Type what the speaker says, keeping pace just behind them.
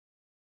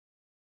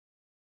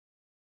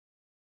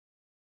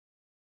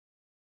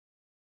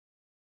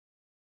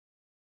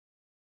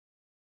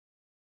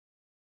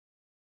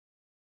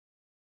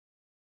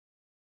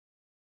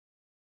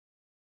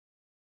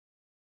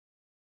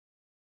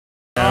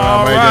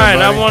All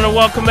right, I want to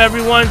welcome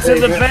everyone to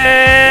the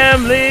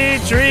family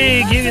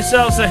tree. Give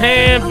yourselves a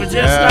hand for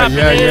just stopping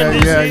in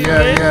this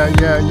evening.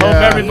 Hope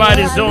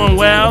everybody's doing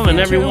well and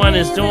everyone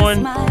is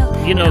doing,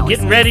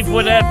 getting ready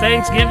for that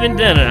Thanksgiving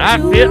dinner.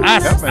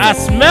 I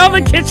smell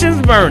the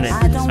kitchens burning.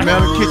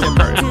 Smell the kitchen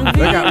burning.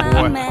 Look out,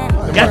 boy.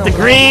 Got the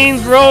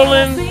greens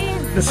rolling,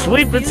 the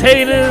sweet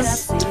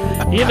potatoes,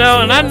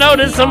 and I know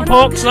there's some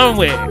pork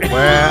somewhere.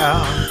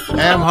 Well,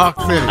 ham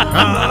hock city.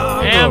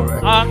 Ham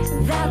hock,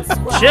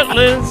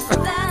 chitlins.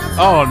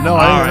 Oh, no,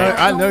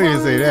 I know you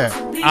say that.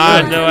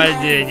 I know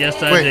I did.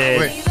 Yes, I did.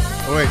 Wait.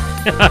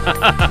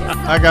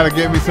 I got to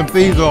get me some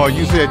thieves oil.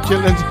 You said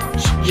chitlins?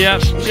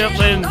 Yep,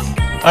 chitlins.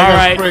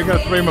 I got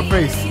to spray my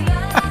face.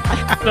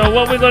 So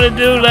what we're going to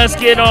do, let's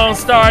get on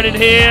started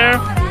here.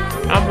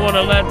 I'm going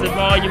to let the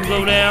volume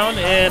go down,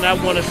 and I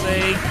want to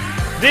say,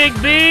 Big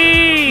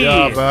B.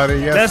 Yeah, buddy.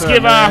 Yes, let's sir,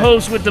 give man. our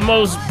host with the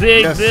most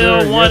Big yes,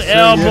 Bill, sir. 1L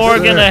Yes,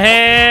 Morgan, sir. a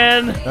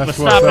hand. That's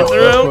for stopping through.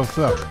 That's what's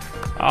up.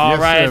 All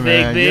right, sir,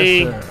 Big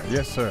B.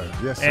 Yes, sir.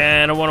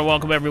 And I want to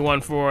welcome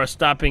everyone for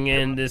stopping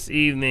in this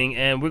evening.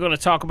 And we're going to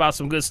talk about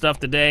some good stuff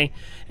today.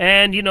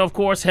 And, of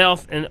course,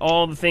 health and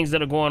all the things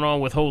that are going on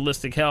with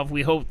holistic health.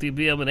 We hope to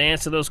be able to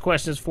answer those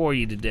questions for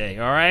you today.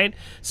 All right.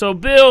 So,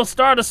 Bill,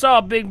 start us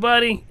off, big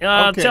buddy.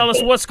 Okay. Tell us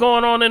what's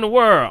going on in the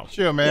world.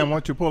 Sure, man. Why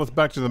don't you pull us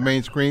back to the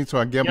main screen so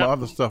I can get my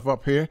other stuff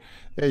up here?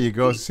 There you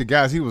go. See,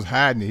 guys, he was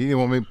hiding it. He didn't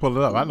want me to pull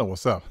it up. I know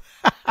what's up.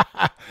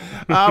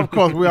 Of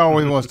course, we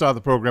always want to start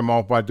the program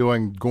off by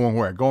going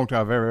where? Going to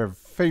our very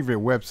favorite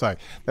website.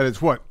 That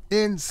is what?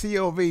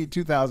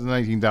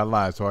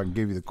 ncov2019.live. So I can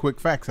give you the quick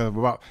facts as of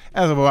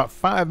about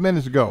 5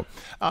 minutes ago.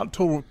 Our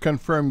total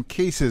confirmed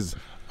cases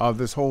of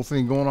this whole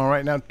thing going on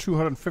right now,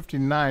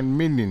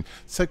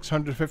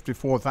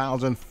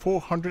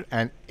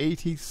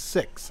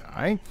 259,654,486. All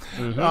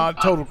right.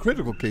 Total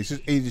critical cases,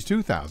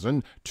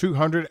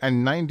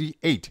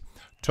 82,298.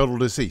 Total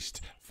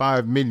deceased,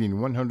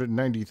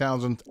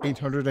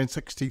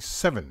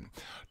 5,190,867.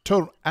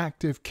 Total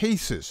active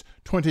cases,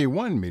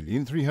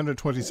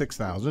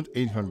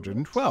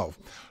 21,326,812.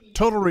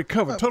 Total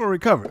recovered,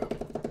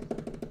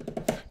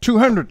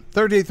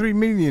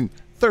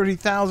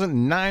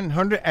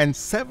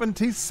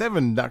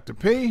 233,030,977, Dr.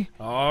 P.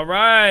 All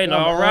right.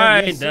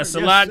 Yes, that's a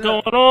lot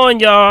going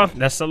on, y'all.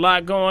 That's a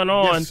lot going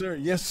on.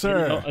 Yes,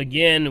 sir.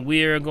 Again,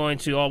 we are going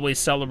to always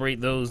celebrate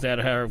those that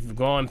have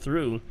gone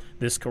through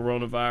this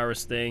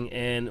coronavirus thing.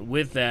 And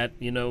with that,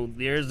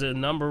 there's a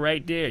number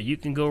right there. You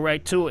can go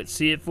right to it.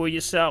 See it for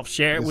yourself.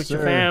 Share it with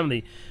your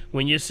family.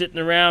 When you're sitting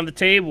around the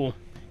table,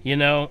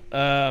 of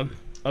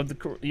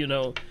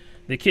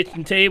the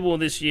kitchen table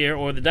this year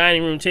or the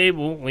dining room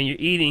table when you're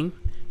eating,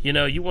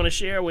 you want to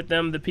share with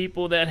them the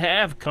people that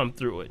have come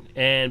through it.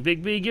 And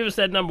Big B, give us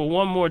that number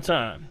one more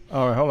time.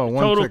 All right, hold on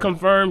one Total second.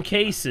 confirmed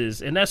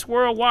cases, and that's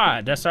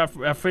worldwide. That's our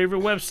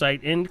favorite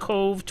website,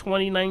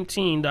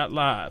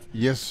 ncov2019.live.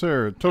 Yes,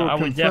 sir. Total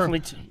confirmed.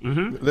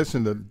 Definitely.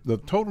 Listen, the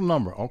total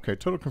number. Okay,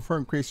 total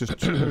confirmed cases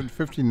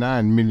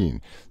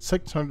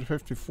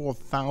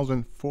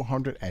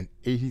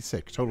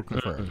 259,654,486. Total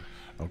confirmed.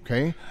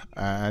 Okay,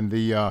 and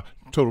the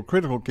total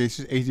critical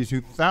cases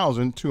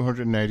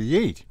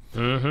 82,298.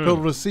 Total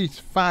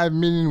receipts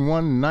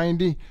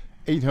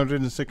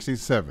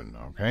 5,190,867.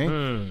 Okay.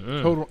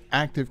 Total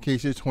active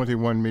cases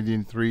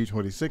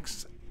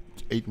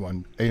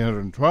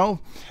 21,326,812,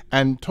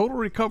 and total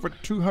recovered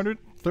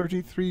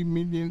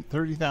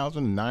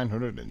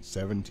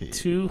 233,030,917.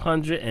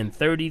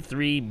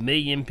 233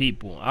 million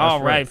people.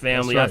 All right,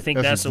 family. Right. I think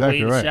That's that's a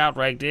way exactly to shout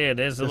right there.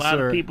 There's a lot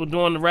sir. of people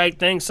doing the right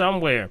thing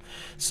somewhere.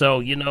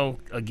 So,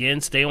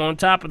 again, stay on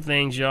top of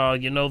things,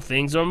 y'all.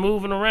 Things are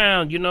moving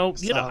around.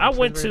 I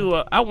went to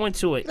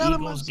an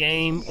Eagles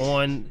game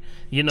on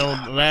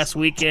last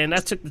weekend. I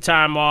took the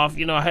time off.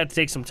 I had to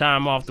take some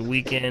time off the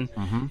weekend,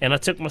 and I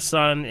took my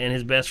son and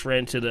his best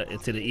friend to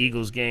the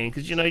Eagles game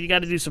because you got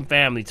to do some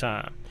family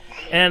time.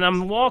 And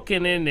I'm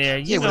walking in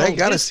there. They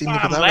gotta see me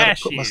because I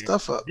gotta put my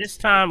stuff up. This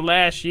time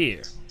last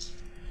year,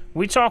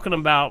 we talking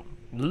about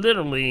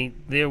literally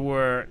there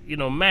were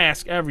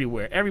masks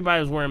everywhere.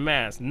 Everybody was wearing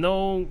masks.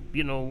 No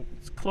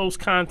close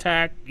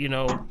contact.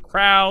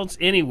 Crowds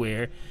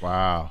anywhere.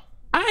 Wow.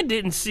 I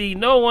didn't see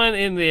no one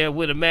in there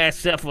with a mask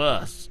except for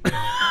us.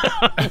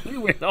 We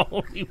were the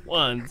only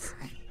ones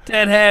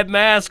that had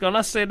masks on.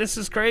 I said, this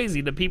is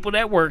crazy. The people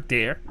that work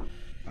there,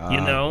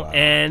 wow.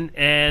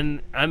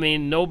 and I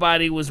mean,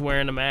 nobody was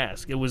wearing a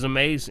mask. It was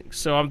amazing.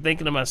 So I'm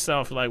thinking to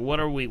myself, like, what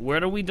are we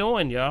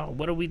doing, y'all?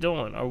 What are we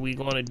doing? Are we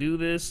going to do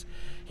this?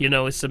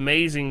 It's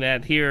amazing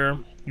that here,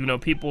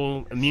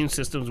 people, immune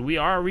systems, we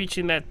are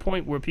reaching that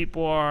point where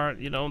people are,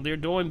 they're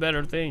doing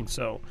better things.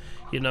 So,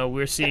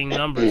 we're seeing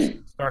numbers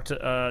start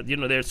to,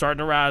 they're starting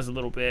to rise a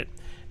little bit.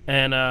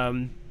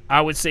 And I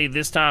would say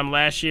this time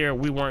last year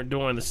we weren't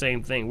doing the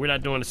same thing. We're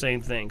not doing the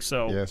same thing.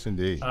 So yes,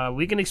 indeed,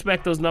 we can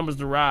expect those numbers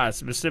to rise,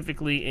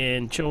 specifically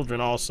in children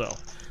also.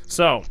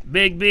 So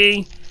Big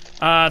B,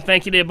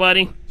 thank you there,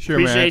 buddy. Sure,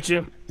 appreciate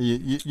man.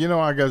 You know,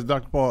 I guess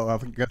Dr. Paul, I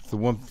think that's the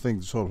one thing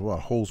that sort of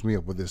holds me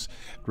up with this.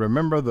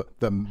 Remember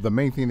the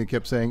main thing they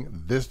kept saying: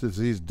 this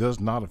disease does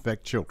not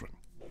affect children.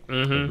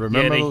 Mm-hmm.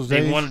 Remember those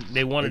days?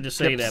 They wanted to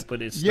say that,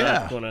 but it's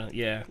not gonna.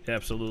 Yeah,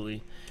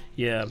 absolutely.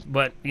 Yeah,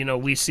 but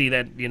we see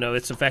that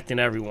it's affecting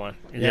everyone.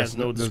 It has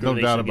no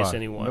discrimination against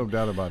anyone. No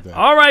doubt about that.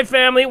 All right,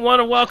 family, want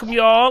to welcome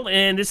you all,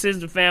 and this is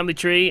the Family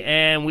Tree,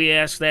 and we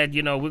ask that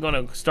we're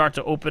going to start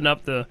to open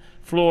up the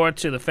floor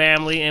to the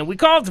family, and we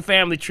call it the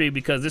Family Tree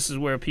because this is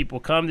where people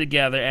come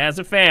together as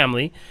a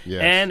family,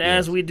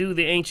 as we do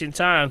the ancient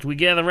times, we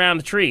gather around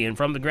the tree, and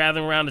from the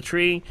gathering around the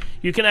tree,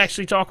 you can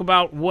actually talk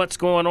about what's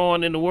going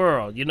on in the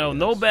world.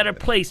 No better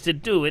place to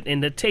do it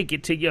and to take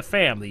it to your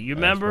family. You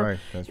remember?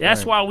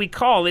 That's why we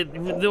call it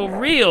the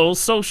real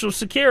Social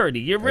Security.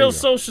 Your real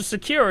Social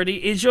Security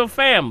is your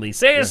family.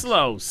 Say it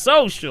slow.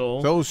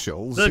 Social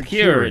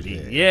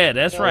Security. Yeah,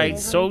 that's right.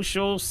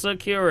 Social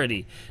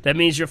Security. That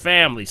means your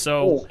family.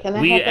 So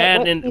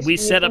we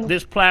set up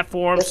this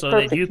platform so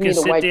that you can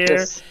sit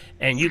there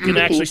and you can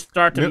actually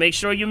start to make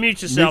sure you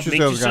mute yourself.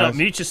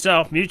 Mute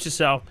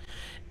yourself.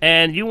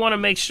 And you want to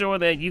make sure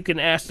that you can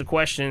ask the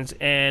questions,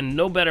 and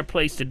no better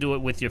place to do it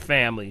with your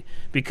family,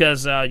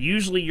 because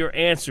usually your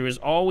answer is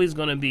always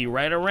going to be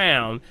right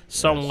around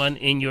someone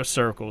in your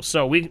circle.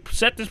 So we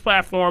set this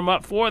platform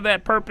up for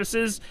that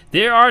purposes.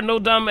 There are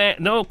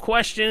no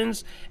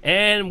questions,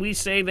 and we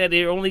say that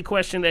the only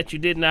question that you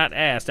did not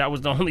ask, that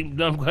was the only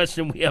dumb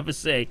question we ever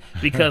say,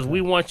 because we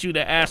want you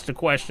to ask the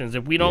questions.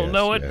 If we don't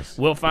know it,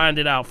 we'll find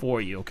it out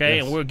for you, okay?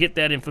 And we'll get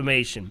that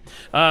information.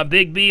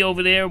 Big B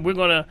over there, we're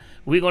gonna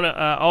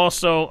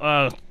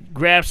also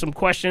grab some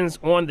questions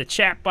on the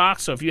chat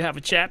box. So if you have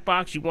a chat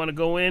box you want to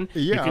go in,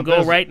 you can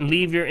go right and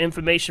leave your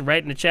information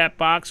right in the chat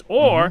box.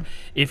 Or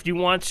if you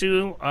want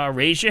to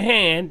raise your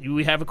hand,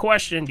 we have a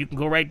question, you can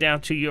go right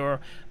down to your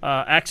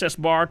access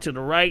bar to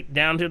the right,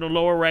 down to the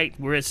lower right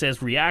where it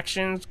says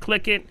reactions.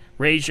 Click it,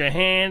 raise your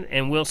hand,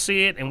 and we'll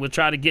see it, and we'll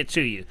try to get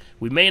to you.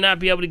 We may not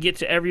be able to get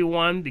to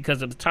everyone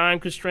because of the time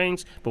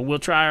constraints, but we'll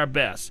try our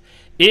best.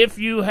 If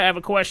you have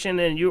a question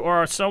and you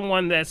are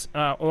someone that's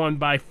on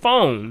by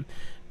phone,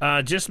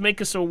 just make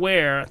us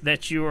aware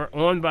that you're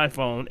on by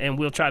phone, and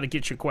we'll try to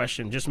get your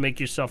question. Just make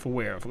yourself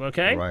aware of it,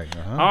 okay? Right.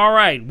 All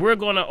right. We're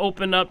going to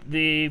open up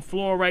the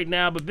floor right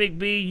now. But, Big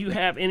B, you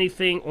have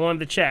anything on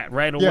the chat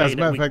right away? Yeah, as a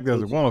matter of fact,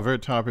 there's one of the very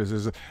top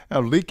is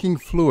leaking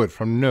fluid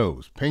from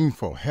nose,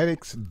 painful,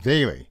 headaches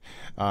daily.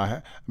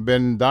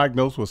 Been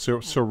diagnosed with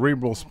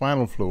cerebral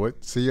spinal fluid,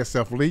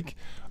 CSF leak.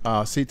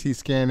 CT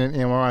scan and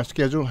MRI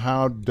schedule.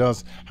 How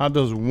does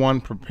one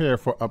prepare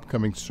for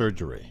upcoming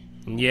surgery?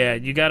 Yeah,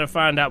 you got to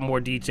find out more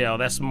detail.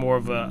 That's more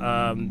of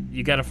a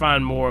you got to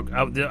find more.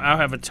 I'll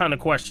have a ton of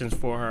questions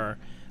for her.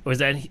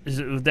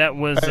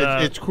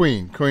 It's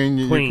Queen. Queen,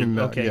 you can.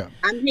 Okay. Yeah.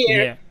 I'm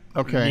here. Yeah.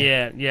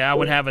 Okay. Yeah. I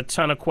would have a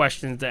ton of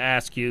questions to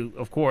ask you,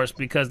 of course,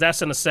 because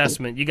that's an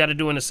assessment. You got to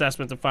do an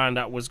assessment to find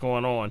out what's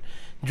going on.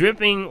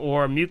 Dripping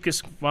or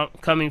mucus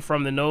coming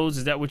from the nose.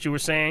 Is that what you were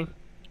saying?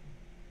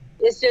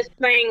 It's just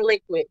plain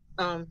liquid,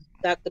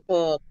 Dr.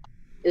 Paul.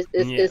 It's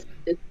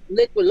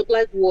liquid, look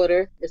like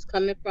water. It's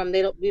coming from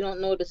we don't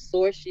know the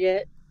source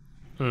yet.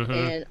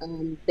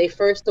 And they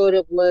first thought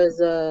it was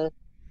a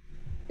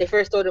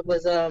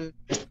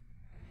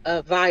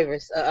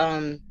virus.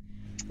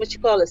 What you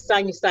call it,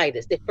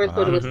 sinusitis. They first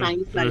thought it was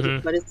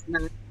sinusitis, but it's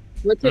not.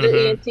 Went to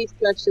the ENT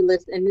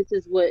specialist, and this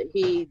is what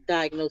he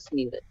diagnosed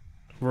me with.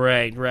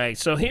 Right.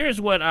 So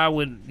here's what I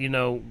would,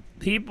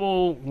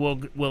 people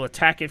will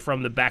attack it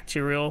from the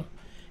bacterial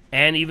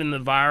and even the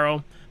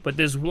viral, but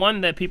there's one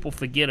that people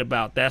forget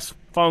about. That's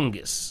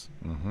fungus.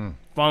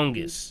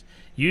 Fungus.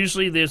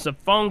 Usually there's a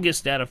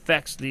fungus that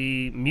affects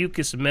the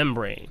mucous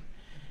membrane,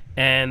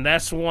 and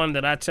that's one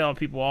that I tell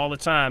people all the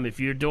time.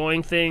 If you're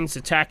doing things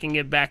attacking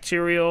it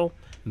bacterial,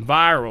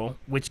 viral,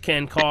 which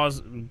can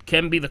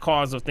be the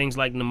cause of things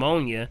like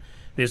pneumonia.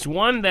 There's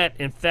one that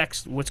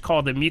infects what's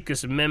called the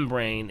mucous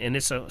membrane, and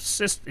it's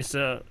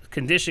a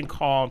condition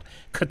called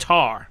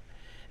catarrh.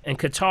 And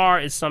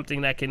catarrh is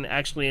something that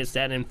it's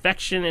that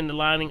infection in the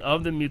lining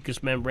of the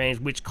mucous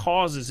membranes, which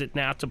causes it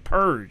now to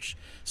purge.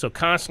 So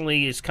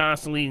it's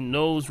constantly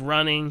nose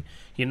running,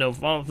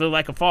 feel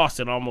like a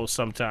faucet almost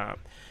sometimes.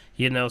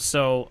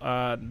 So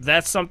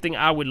that's something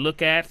I would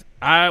look at.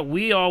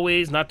 We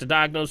always, not to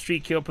diagnose,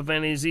 treat, cure,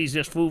 prevent any disease,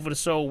 just food for the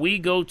soul. We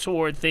go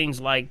toward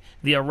things like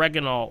the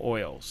oregano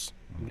oils.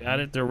 Got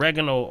it? The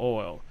oregano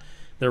oil.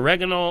 The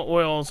oregano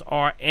oils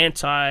are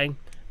anti-fungal.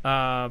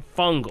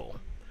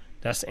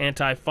 That's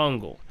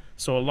antifungal.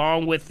 So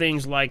along with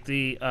things like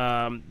the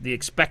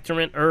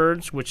expectorant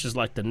herbs, which is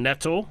like the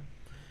nettle,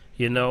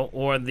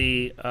 or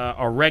the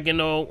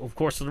oregano, of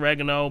course the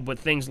oregano, but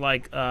things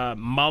like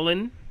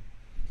mullein,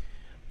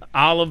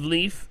 olive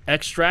leaf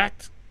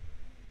extract,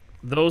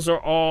 those are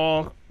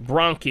all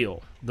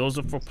bronchial. Those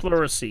are for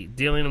pleurisy,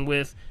 dealing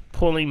with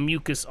pulling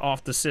mucus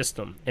off the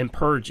system and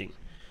purging.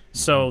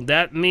 So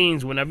that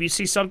means whenever you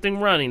see something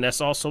running,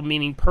 that's also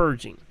meaning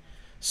purging.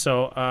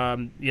 So,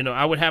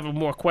 I would have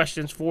more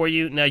questions for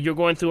you. Now, you're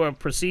going through a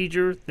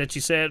procedure that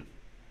you said,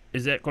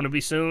 is that going to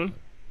be soon?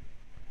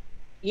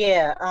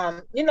 Yeah.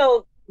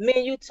 Me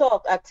and you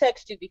talked. I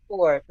texted you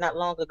before, not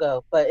long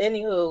ago. But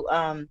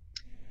anywho,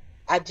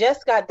 I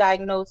just got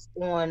diagnosed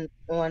on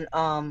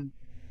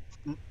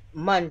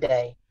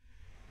Monday.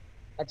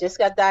 I just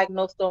got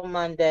diagnosed on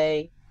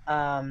Monday.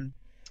 I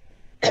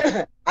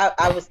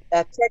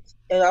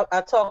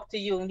talked to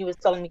you and you was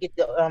telling me to get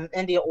the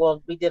India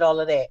oil. We did all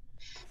of that.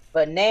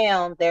 But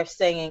now they're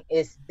saying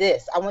it's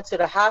this. I went to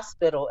the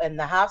hospital and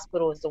the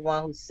hospital is the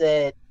one who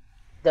said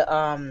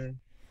the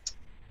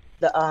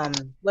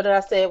what did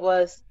I say it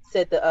was?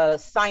 Said the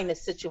sinus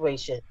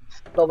situation.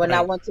 But when I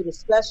went to the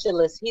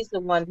specialist, he's the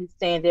one who's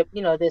saying that,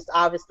 there's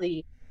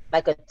obviously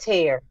like a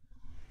tear,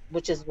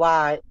 which is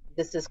why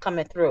this is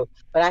coming through.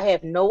 But I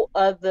have no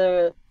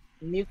other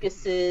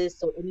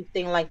mucuses or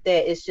anything like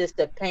that. It's just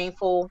a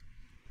painful,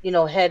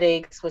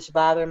 headaches, which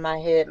bother my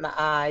head, my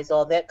eyes,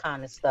 all that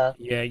kind of stuff.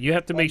 Yeah, you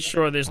have to make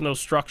sure there's no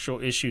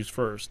structural issues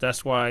first.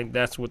 That's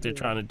what they're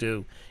trying to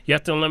do. You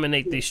have to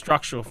eliminate the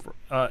structural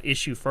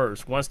issue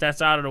first. Once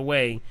that's out of the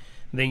way,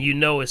 then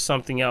it's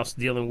something else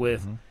dealing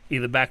with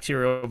either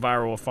bacterial,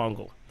 viral, or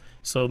fungal.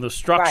 So the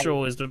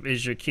structural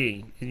is your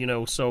key.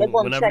 So they're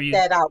going whenever to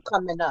check that out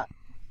coming up.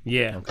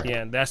 Yeah,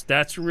 yeah,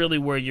 that's really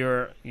where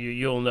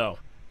you'll know.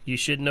 You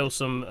should know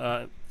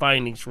some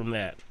findings from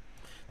that.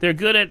 They're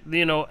good at,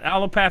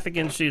 allopathic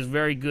industry is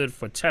very good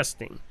for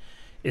testing.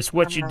 It's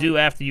what you do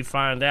after you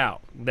find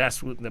out.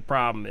 That's what the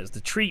problem is.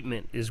 The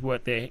treatment is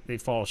what they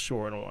fall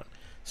short on.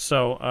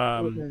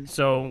 So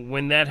so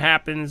when that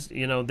happens,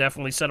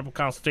 definitely set up a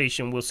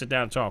consultation. We'll sit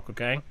down and talk,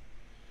 okay?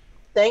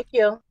 Thank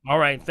you. All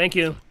right, thank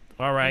you.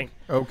 All right.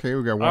 Okay,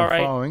 we got one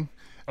following.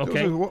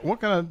 Okay. So what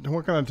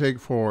can I take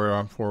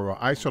for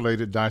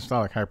isolated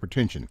diastolic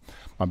hypertension?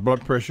 My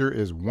blood pressure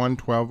is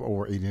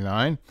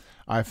 112/89.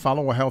 I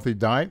follow a healthy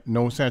diet,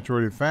 no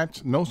saturated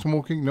fats, no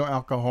smoking, no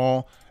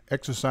alcohol,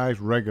 exercise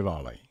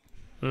regularly.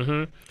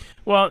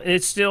 Well,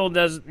 it still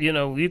does.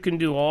 You can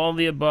do all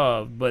the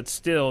above, but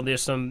still,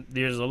 there's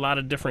a lot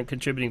of different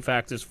contributing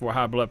factors for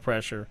high blood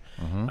pressure.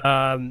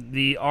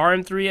 The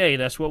RM3A,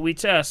 that's what we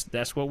test.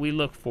 That's what we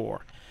look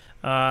for.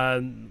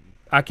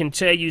 I can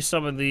tell you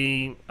some of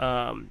the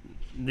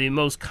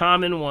most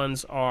common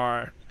ones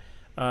are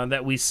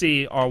that we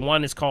see are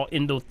one is called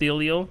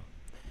endothelial,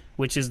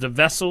 which is the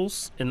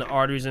vessels in the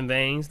arteries and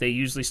veins. They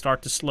usually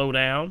start to slow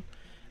down,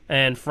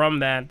 and from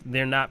that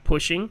they're not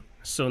pushing,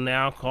 so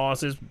now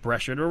causes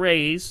pressure to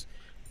raise,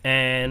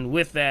 and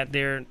with that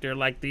they're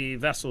like the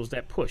vessels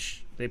that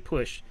push. They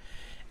push,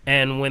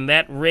 and when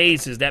that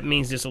raises, that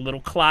means there's a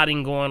little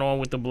clotting going on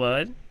with the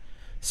blood.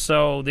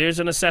 So there's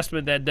an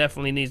assessment that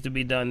definitely needs to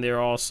be done there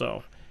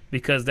also,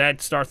 because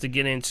that starts to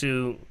get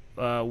into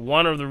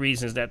one of the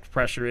reasons that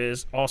pressure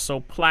is also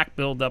plaque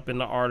buildup in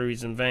the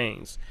arteries and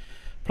veins.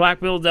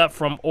 Plaque buildup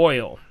from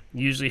oil,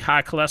 usually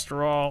high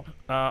cholesterol,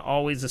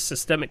 always a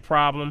systemic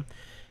problem.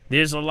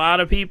 There's a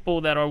lot of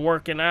people that are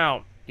working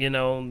out,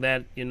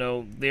 that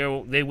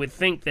they would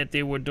think that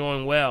they were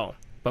doing well,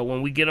 but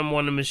when we get them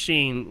on the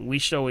machine, we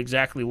show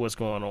exactly what's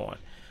going on.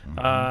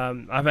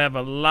 I've had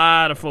a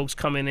lot of folks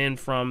coming in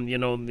from,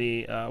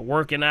 the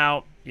working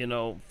out,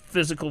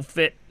 physical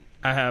fit.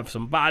 I have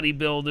some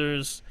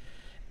bodybuilders,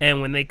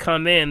 and when they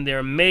come in, they're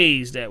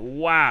amazed at,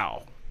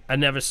 wow, I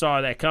never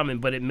saw that coming,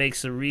 but it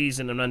makes a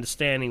reason and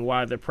understanding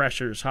why the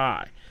pressure is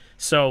high.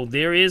 So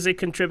there is a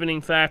contributing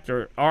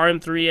factor.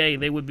 RM3A,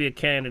 they would be a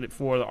candidate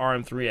for the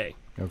RM3A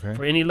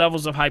for any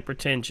levels of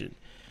hypertension.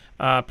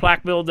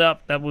 Plaque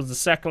buildup, that was the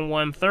second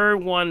one. Third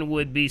one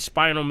would be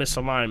spinal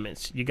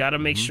misalignments. You got to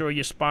make sure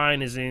your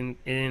spine is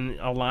in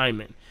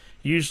alignment.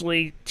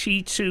 Usually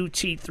T2,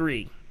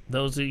 T3.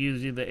 Those are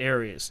usually the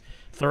areas.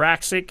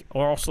 Thoracic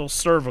or also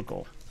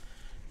cervical.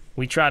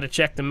 We try to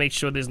check to make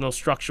sure there's no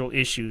structural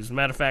issues.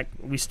 Matter of fact,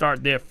 we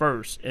start there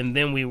first, and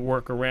then we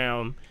work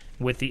around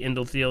with the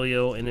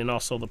endothelial and then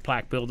also the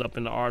plaque buildup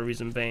in the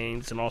arteries and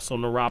veins, and also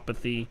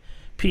neuropathy,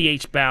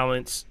 pH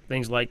balance,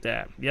 things like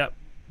that. Yep.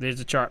 There's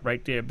the chart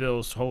right there.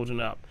 Bill's holding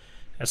up.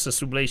 That's the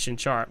sublation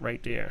chart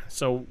right there.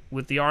 So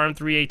with the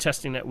RM3A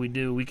testing that we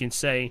do, we can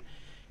say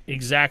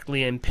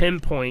exactly and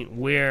pinpoint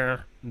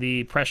where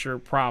the pressure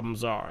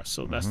problems are.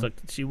 So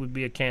she would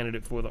be a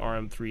candidate for the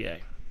RM3A.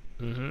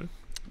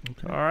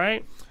 Okay. All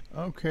right.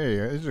 Okay,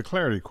 this is a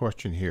clarity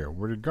question here.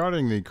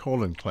 Regarding the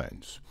colon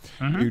cleanse,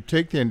 you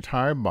take the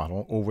entire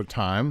bottle over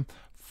time,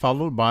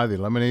 followed by the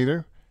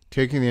eliminator,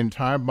 taking the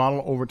entire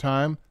bottle over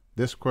time.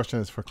 This question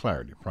is for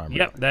clarity, primarily.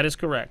 Yep, that is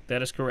correct.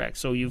 That is correct.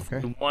 So you've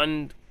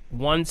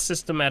one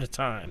system at a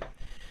time.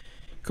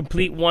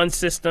 Complete one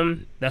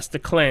system, that's the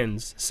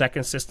cleanse.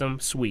 Second system,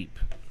 sweep.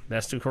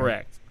 That's the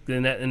correct.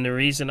 And the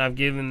reason I've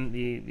given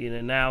the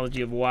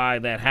analogy of why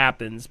that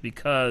happens,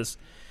 because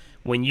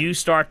when you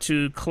start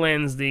to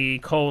cleanse the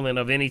colon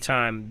of any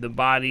time, the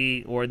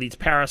body or these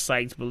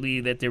parasites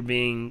believe that they're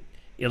being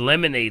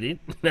eliminated.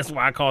 That's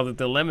why I call it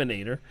the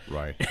eliminator.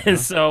 Right. And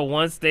so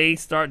once you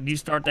start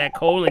that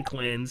colon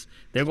cleanse,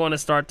 they're going to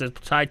start to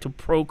try to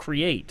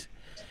procreate.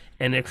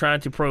 And they're trying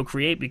to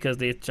procreate because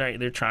they're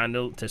trying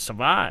to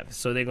survive.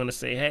 So they're going to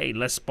say, hey,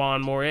 let's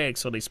spawn more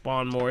eggs. So they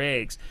spawn more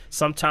eggs,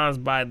 sometimes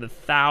by the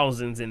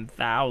thousands and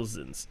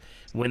thousands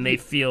when they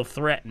feel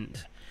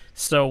threatened.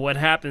 So what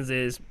happens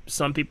is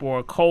some people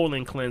are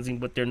colon cleansing,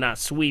 but they're not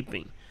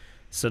sweeping.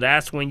 So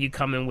that's when you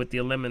come in with the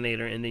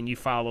eliminator, and then you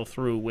follow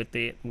through with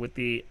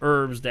the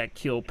herbs that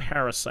kill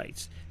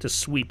parasites to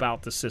sweep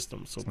out the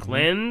system. So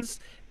cleanse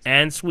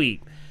and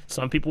sweep.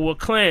 Some people will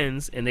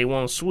cleanse and they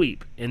won't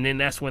sweep. And then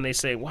that's when they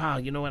say, wow,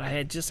 you know what? I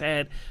had just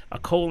had a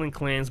colon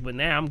cleanse, but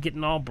now I'm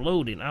getting all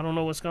bloated. I don't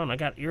know what's going on. I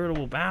got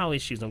irritable bowel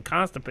issues. I'm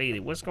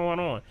constipated. What's going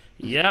on?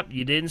 Yep,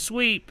 you didn't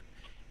sweep.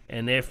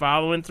 And they're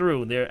following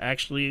through. They're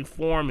actually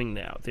forming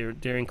now.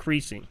 They're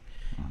increasing.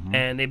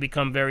 And they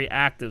become very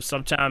active.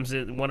 Sometimes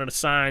one of the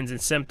signs and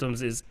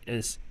symptoms is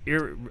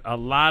a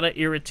lot of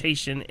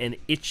irritation and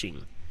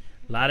itching.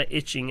 A lot of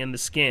itching in the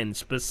skin,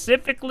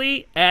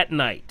 specifically at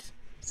night.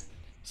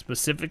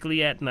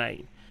 Specifically at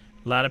night.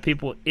 A lot of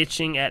people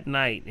itching at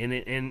night,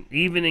 and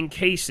even in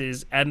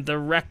cases at the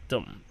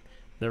rectum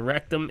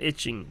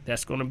itching.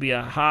 That's going to be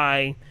a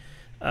high.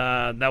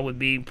 That would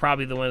be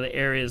probably one of the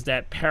areas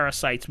that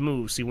parasites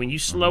move. See, when you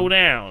slow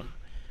down,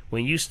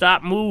 when you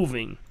stop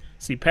moving,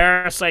 see,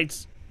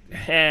 parasites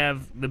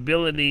have the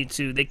ability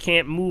they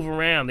can't move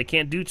around. They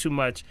can't do too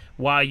much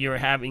while you're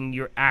having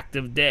your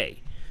active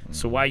day.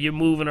 So while you're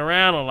moving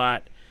around a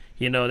lot,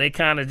 they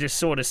kind of just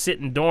sort of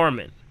sitting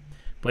dormant.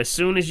 But as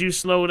soon as you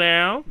slow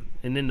down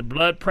and then the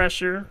blood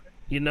pressure,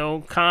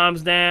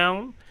 calms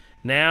down,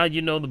 now,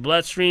 the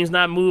bloodstream's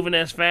not moving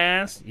as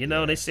fast.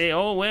 They say,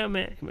 oh, well,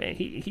 man,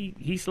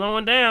 he's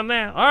slowing down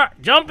now. All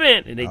right, jump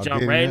in. And they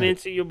jump right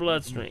into your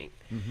bloodstream.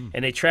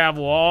 And they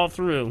travel all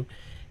through.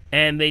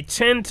 And they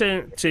tend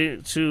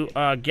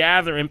to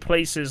gather in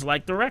places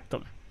like the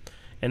rectum.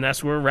 And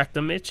that's where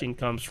rectum itching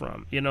comes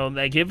from.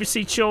 Like if you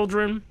see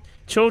children,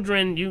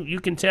 you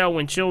can tell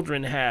when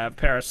children have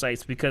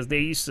parasites because they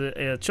used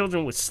to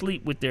children would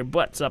sleep with their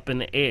butts up in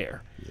the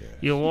air. Yes.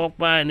 You'll walk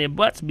by and their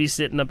butts be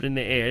sitting up in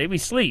the air. They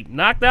be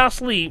knocked out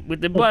sleep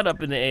with their butt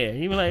up in the air.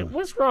 You be like,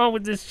 what's wrong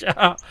with this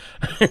child?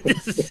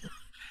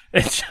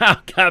 That child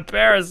got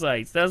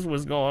parasites. That's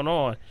what's going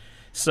on.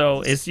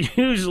 So it's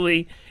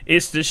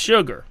the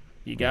sugar.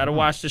 You got to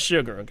watch the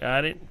sugar.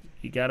 Got it?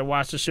 You got to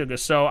watch the sugar.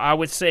 So I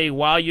would say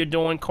while you're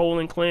doing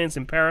colon cleanse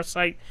and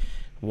parasite,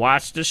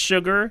 watch the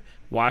sugar.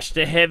 Watch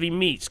the heavy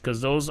meats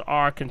because those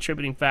are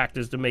contributing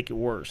factors to make it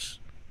worse.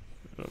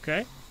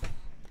 Okay?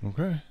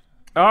 Okay.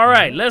 All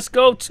right, let's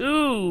go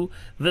to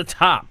the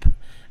top.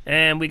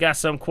 And we got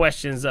some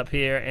questions up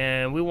here,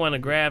 and we want to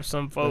grab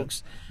some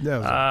folks.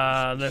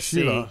 Let's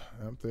see.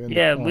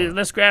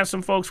 Let's grab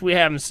some folks we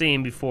haven't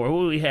seen before.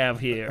 Who do we have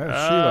here?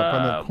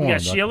 Sheila we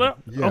got Sheila.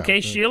 Yeah, okay,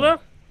 Sheila.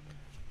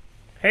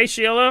 Hey,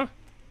 Sheila.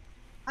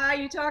 Hi,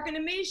 you talking to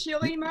me,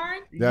 Sheila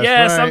Iman?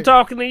 Yes, right. I'm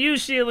talking to you,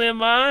 Sheila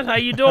Iman. How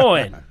you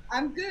doing?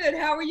 I'm good.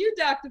 How are you,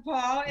 Dr.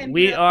 Paul? And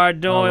we are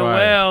doing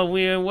well.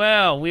 We are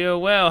well. We are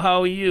well.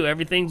 How are you?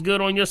 Everything's good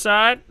on your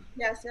side?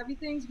 Yes,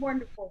 everything's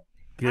wonderful.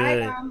 Good.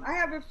 I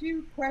have a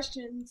few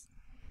questions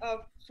of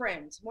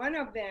friends. One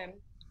of them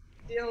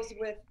deals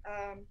with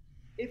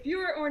if you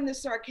are on the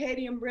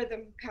circadian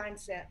rhythm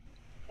concept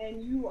and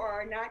you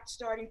are not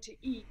starting to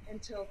eat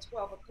until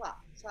 12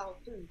 o'clock, solid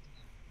foods,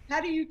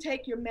 how do you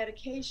take your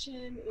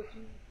medication if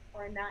you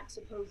are not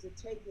supposed to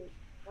take it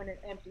on an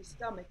empty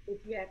stomach if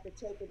you have to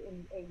take it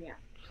in the AM?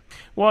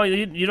 Well,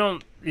 you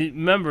don't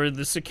remember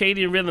the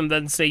circadian rhythm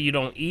doesn't say you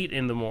don't eat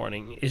in the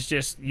morning. It's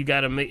just you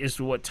got to make it's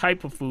what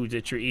type of foods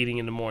that you're eating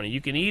in the morning.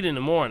 You can eat in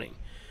the morning.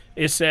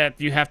 It's that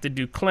you have to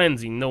do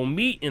cleansing. No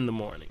meat in the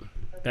morning.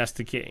 That's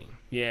the key.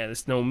 Yeah,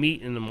 there's no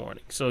meat in the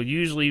morning. So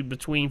usually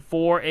between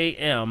 4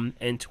 a.m.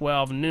 and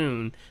 12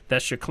 noon,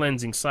 that's your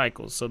cleansing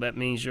cycle. So that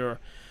means you're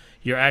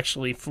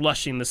actually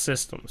flushing the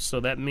system. So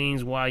that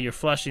means while you're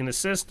flushing the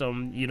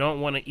system, you don't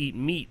want to eat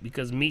meat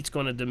because meat's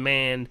going to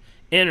demand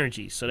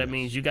energy. So that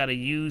means you got to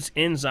use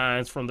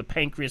enzymes from the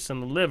pancreas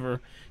and the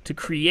liver to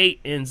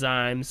create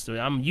enzymes. So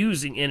I'm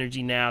using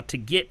energy now to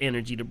get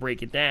energy to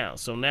break it down.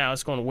 So now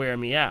it's going to wear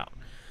me out.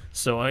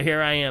 So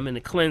here I am in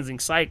the cleansing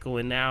cycle,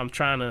 and now I'm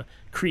trying to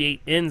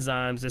create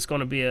enzymes. It's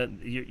going to be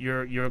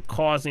you're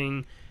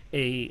causing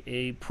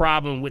a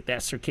problem with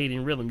that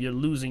circadian rhythm. You're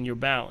losing your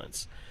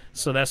balance.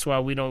 So that's why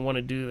we don't want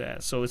to do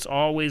that. So it's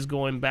always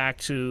going back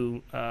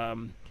to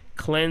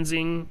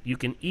cleansing. You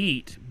can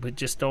eat, but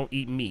just don't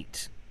eat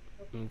meat.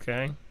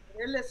 Okay?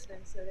 They're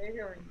listening, so they're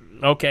hearing you.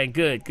 Okay,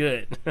 good.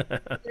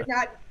 They're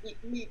not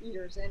meat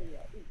eaters anyway.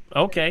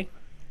 Okay.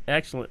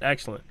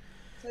 Excellent.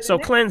 So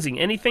cleansing,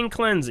 anything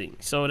cleansing.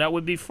 So that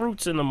would be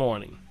fruits in the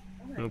morning.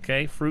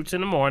 Okay? Fruits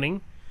in the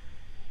morning.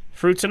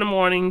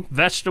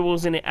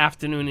 Vegetables in the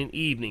afternoon and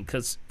evening,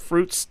 because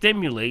fruits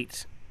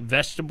stimulate,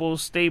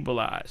 vegetables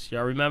stabilize.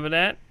 Y'all remember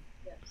that?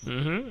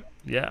 Yes.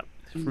 Yeah.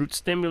 Fruits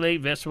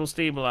stimulate, vegetables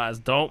stabilize.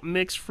 Don't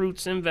mix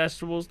fruits and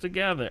vegetables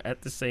together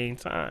at the same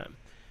time.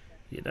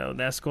 You know,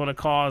 that's going to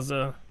cause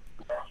a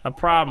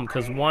problem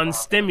because one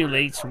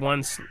stimulates,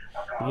 one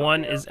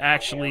is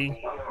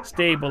actually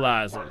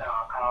stabilizing.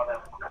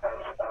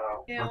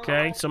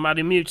 Okay,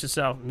 somebody mute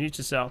yourself. Mute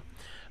yourself.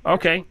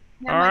 Okay,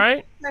 now all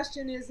right.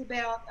 Question is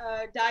about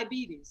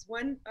diabetes.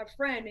 A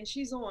friend, and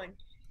she's on,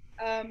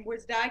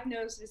 was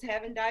diagnosed as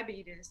having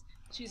diabetes.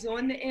 She's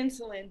on the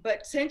insulin,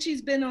 but since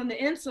she's been on the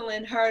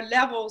insulin, her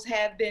levels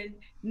have been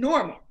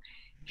normal.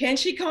 Can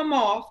she come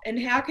off,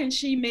 and how can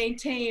she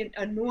maintain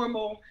a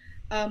normal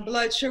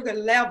blood sugar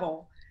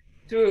level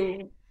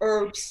through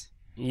herbs?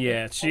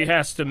 Yeah, she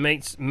has to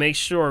make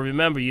sure.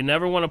 Remember, you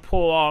never want to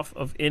pull off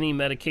of any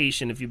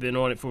medication if you've been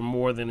on it for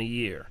more than a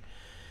year.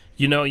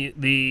 You know,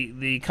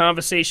 the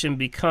conversation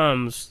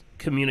becomes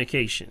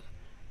communication.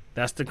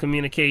 That's the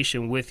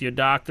communication with your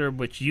doctor,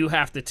 but you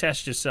have to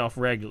test yourself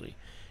regularly.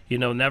 You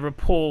know, never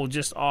pull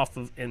just off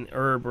of an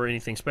herb or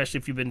anything, especially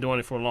if you've been doing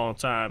it for a long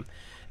time.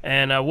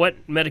 And what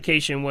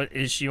medication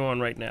is she on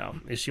right now?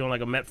 Is she on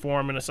like a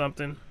metformin or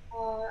something?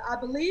 I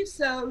believe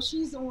so.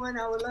 She's on.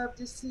 I would love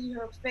to see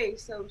her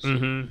face, so she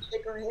can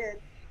shake her head.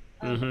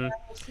 I don't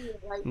see it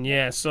right now.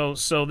 Yeah.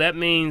 So that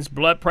means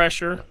blood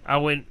pressure. I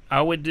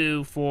would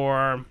do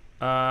for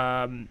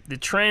the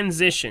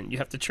transition. You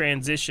have to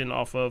transition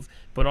off of,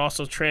 but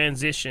also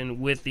transition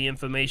with the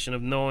information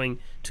of knowing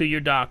to your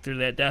doctor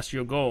that that's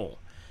your goal.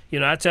 You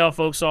know, I tell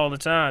folks all the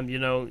time, you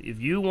know, if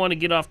you want to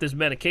get off this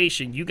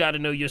medication, you got to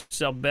know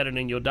yourself better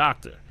than your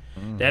doctor.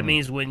 That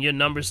means when your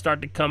numbers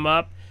start to come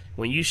up,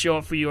 when you show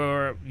up for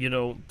your,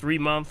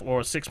 3-month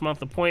or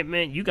 6-month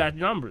appointment, you got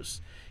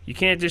numbers. You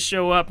can't just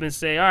show up and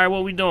say, all right,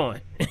 what we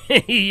doing?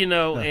 And do you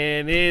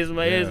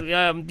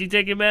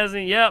take your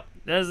medicine? Yep,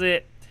 that's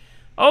it.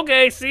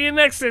 Okay, see you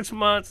next 6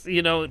 months.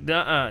 You know,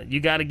 you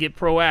got to get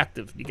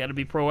proactive. You got to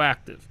be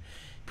proactive.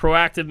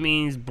 Proactive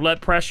means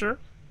blood pressure.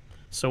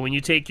 So when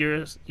you take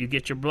yours, you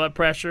get your blood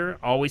pressure.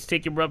 Always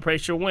take your blood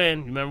pressure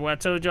when. Remember what I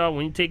told y'all?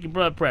 When you take your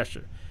blood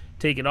pressure,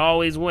 take it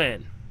always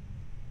when.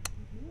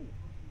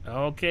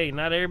 Okay,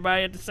 not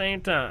everybody at the same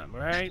time,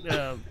 right?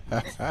 All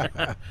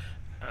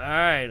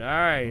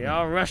right.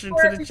 Y'all rushing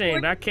to the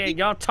chain. I can't.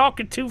 Y'all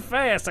talking too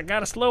fast. I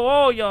gotta slow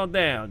all y'all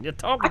down. You're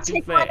talking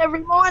too fast. I take one every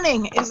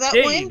morning. Is that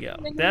there when? You go.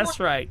 That's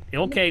right.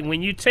 Okay,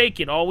 when you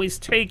take it, always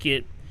take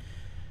it.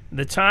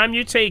 The time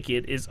you take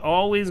it is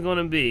always going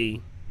to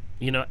be,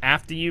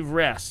 after you've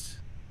rest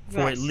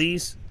for at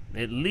least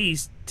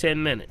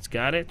 10 minutes.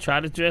 Got it? Try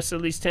to rest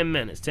at least 10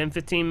 minutes. 10,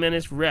 15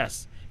 minutes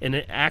rest in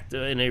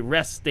a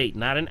rest state,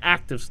 not an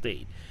active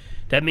state.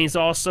 That means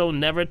also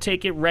never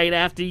take it right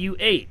after you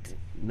ate.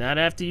 Not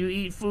after you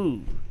eat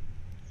food.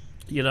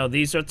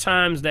 These are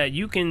times that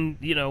you can,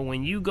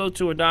 when you go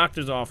to a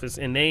doctor's office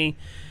and they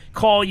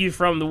call you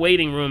from the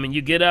waiting room and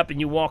you get up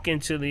and you walk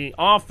into the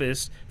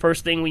office,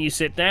 first thing when you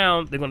sit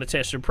down, they're going to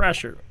test your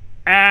pressure.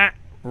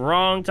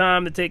 Wrong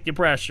time to take your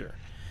pressure.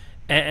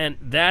 And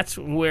that's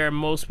where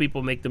most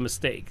people make the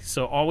mistake.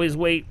 So always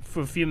wait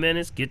for a few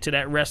minutes, get to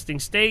that resting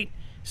state,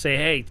 say,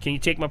 hey, can you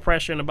take my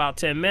pressure in about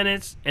 10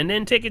 minutes? And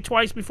then take it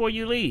twice before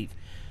you leave.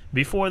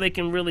 Before they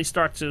can really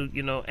start to,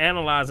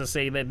 analyze and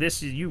say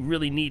that you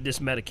really need this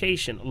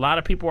medication. A lot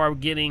of people are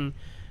getting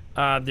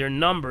their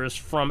numbers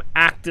from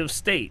active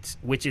states,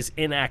 which is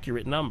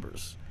inaccurate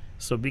numbers.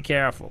 So be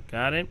careful.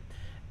 Got it?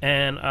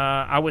 And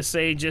I would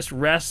say just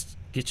rest.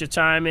 Get your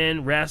time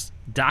in. Rest.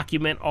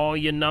 Document all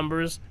your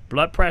numbers.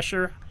 Blood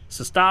pressure,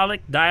 systolic,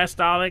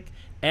 diastolic,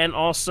 and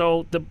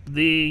also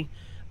the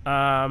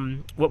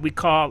what we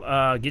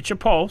call get your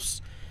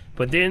pulse.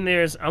 But then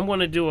I'm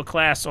going to do a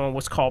class on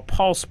what's called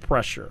pulse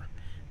pressure.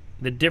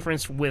 The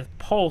difference with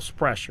pulse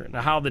pressure.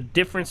 Now, how the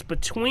difference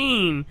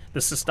between the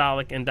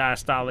systolic and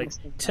diastolic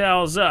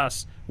tells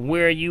us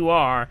where you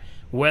are,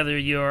 whether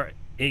you're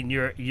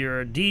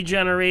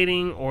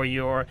degenerating or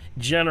you're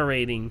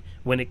generating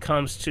when it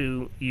comes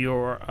to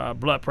your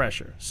blood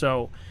pressure.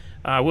 So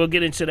we'll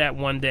get into that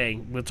one day.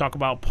 We'll talk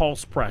about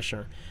pulse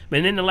pressure.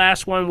 And then the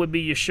last one would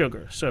be your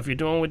sugar. So if you're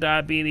doing with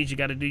diabetes, you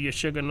got to do your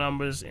sugar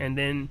numbers and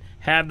then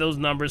have those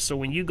numbers. So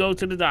when you go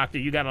to the doctor,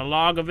 you got a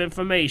log of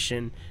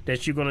information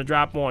that you're going to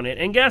drop on it.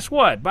 And guess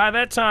what? By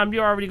that time,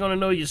 you're already going to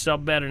know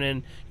yourself better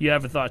than you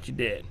ever thought you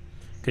did,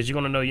 because you're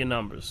going to know your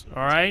numbers.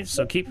 All right?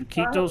 So keep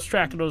those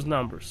track of those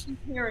numbers.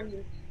 Hearing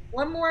you.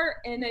 One more,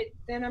 and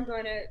then I'm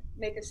going to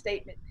make a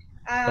statement.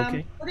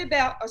 Okay. What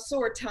about a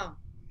sore tongue?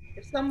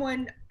 If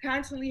someone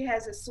constantly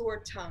has a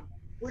sore tongue,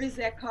 what is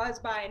that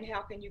caused by, and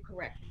how can you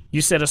correct it?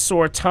 You said a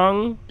sore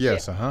tongue?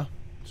 Yes,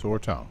 sore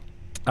tongue.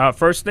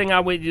 First thing I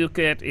would look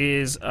at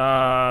is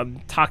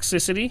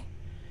toxicity.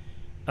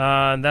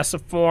 That's a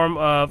form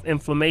of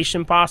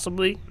inflammation,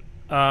 possibly.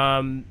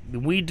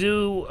 We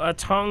do a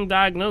tongue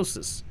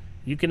diagnosis.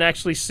 You can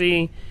actually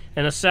see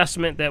an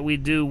assessment that we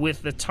do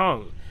with the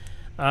tongue,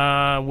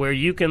 where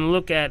you can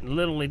look at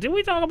literally. Did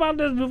we talk about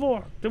this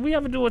before? Did we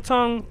ever do a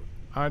tongue?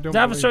 Did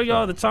I ever show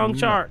y'all the tongue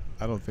chart?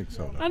 I don't think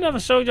so. No. I never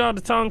showed y'all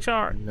the tongue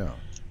chart. No.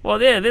 Well,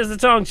 there's the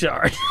tongue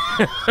chart.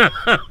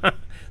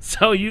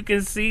 So you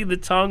can see the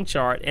tongue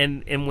chart,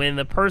 and when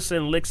the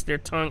person licks their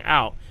tongue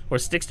out or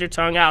sticks their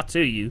tongue out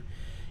to you,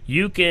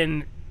 you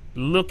can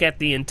look at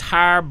the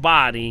entire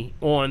body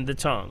on the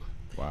tongue.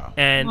 Wow.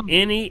 And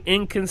any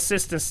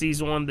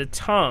inconsistencies on the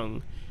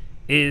tongue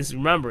is,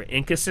 remember,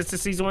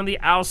 inconsistencies on the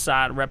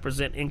outside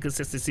represent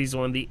inconsistencies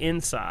on the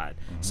inside.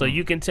 So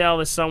you can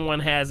tell if someone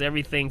has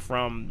everything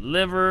from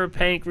liver,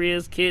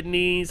 pancreas,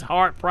 kidneys,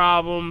 heart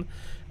problem.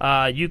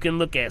 You can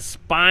look at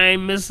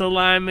spine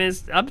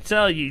misalignments. I'm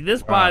telling you,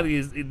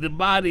 the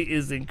body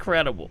is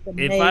incredible.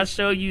 If I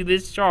show you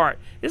this chart,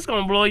 it's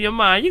gonna blow your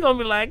mind. You're gonna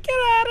be like, get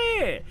out of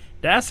here.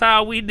 That's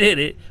how we did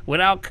it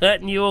without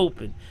cutting you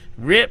open.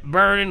 Rip,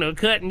 burning, or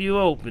cutting you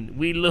open.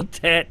 We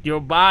looked at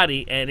your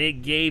body and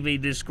it gave a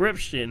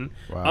description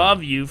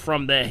of you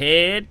from the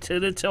head to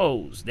the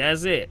toes.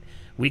 That's it.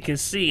 We can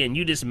see, and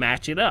you just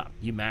match it up.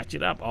 You match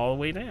it up all the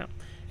way down.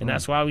 And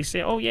that's why we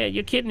say, oh, yeah,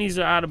 your kidneys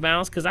are out of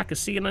balance because I can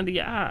see it under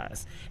your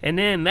eyes. And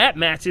then that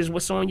matches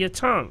what's on your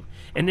tongue.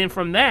 And then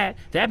from that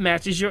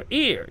matches your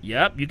ear.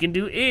 Yep, you can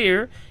do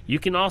ear. You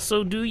can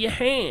also do your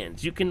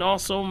hands. You can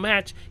also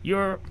match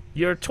your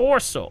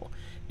torso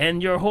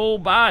and your whole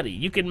body.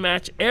 You can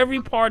match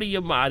every part of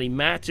your body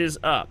matches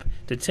up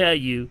to tell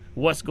you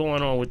what's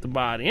going on with the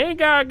body. Ain't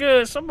God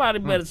good? Somebody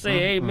better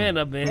say amen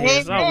up in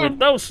here. Something.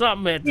 Throw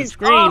something at the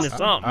screen or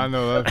something. I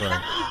know that's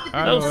right.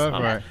 I know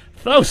that's right.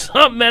 Throw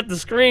something at the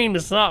screen or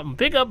something.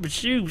 Pick up a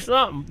shoe,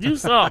 something. Do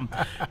something.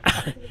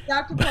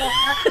 Dr. Paul,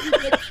 how do you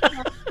get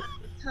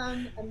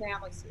tongue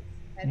analysis?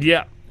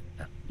 Yeah.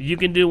 You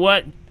can do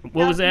what?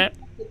 What was that?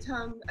 The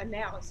tongue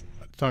analysis.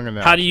 Tongue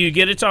analysis. How do you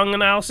get a tongue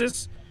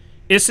analysis?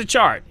 It's a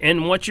chart,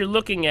 and what you're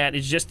looking at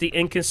is just the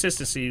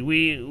inconsistency.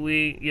 We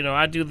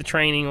I do the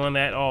training on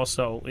that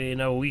also. We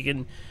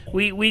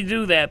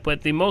do that,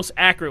 but the most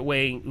accurate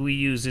way we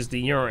use is the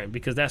urine,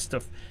 because that's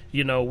the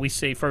we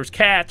say first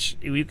catch.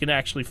 You can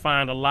actually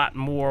find a lot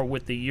more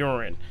with the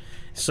urine,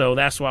 so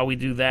that's why we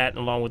do that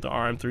along with the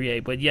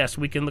RM3A. But yes,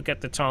 we can look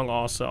at the tongue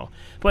also.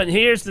 But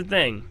here's the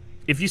thing: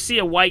 if you see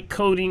a white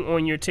coating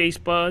on your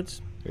taste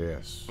buds,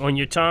 on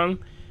your tongue,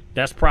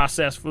 that's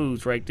processed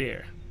foods right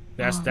there.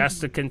 That's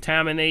the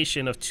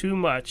contamination of too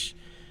much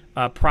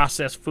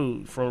processed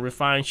food, from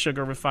refined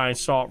sugar, refined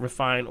salt,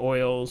 refined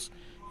oils,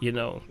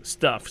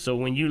 stuff. So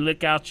when you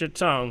lick out your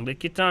tongue,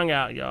 lick your tongue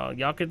out, y'all.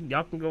 Y'all can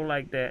go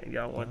like that.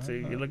 Y'all want to?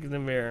 You look in the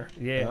mirror.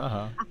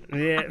 Yeah.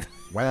 Yeah.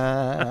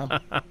 Wow.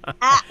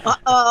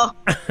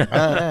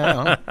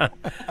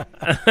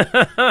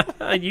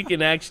 You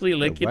can actually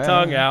lick your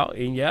tongue out,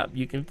 and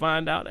you can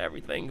find out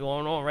everything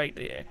going on right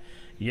there.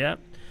 Yep.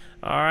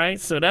 All right,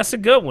 so that's a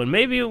good one.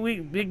 Maybe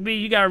Big B,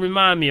 you gotta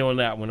remind me on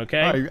that one,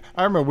 okay?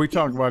 I remember we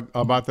talked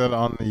about that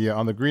on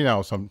the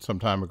greenhouse some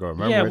time ago.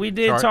 Remember? Yeah, we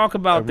did talk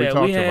about that.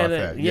 We had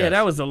that. Yeah,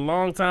 that was a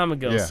long time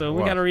ago. Yeah, so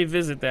we gotta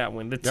revisit that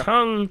one. The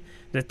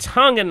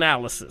tongue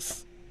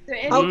analysis.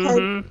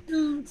 Okay.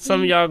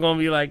 Some of y'all gonna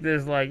be like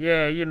this, like,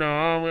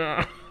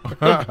 I'm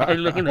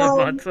looking at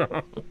my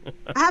tongue.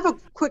 I have a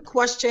quick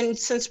question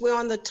since we're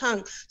on the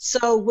tongue.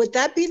 So would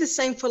that be the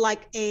same for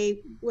like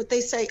what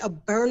they say, a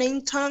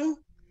burning tongue?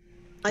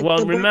 Like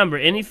remember,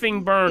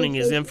 anything burning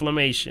is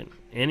inflammation.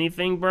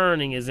 Anything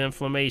burning is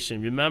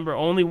inflammation. Remember,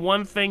 only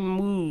one thing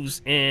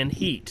moves in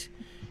heat,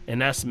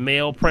 and that's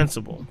male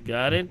principle.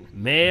 Got it?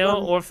 Male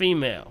or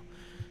female.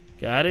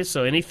 Got it?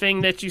 So anything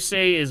that you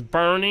say is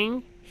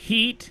burning,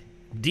 heat,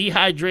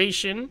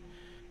 dehydration,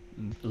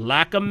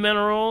 lack of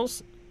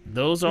minerals,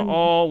 those are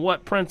all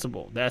what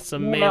principle? That's a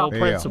male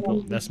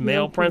principle. That's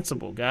male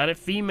principle. Got it?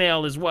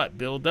 Female is what?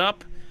 Build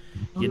up.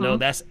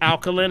 That's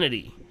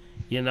alkalinity.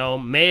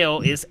 Male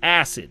is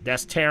acid.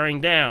 That's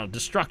tearing down,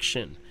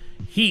 destruction,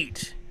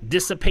 heat,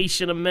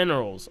 dissipation of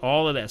minerals,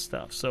 all of that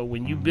stuff. So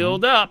when you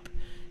build up,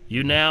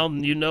 you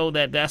know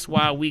that's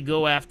why we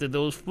go after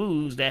those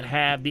foods that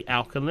have the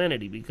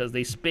alkalinity, because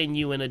they spin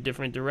you in a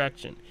different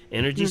direction.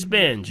 Energy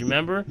spins,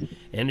 remember?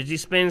 Energy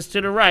spins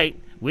to the right.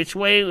 Which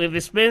way? If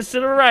it spins to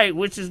the right,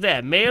 which is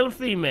that? Male or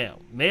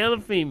female? Male or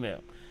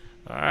female?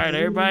 All right,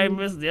 everybody,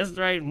 that's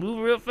right. Move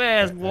real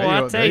fast, boy.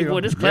 I tell you,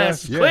 boy, this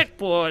class is quick,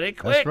 boy. They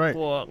quick,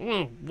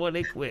 boy. Boy,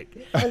 they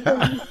quick.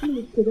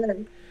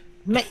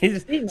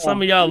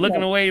 Some of y'all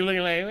looking away,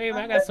 looking like, wait,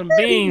 I got some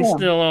beans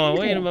still on.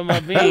 Wait a minute,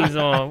 my beans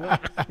on.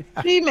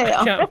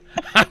 Female.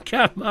 I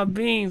got my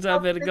beans I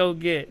better go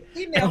get.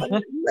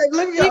 Female.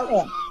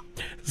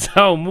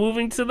 So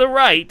moving to the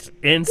right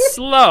and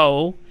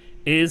slow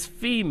is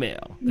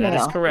female. That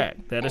is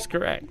correct. That is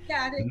correct.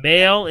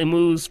 Male, it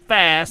moves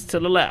fast to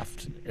the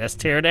left. That's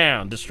tear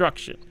down,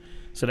 destruction.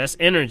 So that's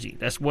energy.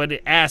 That's what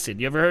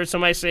acid. You ever heard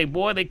somebody say,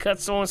 boy, they cut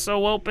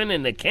so-and-so open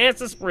and the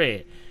cancer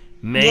spread?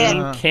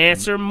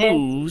 Cancer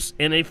moves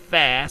in a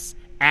fast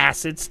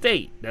acid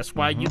state. That's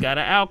why you got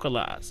to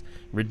alkalize.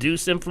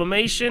 Reduce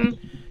inflammation,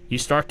 you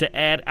start to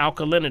add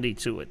alkalinity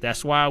to it.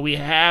 That's why we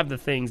have the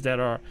things that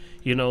are,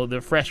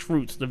 the fresh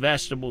fruits, the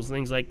vegetables,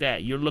 things like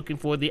that. You're looking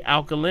for the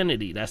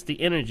alkalinity. That's the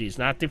energy. It's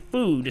not the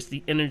food. It's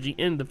the energy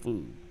in the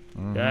food.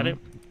 Got it?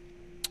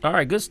 All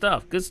right, good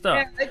stuff. Good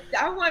stuff.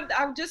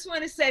 I just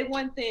want to say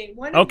one thing.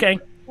 One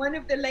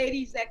of the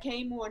ladies that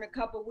came on a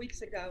couple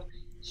weeks ago,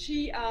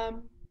 she's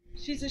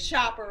a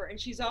shopper, and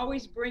she's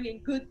always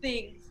bringing good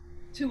things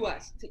to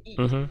us to eat.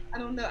 I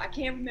don't know. I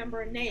can't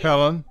remember her name.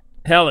 Helen.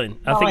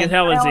 I think it's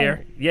Helen's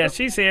here. Yeah,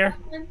 she's here.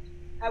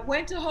 I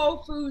went to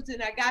Whole Foods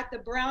and I got the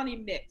brownie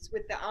mix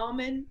with the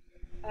almond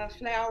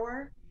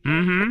flour.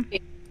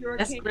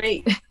 That's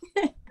great.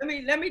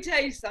 Let me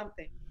tell you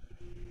something.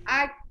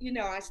 I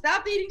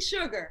stopped eating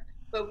sugar,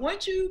 but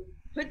once you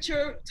put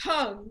your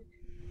tongue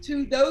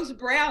to those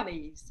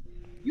brownies,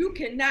 you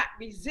cannot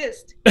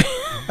resist.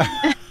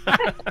 It's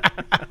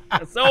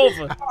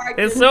over.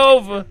 It's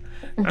over.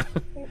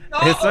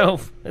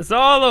 It's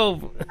all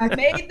over. I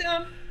made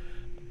them,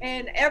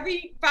 and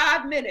every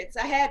 5 minutes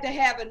I had to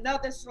have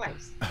another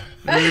slice.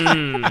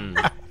 Even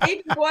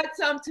bought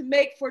some to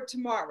make for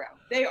tomorrow.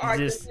 They are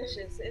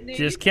delicious. And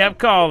just kept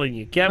calling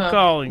you, Kept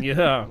calling you.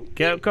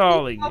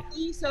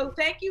 So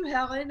thank you,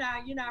 Helen.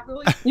 I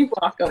really. You're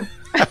welcome.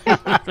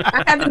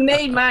 I haven't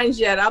made mine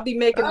yet. I'll be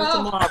making them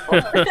tomorrow.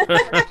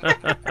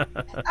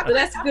 So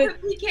that's good.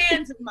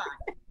 Pecans of mine.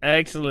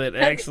 Excellent.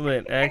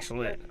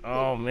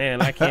 Oh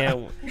man, I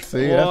can't.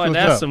 See, boy,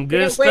 that's some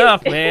good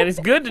stuff, man. It's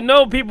good to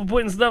know people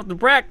putting stuff to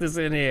practice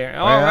in here.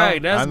 All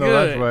right, that's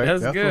good.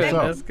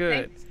 That's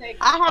good.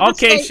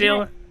 Okay,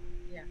 Sheila.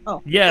 Oh,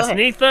 yes,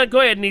 Neetha. Go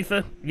ahead,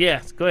 Neetha.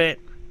 Yes, go ahead.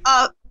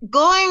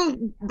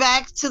 Going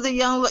back to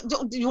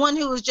the one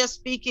who was just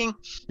speaking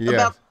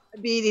about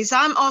diabetes,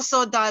 I'm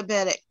also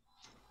diabetic,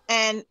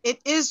 and it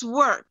is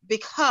work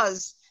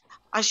because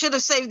I should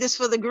have saved this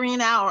for the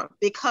green hour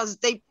because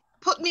they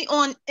put me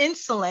on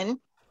insulin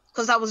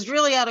because I was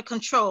really out of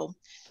control.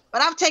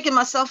 But I've taken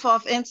myself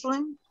off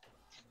insulin.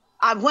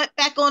 I went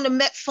back on the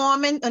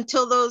metformin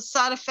until those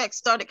side effects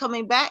started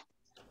coming back.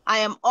 I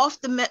am off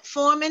the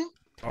metformin.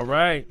 All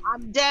right.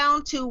 I'm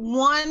down to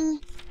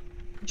one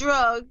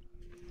drug,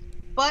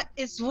 but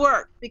it's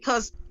work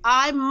because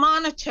I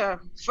monitor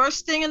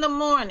first thing in the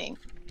morning,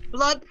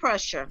 blood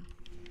pressure,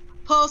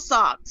 pulse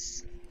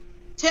ox,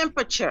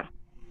 temperature,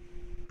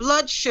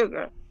 blood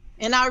sugar,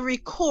 and I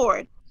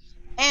record.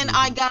 And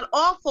I got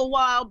off a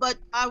while, but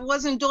I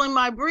wasn't doing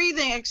my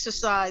breathing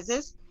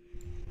exercises.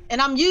 And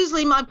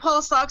my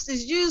pulse ox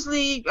is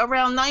usually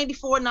around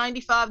 94,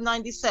 95,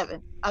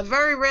 97. I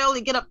very rarely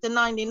get up to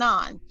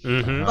 99.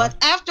 But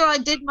after I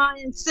did my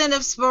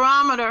incentive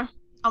spirometer,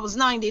 I was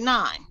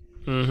 99.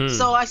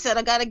 So I said,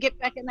 I got to get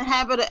back in the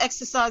habit of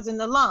exercising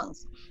the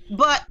lungs.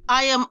 But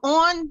I am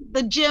on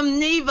the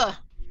Gymneva.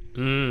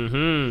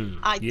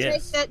 I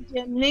take that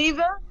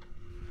Gymneva.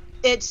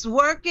 It's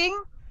working.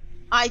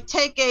 I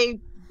take a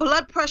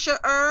blood pressure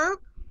herb.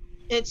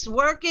 It's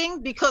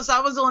working because I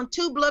was on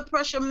 2 blood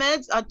pressure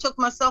meds. I took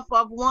myself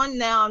off one.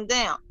 Now I'm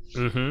down.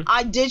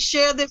 I did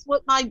share this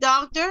with my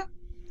doctor.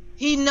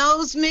 He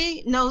knows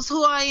me, knows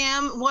who I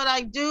am, what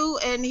I do,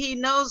 and he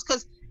knows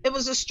because it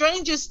was the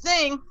strangest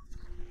thing.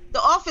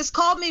 The office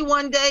called me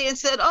one day and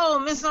said, "Oh,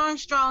 Miss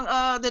Armstrong,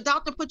 the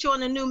doctor put you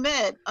on a new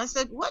med." I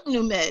said, "What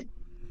new med?"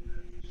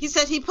 He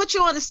said, "He put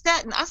you on a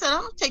statin." I said,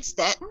 "I don't take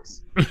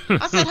statins."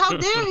 I said, "How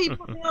dare he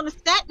put me on a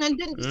statin and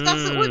didn't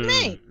discuss it with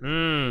me?"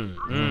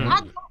 I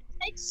don't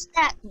take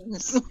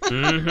statins.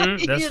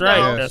 That's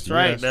right. That's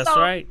right. That's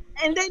right.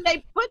 And then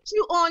they put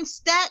you on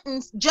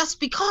statins just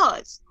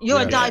because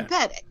you're a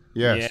diabetic.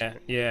 Yes.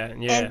 Yeah.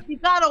 And you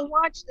gotta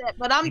watch that.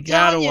 But I'm you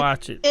telling gotta you,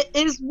 watch it. It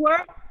is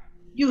work.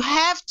 You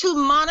have to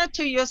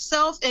monitor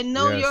yourself and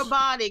know your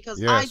body because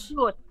I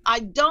do it. I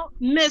don't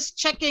miss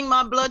checking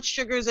my blood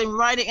sugars and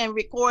writing and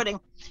recording.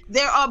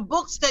 There are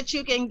books that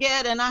you can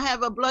get, and I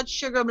have a blood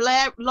sugar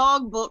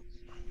log book,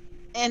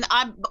 and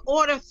I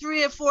order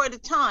 3 or 4 at a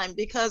time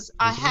because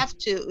I have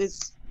to.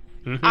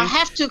 I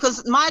have to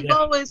because my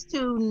goal is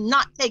to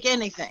not take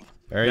anything.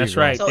 That's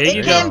right. So there it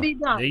you can go. be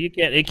done.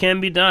 It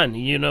can be done.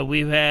 You know,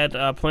 we've had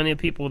plenty of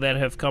people that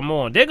have come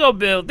on. There go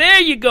Bill.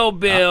 There you go,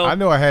 Bill. I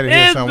know I had it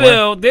There's here somewhere.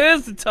 Bill.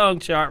 There's the tongue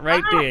chart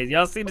right there.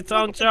 Y'all see the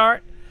tongue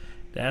chart?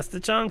 That's the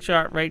tongue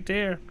chart right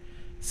there.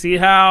 See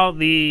how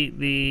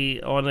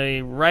the on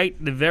the right,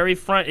 the very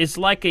front, it's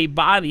like a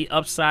body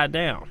upside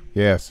down.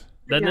 Yes.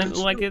 Doesn't it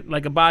look like it?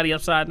 Like a body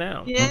upside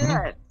down.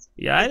 Yeah.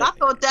 Yeah. I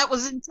thought that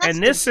was intestine.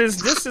 And this is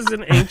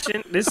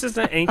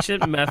an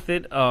ancient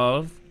method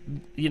of,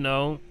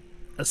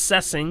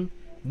 assessing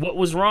what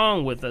was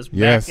wrong with us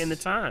back in the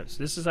times.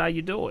 This is how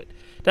you do it.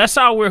 That's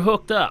how we're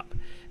hooked up.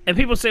 And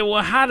people say,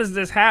 well, how does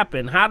this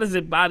happen? How does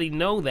the body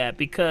know that?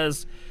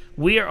 Because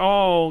we are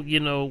all,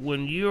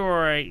 when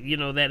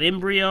you're, that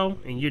embryo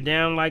and you're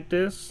down like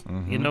this,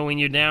 when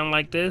you're down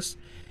like this,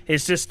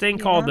 it's this thing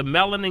called the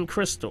melanin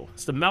crystal.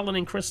 It's the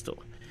melanin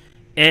crystal.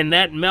 And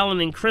that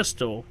melanin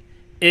crystal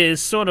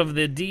is sort of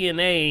the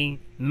DNA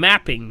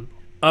mapping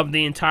of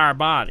the entire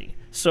body.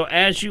 So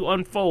as you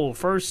unfold,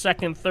 first,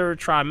 second, third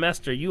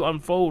trimester, you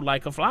unfold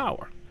like a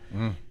flower.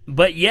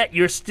 But yet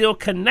you're still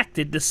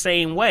connected the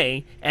same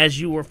way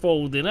as you were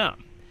folded up.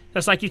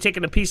 That's like you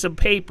taking a piece of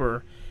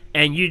paper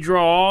and you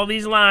draw all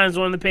these lines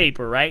on the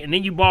paper, right? And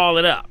then you ball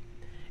it up.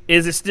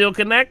 Is it still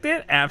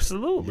connected?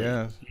 Absolutely.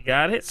 Yes. You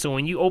got it? So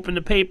when you open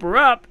the paper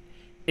up,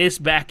 it's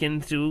back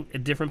into a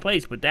different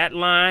place. But that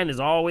line is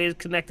always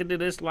connected to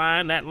this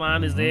line. That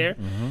line is there.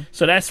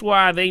 So that's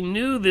why they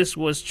knew this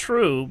was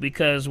true,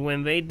 because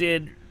when they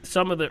did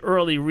some of the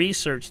early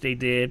research they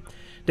did,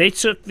 they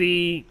took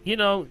the,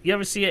 you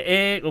ever see an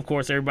egg? Of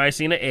course, everybody's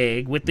seen an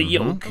egg with the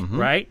yolk,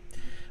 right?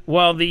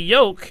 Well, the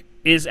yolk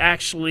is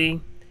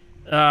actually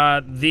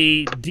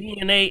the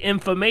DNA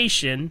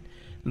information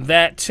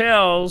that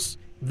tells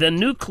the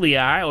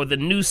nuclei or the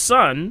new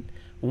son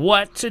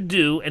what to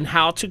do and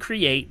how to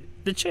create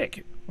the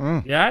chicken.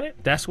 Got it?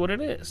 That's what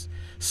it is.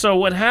 So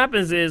what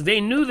happens is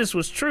they knew this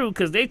was true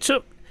because they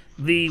took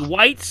the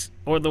whites,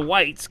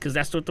 because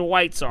that's what the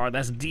whites are.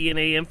 That's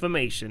DNA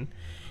information.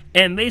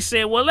 And they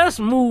said, well, let's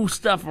move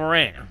stuff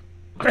around.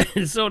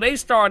 So they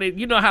started,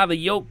 you know how the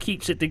yolk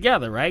keeps it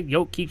together, right?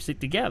 Yolk keeps it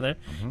together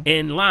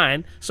in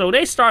line. So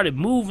they started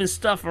moving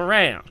stuff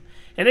around.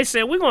 And they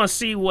said, we're going to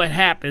see what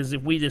happens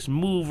if we just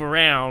move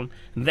around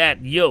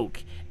that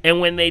yolk. And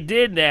when they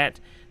did that,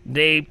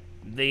 they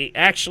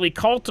actually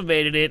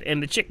cultivated it,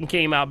 and the chicken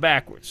came out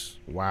backwards.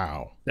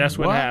 Wow. That's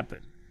what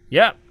happened.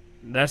 Yep.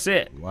 That's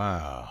it.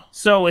 Wow.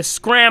 So it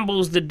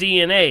scrambles the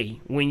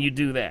DNA when you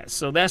do that.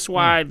 So that's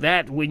why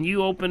that when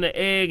you open the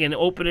egg and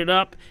open it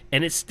up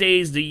and it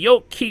stays, the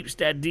yolk keeps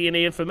that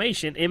DNA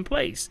information in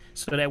place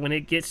so that when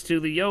it gets to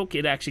the yolk,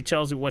 it actually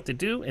tells it what to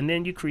do, and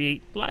then you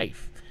create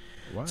life.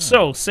 Wow.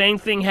 So same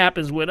thing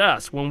happens with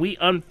us. When we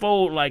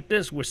unfold like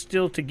this, we're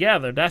still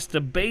together. That's the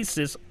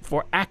basis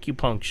for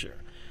acupuncture.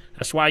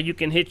 That's why you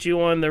can hit you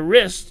on the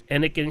wrist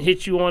and it can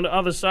hit you on the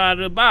other side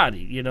of the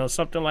body,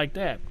 something like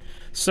that.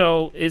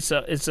 So it's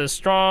a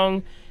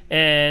strong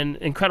and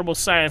incredible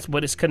science,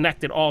 but it's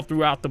connected all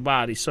throughout the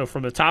body. So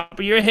from the top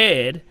of your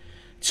head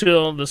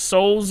to the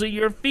soles of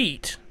your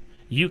feet,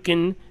 you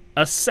can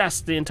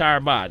assess the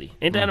entire body.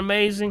 Ain't that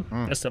amazing?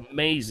 That's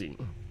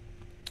amazing.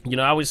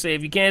 I always say,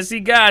 if you can't see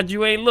God,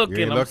 you ain't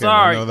looking. I'm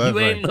sorry. You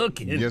ain't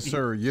looking. Yes,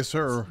 sir. Yes,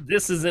 sir.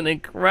 This is an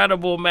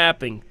incredible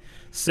mapping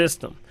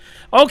system.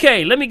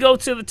 Okay, let me go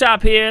to the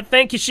top here.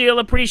 Thank you,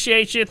 Sheila.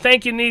 Appreciate you.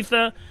 Thank you,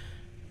 Neetha.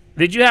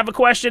 Did you have a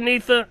question,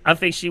 Neetha? I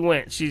think she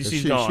went.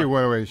 She's gone. She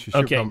went away. She's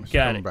got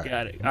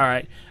it. All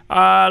right.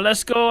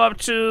 Let's go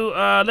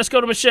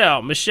to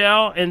Michelle.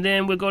 Michelle, and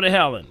then we'll go to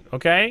Helen.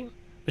 Okay,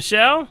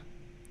 Michelle.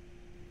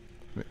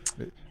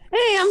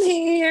 Hey, I'm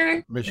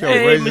here. Michelle,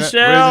 hey, raising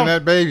Michelle.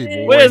 That baby.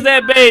 Boy. Where's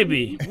that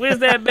baby? Where's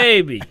that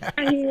baby?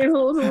 Right here.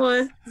 Hold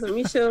on. Let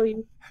me show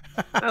you.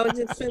 I was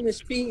just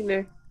finished feeding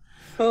her.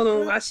 Hold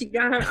on. While she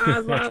got her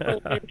eyes wide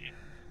open.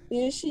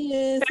 Here she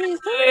is.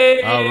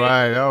 Hey. All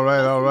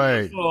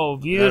right.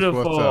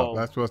 Beautiful.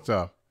 That's what's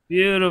up.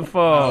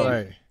 Beautiful. All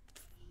right.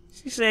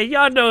 She said,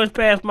 y'all know it's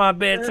past my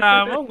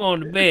bedtime. I'm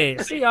going to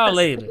bed. See y'all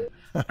later.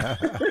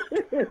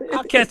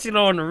 I'll catch it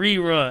on the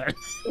rerun.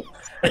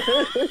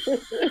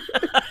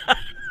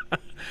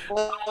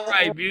 All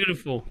right,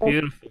 beautiful.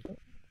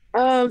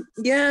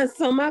 Yeah,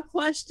 so my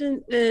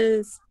question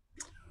is,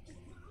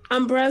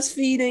 I'm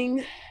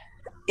breastfeeding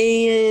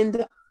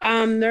and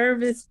I'm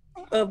nervous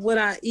of what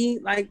I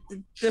eat, like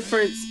the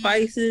different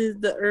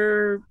spices, the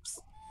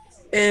herbs,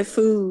 and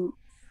food.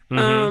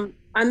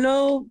 I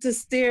know to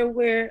steer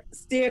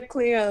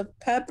clear of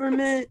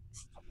peppermint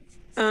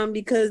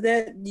because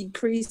that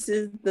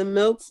decreases the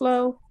milk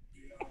flow.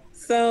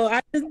 So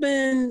I've just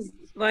been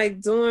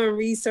like doing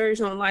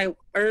research on like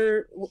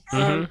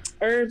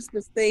herbs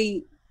to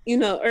stay,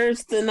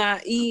 herbs to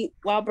not eat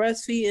while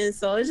breastfeeding.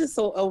 So it's just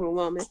so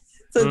overwhelming.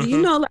 So do you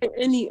know like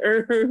any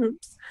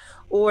herbs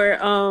or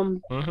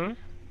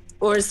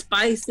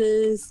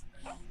spices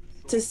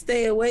to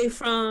stay away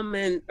from,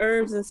 and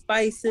herbs and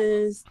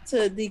spices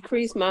to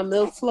decrease my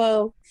milk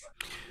flow?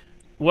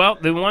 Well,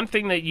 the one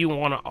thing that you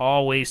want to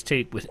always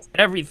take with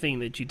everything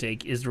that you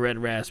take is red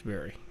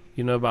raspberry.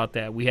 You know about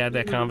that. We had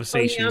that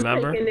conversation,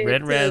 remember?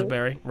 Red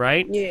raspberry,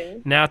 right? Yeah.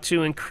 Now,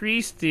 to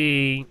increase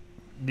the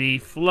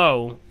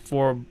flow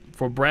for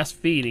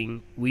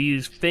breastfeeding, we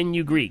use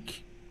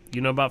fenugreek.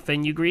 You know about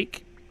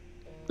fenugreek?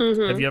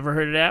 Have you ever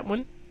heard of that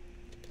one?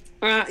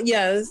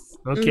 Yes.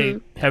 Okay.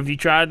 Have you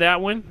tried that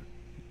one?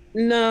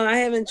 No, I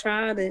haven't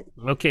tried it.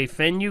 Okay,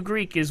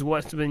 fenugreek is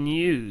what's been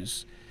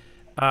used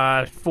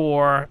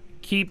for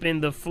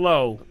keeping the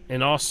flow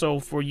and also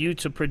for you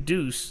to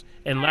produce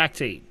and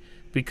lactate.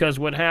 Because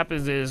what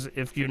happens is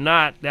if you're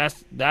not,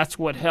 that's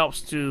what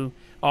helps to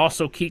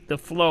also keep the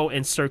flow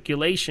and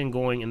circulation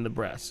going in the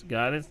breast.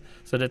 Got it?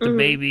 So that the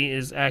baby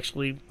is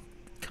actually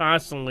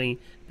constantly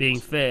being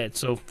fed.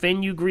 So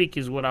fenugreek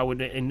is what I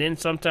would, and then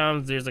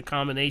sometimes there's a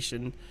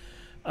combination.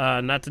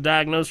 Not to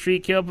diagnose,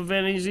 treat, kill,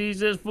 prevent any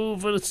diseases,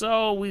 food for the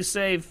soul. We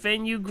say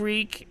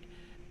fenugreek,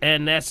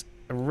 and that's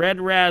red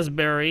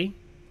raspberry,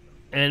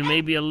 and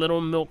maybe a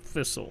little milk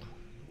thistle.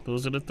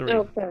 Those are the three.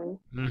 Okay.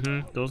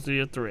 Those are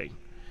your three.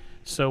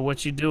 So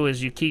what you do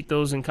is you keep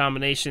those in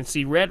combination.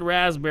 See, red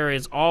raspberry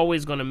is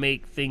always going to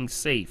make things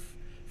safe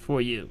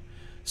for you.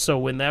 So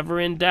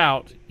whenever in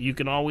doubt, you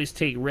can always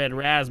take red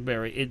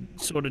raspberry. It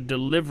sort of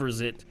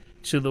delivers it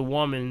to the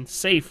woman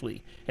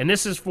safely. And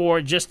this is for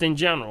just in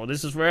general.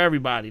 This is for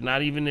everybody,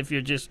 not even if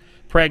you're just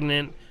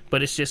pregnant,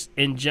 but it's just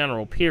in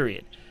general,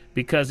 period.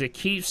 Because it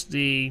keeps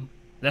the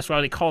That's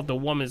why they call it the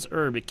woman's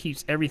herb. It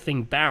keeps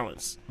everything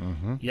balanced.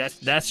 Yes,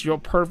 that's your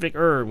perfect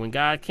herb. When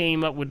God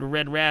came up with the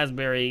red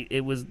raspberry,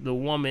 it was the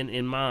woman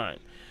in mind.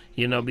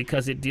 You know,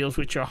 because it deals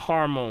with your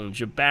hormones,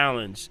 your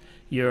balance,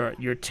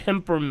 your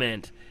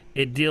temperament.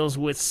 It deals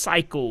with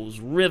cycles,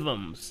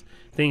 rhythms,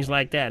 things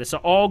like that. It's an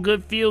all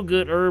good, feel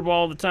good herb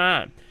all the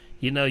time.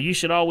 You know, you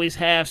should always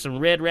have some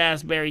red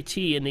raspberry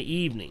tea in the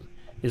evening,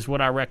 is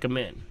what I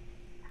recommend.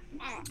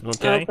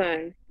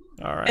 Okay.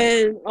 All right.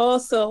 And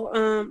also,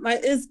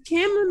 like, is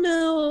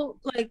chamomile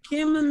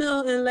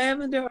and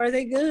lavender, are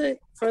they good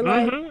for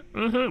like?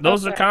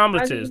 Those are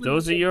combletives.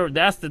 Those are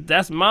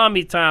that's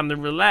mommy time to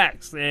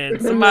relax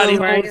and somebody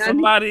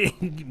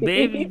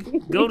baby,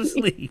 go to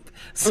sleep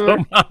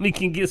so mommy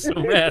can get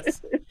some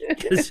rest.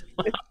 Because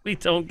mommy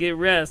don't get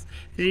rest.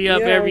 She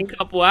up every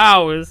couple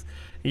hours.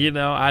 You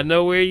know, I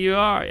know where you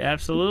are.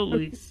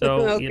 Absolutely.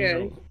 So you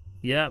know,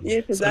 yeah.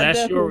 Because so I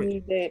definitely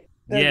need that.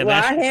 Yeah,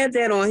 I had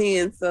that on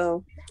hand,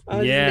 so.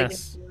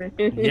 Yes,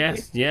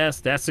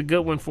 that's a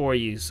good one for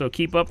you. So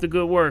keep up the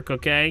good work,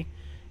 okay?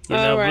 You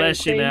know,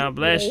 bless you now,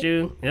 bless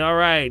you. All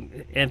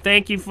right, and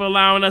thank you for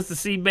allowing us to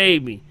see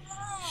baby.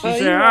 She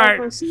said, "All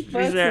right." She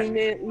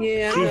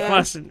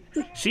fussing.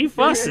 She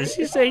fussing.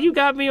 She said, "You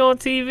got me on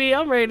TV.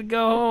 I'm ready to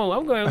go home.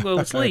 I'm going to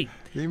go sleep.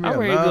 I'm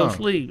ready to go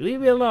sleep. Leave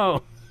me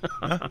alone."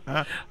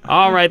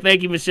 All right,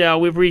 thank you,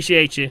 Michelle. We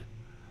appreciate you.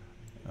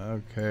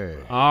 Okay.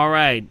 All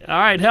right,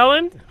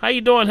 Helen. How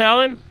you doing,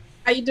 Helen?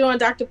 How you doing,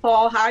 Dr.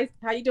 Paul? How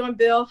you doing,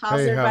 Bill? How's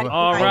everybody?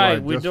 All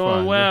right, we're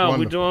doing well.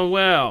 We're doing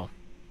well.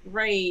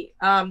 Great.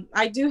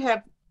 I do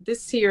have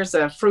this. Here's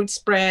a fruit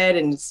spread,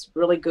 and it's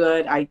really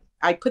good. I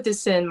put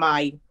this in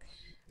my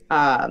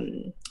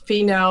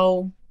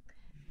pheno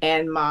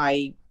and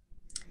my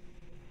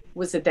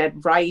that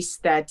rice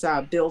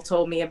that Bill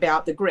told me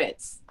about, the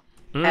grits,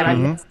 and I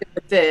mixed it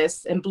with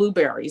this and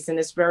blueberries, and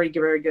it's very,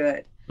 very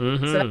good. So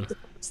that's the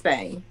first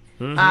thing.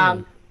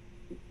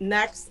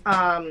 Next,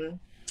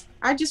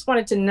 I just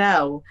wanted to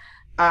know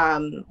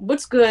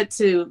what's good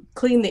to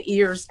clean the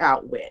ears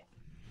out with.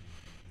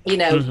 You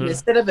know,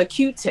 instead of a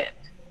Q-tip,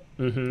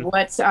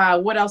 what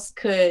else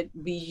could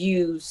be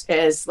used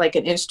as like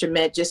an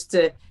instrument just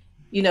to,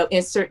 you know,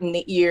 insert in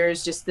the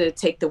ears just to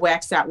take the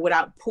wax out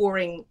without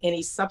pouring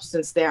any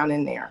substance down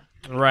in there?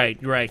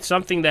 Right.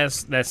 Something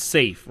that's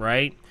safe,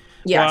 right?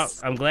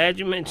 Yes. Well, I'm glad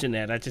you mentioned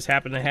that. I just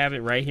happen to have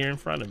it right here in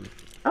front of me.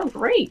 Oh,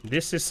 great.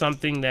 This is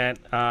something that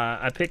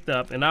I picked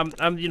up, and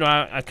I'm you know,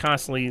 I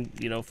constantly,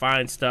 you know,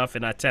 find stuff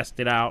and I test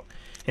it out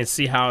and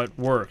see how it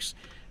works.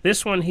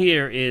 This one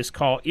here is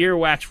called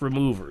earwax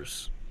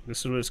removers. This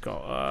is what it's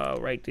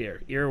called, right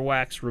there,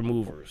 earwax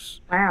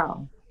removers.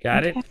 Wow.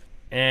 Got it?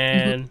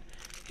 And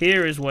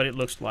here is what it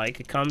looks like.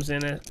 It comes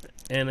in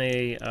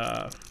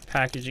a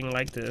packaging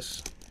like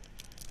this,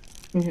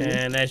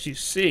 and as you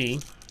see,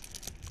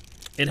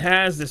 it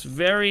has this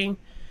very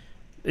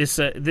this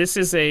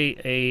is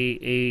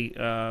a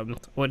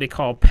what they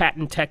call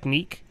patent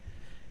technique,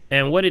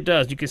 and what it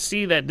does, you can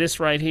see that this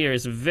right here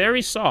is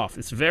very soft.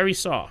 It's very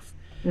soft,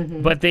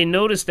 but they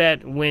notice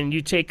that when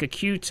you take a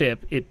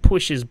Q-tip, it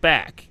pushes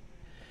back,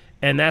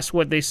 and that's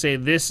what they say.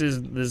 This is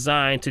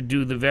designed to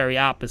do the very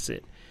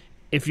opposite.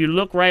 If you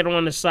look right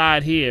on the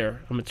side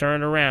here, I'm gonna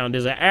turn it around.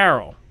 There's an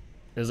arrow.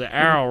 There's an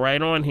arrow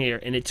right on here,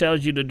 and it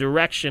tells you the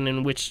direction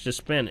in which to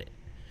spin it.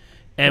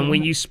 And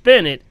when you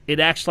spin it, it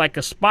acts like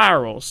a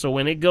spiral. So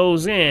when it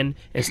goes in,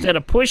 instead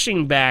of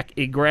pushing back,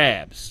 it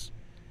grabs.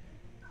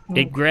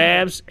 It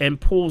grabs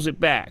and pulls it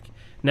back.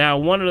 Now,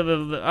 one of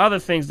the other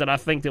things that I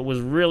think that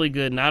was really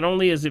good, not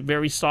only is it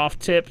very soft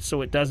tipped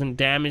so it doesn't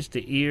damage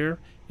the ear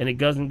and it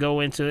doesn't go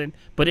into it,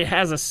 but it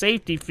has a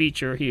safety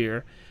feature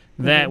here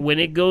that when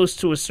it goes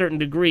to a certain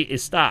degree, it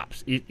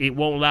stops. It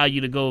won't allow you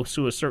to go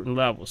to a certain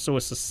level. So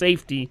it's a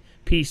safety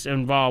piece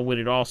involved with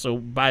it also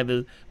by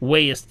the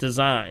way it's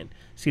designed.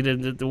 See,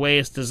 the way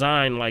it's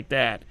designed like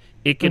that,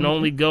 it can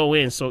only go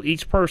in. So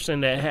each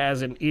person that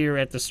has an ear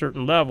at the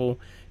certain level,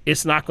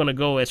 it's not going to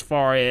go as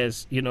far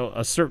as, you know,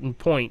 a certain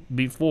point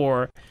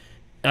before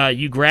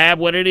you grab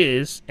what it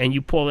is and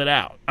you pull it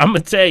out. I'm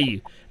going to tell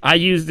you, I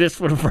used this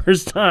for the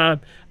first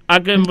time. I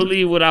couldn't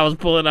believe what I was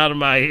pulling out of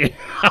my ear.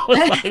 I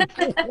was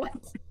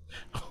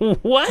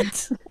like,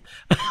 what?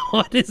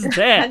 What is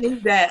that? I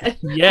need that.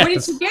 Yes. Where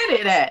did you get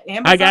it at?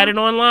 Amazon? I got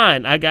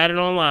it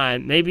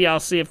online. Maybe I'll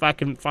see if I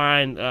can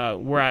find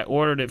where I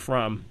ordered it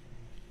from.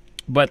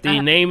 But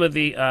the name of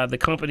the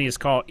company is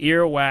called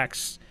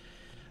Earwax.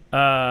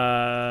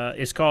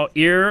 It's called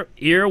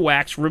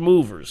Earwax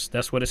Removers.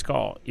 That's what it's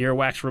called,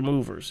 Earwax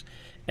Removers,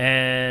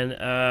 and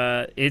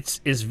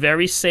it's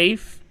very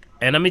safe.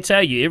 And let me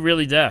tell you, it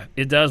really does.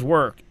 It does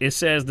work. It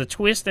says the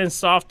twist and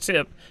soft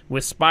tip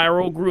with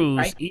spiral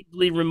grooves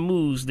easily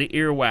removes the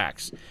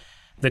earwax.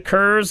 The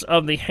curves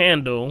of the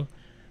handle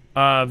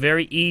are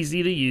very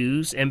easy to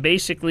use, and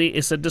basically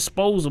it's a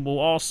disposable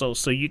also,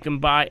 so you can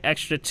buy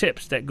extra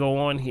tips that go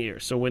on here.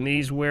 So when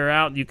these wear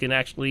out, you can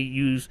actually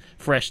use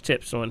fresh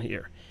tips on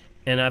here.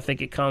 And I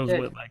think it comes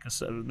with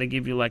they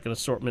give you like an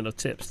assortment of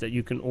tips that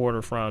you can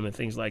order from and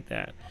things like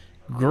that.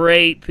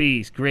 Great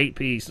piece.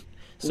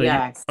 So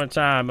one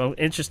time,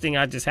 interesting.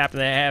 I just happen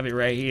to have it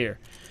right here.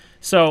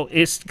 So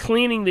it's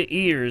cleaning the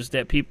ears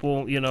that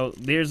people,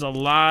 there's a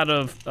lot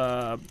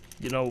of,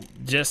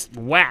 just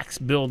wax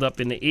build up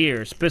in the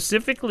ear,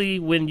 specifically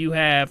when you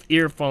have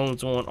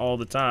earphones on all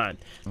the time.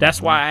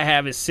 That's why I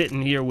have it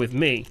sitting here with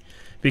me,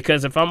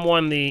 because if I'm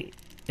on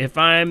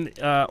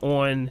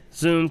on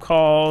Zoom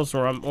calls,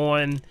 or I'm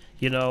on,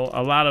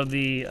 a lot of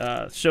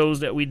the shows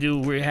that we do,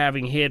 we're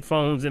having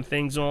headphones and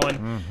things on.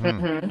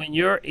 When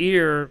your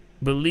ear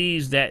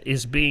believes that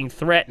it's being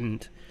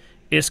threatened,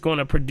 it's going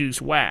to produce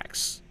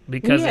wax.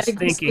 Because it's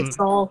thinking,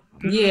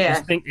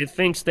 it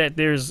thinks that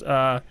there's,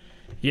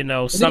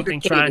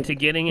 something trying to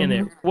get in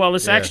it. Well,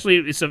 it's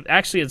actually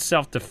a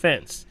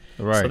self-defense.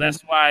 Right. So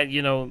that's why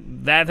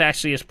that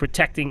actually is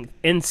protecting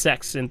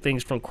insects and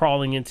things from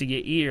crawling into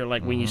your ear,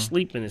 like when you're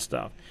sleeping and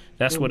stuff.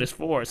 That's what it's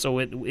for. So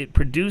it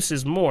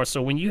produces more.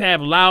 So when you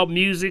have loud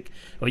music,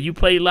 or you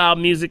play loud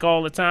music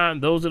all the time,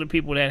 those are the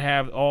people that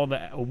have all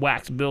the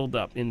wax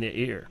buildup in their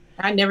ear.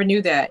 I never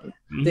knew that.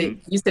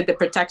 You said the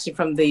protection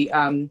from the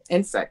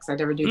insects. I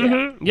never knew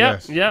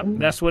that. Yep.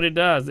 That's what it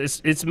does.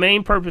 Its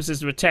main purpose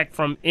is to protect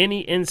from any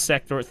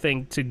insect or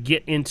thing to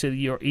get into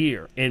your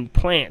ear and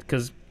plant,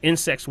 because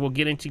insects will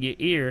get into your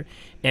ear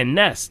and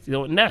nest.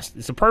 They'll nest.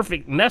 It's a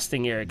perfect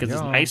nesting area because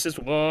it's nice, it's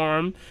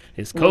warm,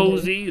 it's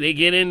cozy. They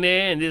get in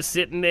there and just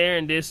sitting there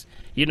and just,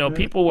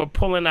 people were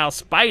pulling out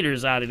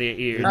spiders out of their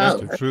ears.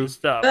 That's the truth.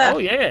 Stuff. Oh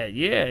yeah.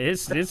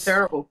 It's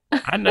terrible.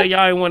 I know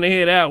y'all didn't want to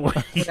hear that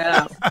one.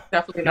 No,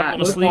 definitely not. I'm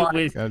gonna sleep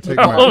with. Gotta take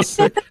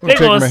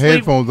my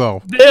headphones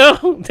off.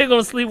 Bill, they're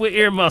gonna sleep with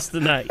earmuffs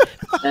tonight.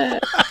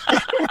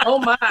 Oh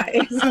my.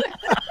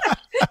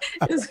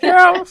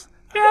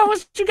 Girl,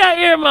 what you got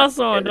earmuffs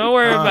on? Don't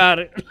worry about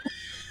it.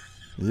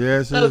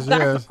 Yes, so,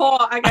 Dr.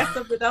 Paul, I got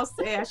something else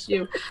to ask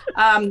you.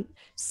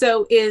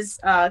 So is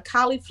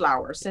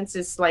cauliflower, since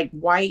it's like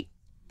white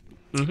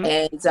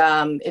and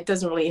it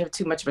doesn't really have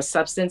too much of a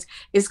substance,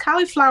 is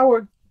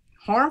cauliflower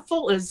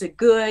harmful? Is it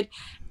good?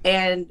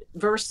 And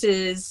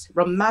versus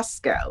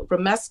romesco.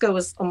 Romesco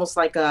is almost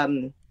like a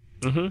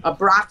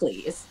broccoli.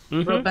 Is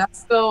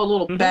romesco a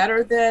little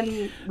better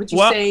than, would you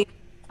say?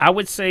 I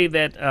would say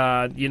that,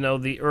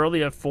 the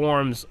earlier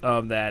forms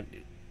of that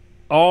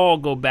all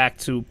go back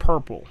to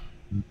purple.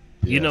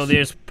 Yes.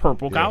 There's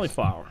purple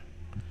cauliflower.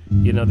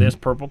 There's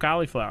purple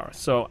cauliflower.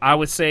 So I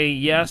would say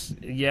yes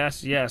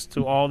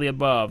to all the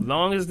above. As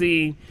long as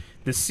the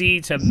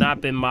seeds have not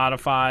been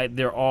modified,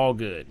 they're all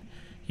good.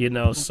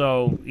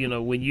 So,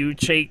 when you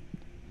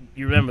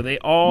you remember, they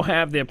all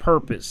have their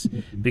purpose,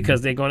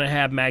 because they're going to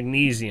have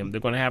magnesium, they're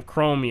going to have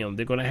chromium,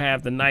 they're going to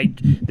have the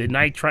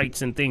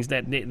nitrites and things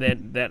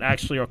that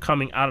actually are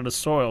coming out of the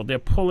soil. They're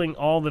pulling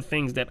all the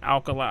things that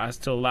alkalize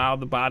to allow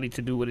the body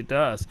to do what it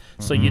does.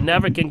 So you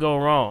never can go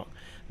wrong.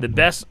 The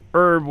best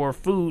herb or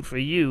food for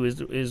you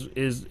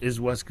is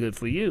what's good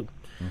for you.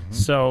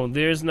 So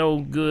there's no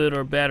good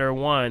or better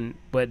one,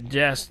 but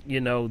just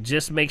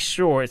make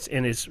sure it's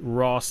in its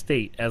raw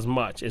state as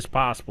much as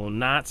possible,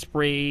 not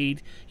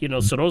sprayed.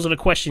 So those are the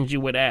questions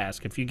you would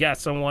ask if you got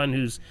someone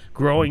who's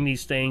growing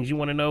these things. You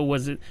want to know,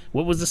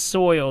 what was the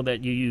soil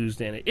that you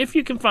used in it? If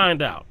you can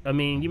find out. I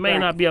mean, you may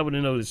not be able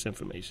to know this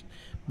information,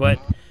 but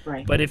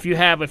if you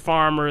have a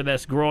farmer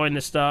that's growing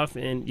the stuff,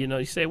 and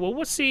you say, well,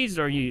 what seeds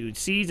are you?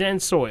 Seeds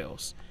and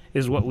soils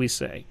is what we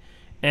say.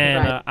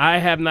 And I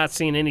have not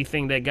seen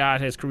anything that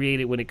God has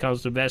created when it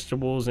comes to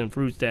vegetables and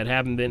fruits that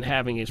haven't been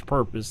having its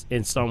purpose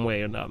in some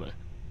way or another.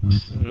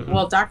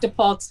 Well, Dr.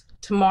 Paul,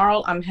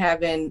 tomorrow I'm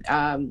having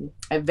a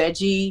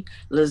veggie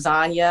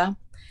lasagna,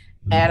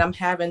 and I'm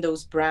having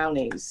those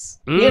brownies.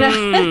 So that's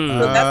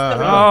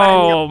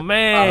oh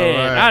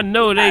man, I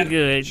know they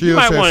good. You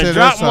might want to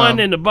drop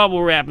one in the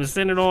bubble wrap and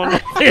send it on.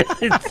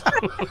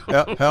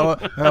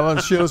 Helen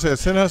Shields said,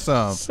 "Send her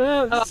some."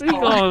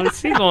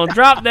 She gonna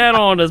drop that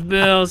on us,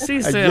 Bill.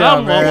 She said,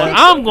 "I'm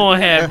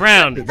gonna have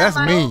brownies." That's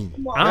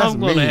mean.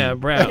 I'm gonna have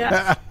brownies.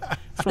 Yeah.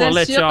 Just want to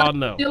let y'all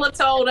know. Sheila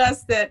told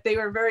us that they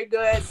were very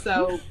good,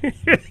 so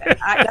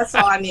that's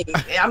all I need.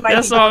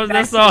 That's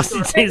all.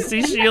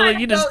 See, Sheila,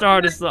 you just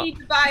started something. You need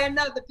to buy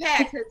another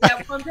pack, because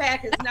that one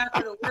pack is not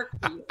going to work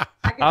for you.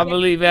 I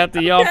believe after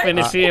y'all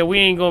finish here, we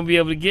ain't gonna be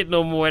able to get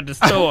no more at the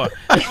store.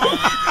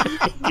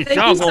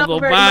 Y'all gonna go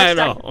buy it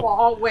all.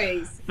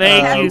 Always.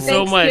 Thank you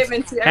so much.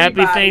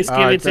 Happy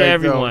Thanksgiving to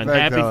everyone.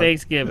 Happy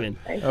Thanksgiving.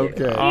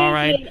 Okay. All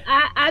right.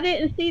 I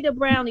didn't see the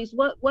brownies.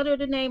 What are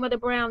the name of the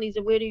brownies,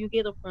 and where do you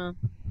get them from?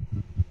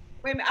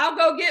 Wait a minute, I'll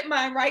go get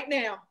mine right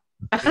now.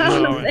 That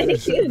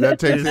takes care of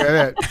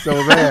that.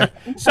 So there.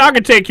 So I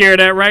can take care of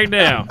that right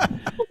now.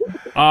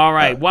 All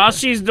right. While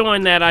she's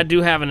doing that, I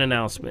do have an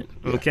announcement.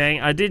 Okay.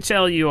 I did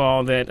tell you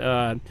all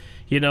that,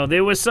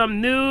 there was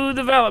some new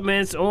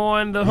developments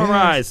on the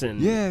horizon.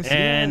 Yes.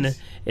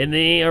 And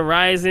the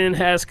horizon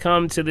has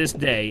come to this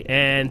day.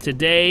 And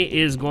today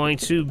is going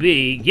to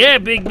be,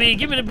 Big B,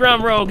 give me the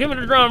drum roll. Give me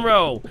the drum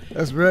roll.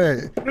 That's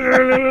right.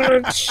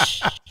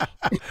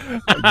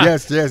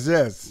 Yes.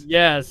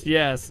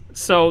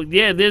 So,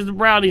 there's the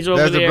brownies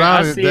over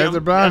there. There's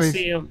the brownies. I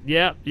see them.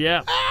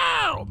 Yep.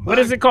 Oh, what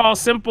is it called?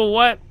 Simple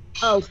what?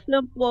 Oh,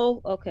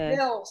 simple. Okay.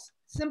 Mills.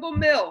 Simple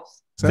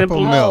Mills.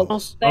 Simple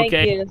Mills. Thank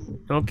Okay. you.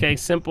 Okay.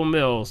 Simple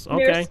Mills.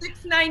 They're Okay.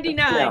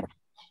 $6.99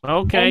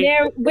 Okay.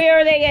 And where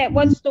are they at?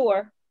 What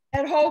store?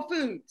 at Whole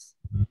Foods.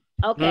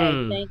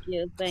 Okay. Thank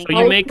you. Thank So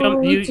you. you make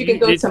them. You can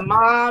go to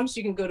Mom's.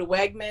 You can go to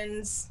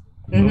Wegmans.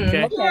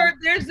 Okay. Sure,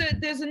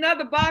 there's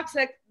another box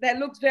that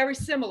looks very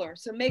similar.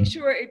 So make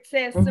sure it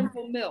says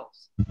Simple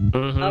Mills.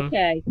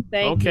 Okay.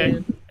 Thank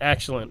you.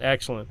 Excellent.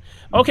 Excellent.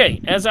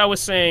 Okay. As I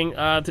was saying,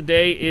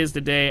 today is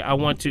the day I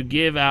want to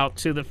give out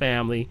to the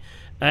family.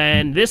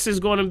 And this is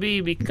going to be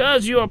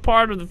because you are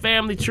part of the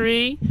family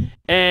tree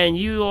and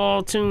you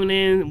all tune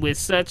in with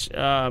such,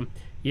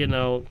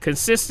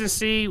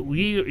 consistency.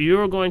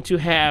 You're going to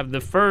have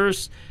the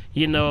first,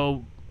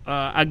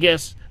 I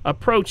guess,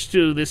 approach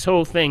to this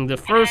whole thing, the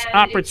first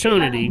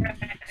opportunity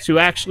to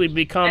actually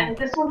become. And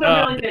this one's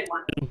a really good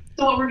one.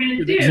 So what we're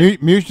going to do.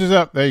 Mute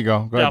yourself. There you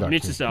go. Go ahead,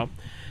 mute yourself.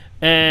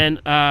 And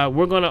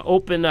we're going to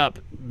open up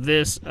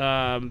this.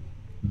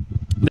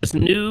 This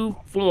new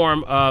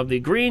form of the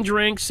green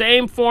drink,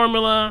 same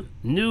formula,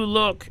 new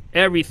look,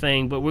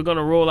 everything, but we're going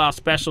to roll out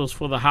specials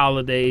for the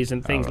holidays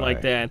and things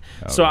like that.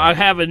 So I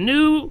have a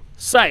new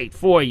site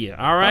for you,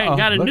 all right?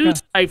 Got a new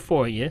site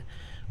for you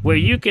where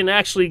you can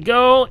actually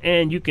go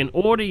and you can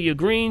order your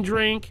green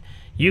drink.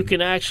 You can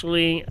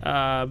actually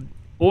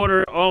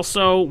order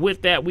also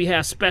with that. We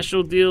have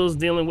special deals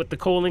dealing with the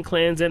colon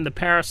cleanse and the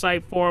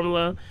parasite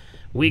formula.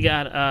 We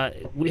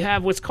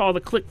have what's called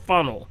the Click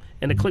Funnel.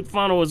 And the Click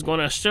Funnel is going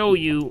to show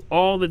you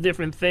all the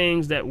different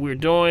things that we're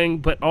doing,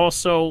 but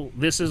also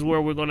this is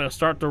where we're going to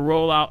start to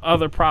roll out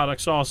other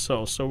products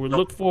also. So we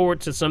look forward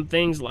to some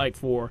things like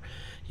for,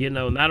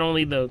 not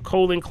only the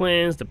colon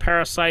cleanse, the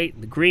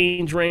parasite, the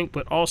green drink,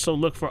 but also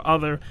look for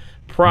other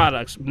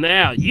products.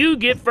 Now, you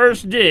get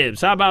first dibs.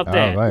 How about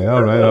that?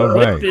 All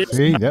right.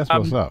 See, that's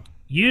what's up.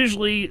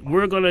 Usually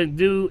we're going to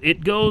do,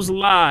 it goes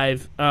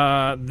live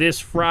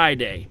this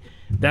Friday.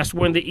 That's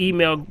when the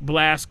email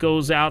blast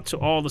goes out to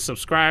all the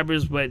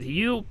subscribers. But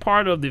you,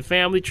 part of the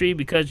family tree,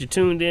 because you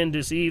tuned in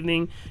this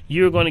evening,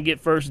 you're going to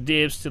get first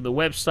dibs to the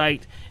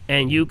website,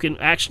 and you can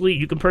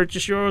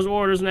purchase your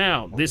orders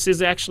now. This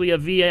is actually a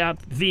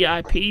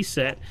VIP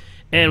set,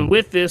 and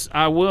with this,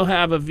 I will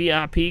have a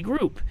VIP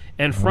group.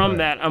 And from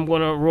that, I'm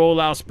going to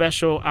roll out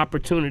special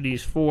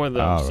opportunities for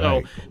them.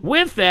 So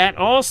with that,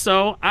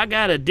 also, I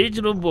got a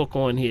digital book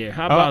on here.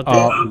 How about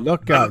that?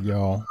 Look out,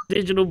 y'all.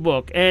 Digital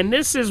book. And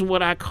this is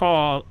what I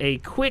call a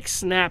quick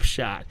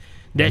snapshot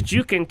that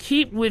you can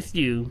keep with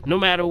you no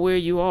matter where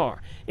you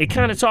are. It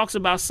kind of talks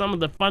about some of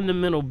the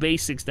fundamental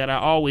basics that I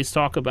always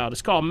talk about.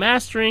 It's called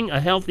Mastering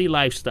a Healthy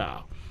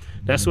Lifestyle.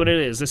 That's what it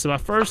is. This is my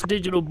first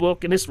digital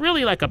book, and it's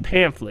really like a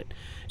pamphlet.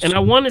 And I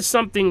wanted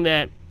something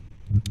that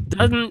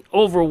doesn't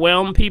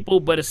overwhelm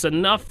people, but it's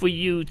enough for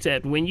you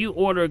that when you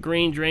order a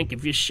green drink,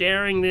 if you're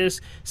sharing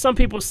this, some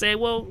people say,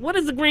 well, what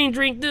does the green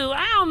drink do?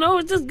 I don't know.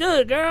 It's just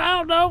good, girl.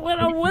 I don't know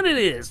what it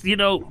is.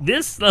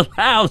 This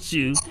allows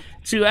you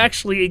to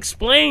actually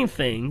explain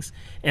things,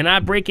 and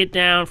I break it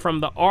down from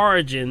the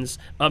origins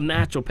of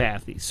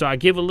naturopathy. So I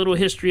give a little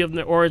history of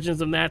the origins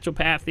of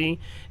naturopathy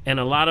and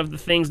a lot of the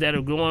things that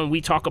are going,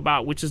 we talk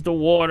about, which is the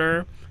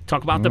water,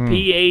 talk about the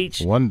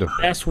pH,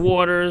 best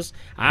waters.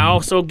 I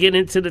also get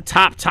into the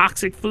top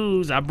toxic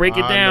foods. I break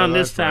it down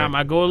this time.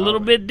 I go a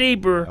little bit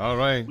deeper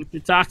with the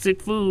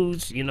toxic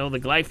foods, the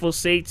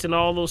glyphosates and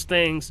all those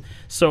things.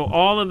 So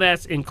all of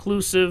that's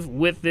inclusive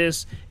with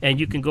this, and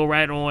you can go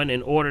right on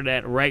and order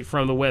that right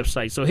from the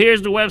website. So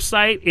here's the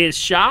website. Is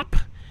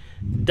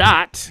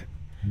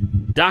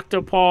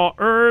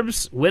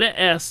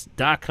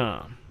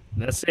shop.drpaulherbs.com.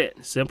 That's it.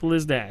 Simple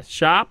as that.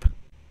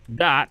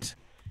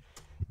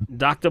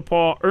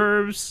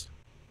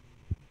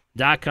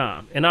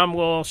 Shop.drpaulherbs.com. And I'm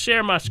going to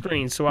share my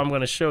screen, so I'm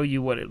going to show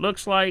you what it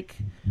looks like.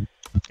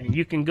 And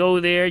you can go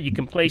there. You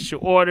can place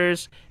your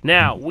orders.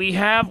 Now, we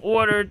have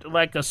ordered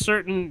like a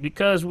certain,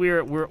 because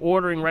we're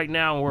ordering right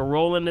now and we're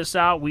rolling this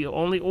out, we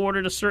only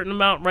ordered a certain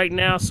amount right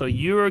now. So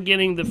you're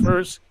getting the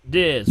first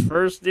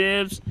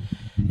dibs.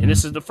 And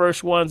this is the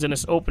first ones, and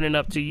it's opening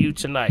up to you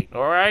tonight.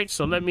 All right,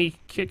 so let me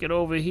kick it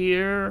over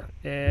here,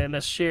 and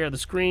let's share the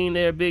screen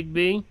there, Big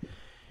B,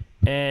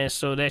 and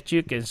so that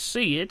you can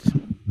see it.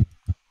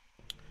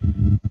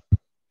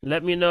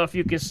 Let me know if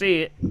you can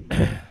see it.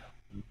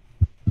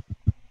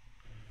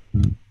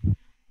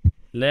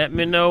 Let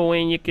me know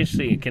when you can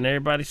see it. Can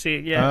everybody see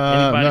it yet?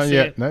 Anybody not see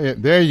yet. it? Not yet.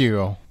 There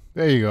you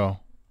go.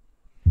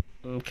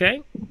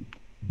 Okay.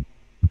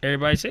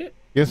 Everybody see it?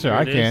 Yes, sir. There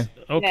I it can. is.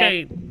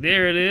 Okay,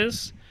 there it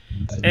is.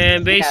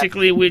 And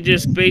basically, we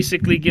just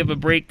give a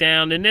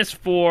breakdown, and this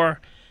for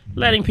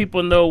letting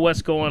people know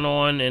what's going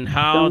on and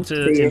how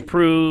to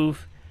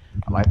improve.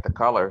 I like the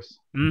colors.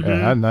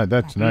 Yeah,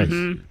 that's nice.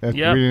 That's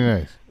really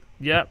nice.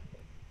 Yep.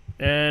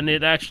 And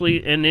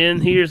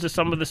then here's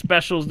some of the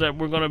specials that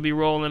we're going to be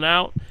rolling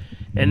out.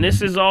 And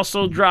this is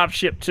also drop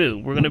ship too.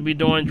 We're going to be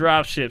doing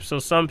drop ship. So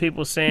some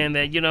people saying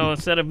that,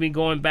 instead of me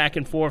going back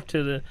and forth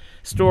to the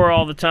store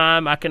all the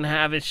time, I can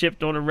have it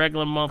shipped on a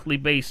regular monthly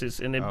basis.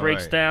 And it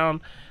breaks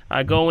down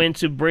I go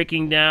into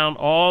breaking down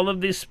all of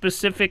the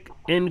specific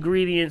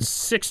ingredients,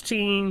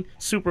 16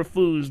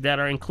 superfoods that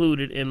are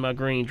included in my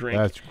green drink.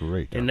 That's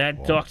great. And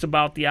that talks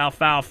about the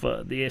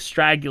alfalfa, the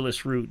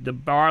astragalus root, the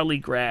barley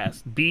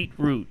grass,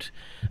 beetroot,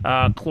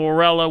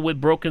 chlorella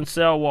with broken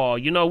cell wall.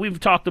 You know, we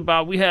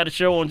had a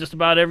show on just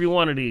about every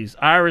one of these.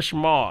 Irish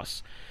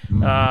moss,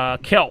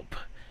 kelp,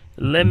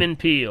 lemon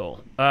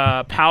peel,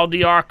 pau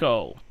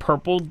d'arco,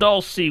 purple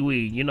dulse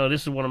seaweed. You know,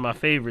 this is one of my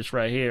favorites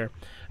right here.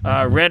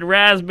 Red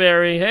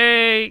raspberry,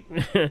 hey,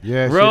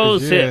 yes,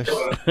 rose yes.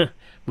 hips.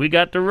 We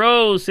got the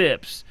rose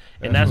hips,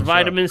 and that's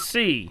vitamin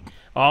C.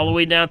 All the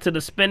way down to the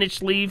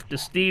spinach leaf, the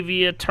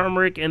stevia,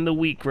 turmeric, and the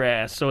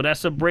wheatgrass. So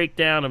that's a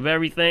breakdown of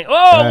everything.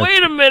 Oh,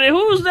 wait a minute.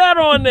 Who's that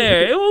on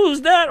there?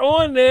 Who's that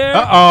on there?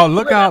 Uh-oh,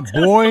 look out,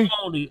 boy.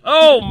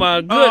 Oh,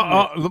 my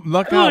goodness.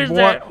 Look out, boy.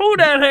 That? Who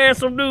that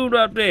handsome dude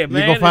up there, man?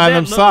 You're going to find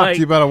them socks. Like,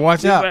 you better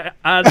watch out.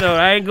 I know.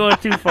 I ain't going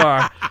too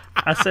far.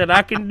 I said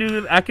I can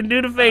do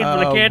the face,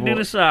 but I can't do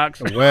the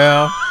socks.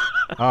 Well,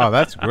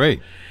 that's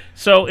great.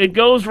 So it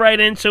goes right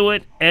into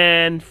it,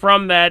 and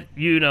from that,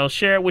 you know,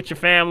 share it with your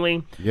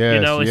family. Yes,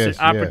 you know, it's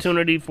an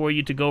opportunity for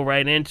you to go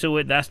right into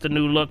it. That's the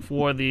new look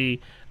for the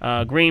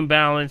Green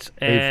Balance,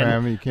 and hey,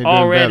 family, you can't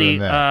already do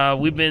better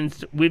than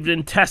that. we've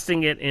been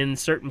testing it in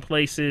certain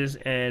places,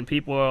 and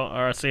people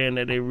are saying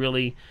that they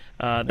really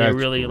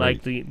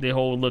like the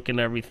whole look and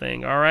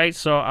everything. All right,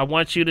 so I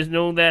want you to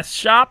know that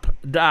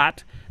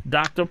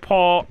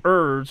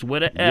shop.drpaulherbs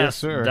with an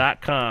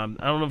S.com.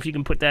 I don't know if you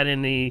can put that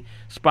in the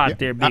spot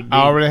there, Big D.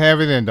 I already have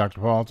it in,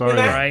 Dr. Paul. It's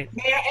already right.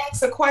 May I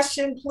ask a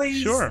question,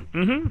 please? Sure.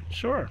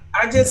 Sure.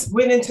 I just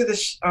went into the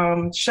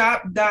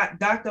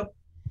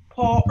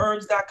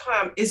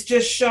shop.drpaulherbs.com. It's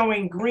just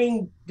showing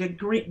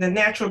the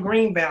natural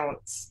green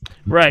balance.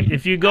 Right.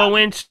 If you go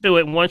into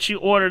it, once you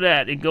order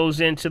that, it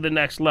goes into the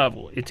next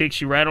level. It takes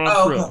you right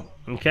on through.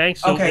 Okay.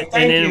 So thank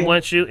then you.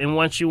 once you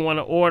want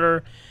to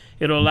order,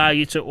 it'll allow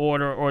you to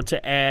order or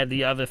to add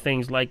the other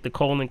things like the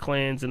colon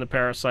cleanse and the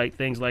parasite,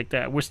 things like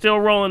that. We're still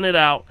rolling it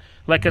out.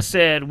 Like I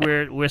said,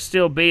 we're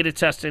still beta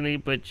testing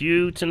it, but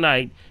you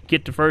tonight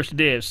get the first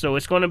dibs. So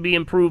it's going to be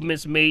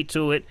improvements made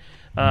to it,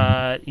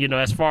 you know,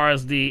 as far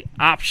as the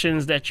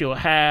options that you'll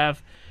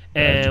have.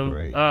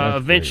 And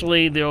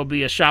eventually there will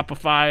be a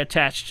Shopify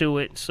attached to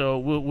it. So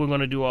we're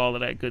going to do all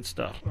of that good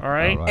stuff. All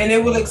right. And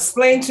it will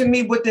explain to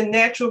me what the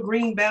natural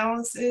green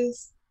balance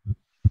is.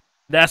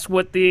 That's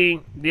what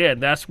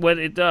that's what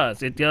it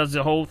does. It does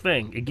the whole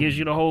thing. It gives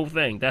you the whole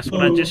thing. That's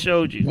what I just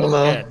showed you.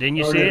 Yeah, didn't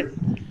you see it?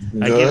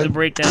 I give the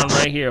breakdown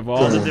right here of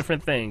all the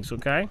different things,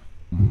 okay?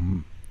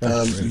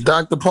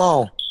 Dr.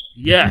 Paul.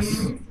 Yes.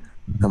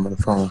 I'm on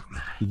the phone.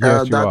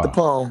 Yes, Dr.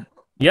 Paul.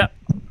 Yep.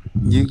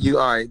 You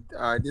all right.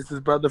 All right, this is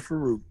Brother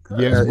Farouk.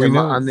 Yes, we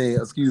know.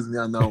 Excuse me,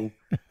 I know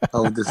I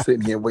was just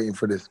sitting here waiting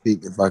for this to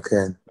speak if I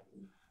can.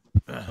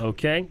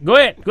 Okay. Go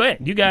ahead.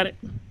 You got it.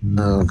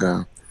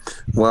 Okay.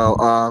 Well,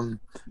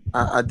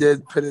 I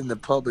did put it in the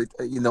public,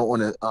 you know, on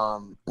the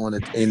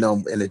you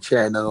know, in the chat.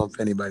 I don't know if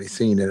anybody's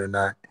seen it or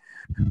not,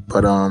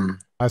 but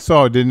I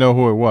saw it, didn't know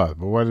who it was,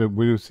 but where did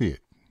we see it?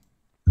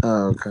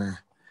 Okay.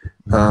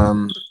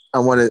 I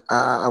wanted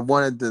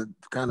to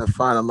kind of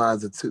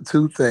finalize the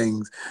two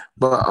things,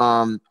 but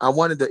I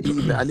wanted the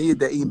email. I needed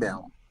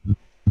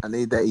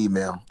the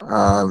email.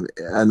 I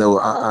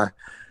know.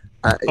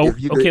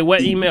 If you could,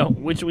 what email?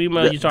 Which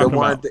email are you talking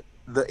about?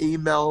 The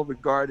email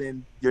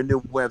regarding your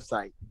new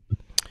website.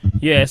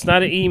 Yeah, it's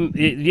not an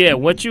email.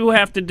 What you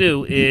have to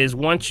do is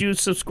once you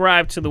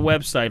subscribe to the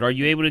website, are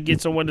you able to get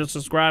someone to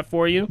subscribe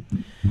for you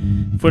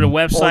for the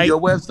website?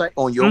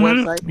 On your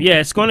website?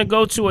 Yeah, it's going to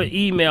go to an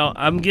email.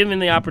 I'm giving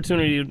the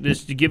opportunity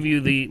to give you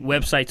the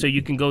website so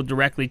you can go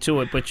directly to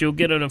it, but you'll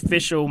get an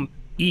official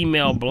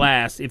email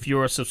blast if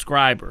you're a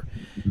subscriber.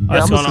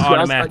 That's going to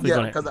automatically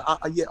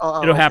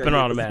it'll happen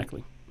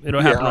automatically. It'll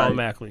happen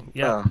automatically.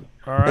 Yeah.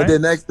 All right. And the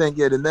next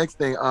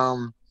thing,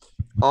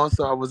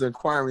 also I was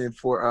inquiring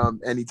for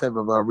any type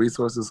of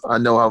resources. I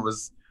know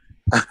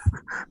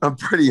I'm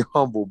pretty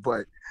humble,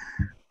 but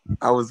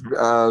I was.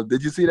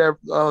 Did you see that,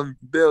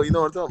 Bill? You know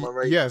what I'm talking about,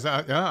 right? Yes,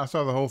 I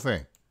saw the whole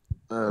thing.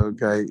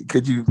 Okay,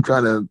 could you try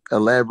to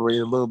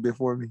elaborate a little bit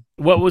for me?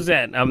 What was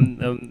that?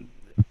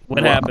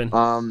 What happened?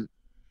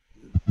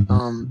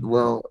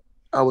 Well,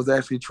 I was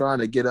actually trying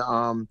to get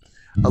a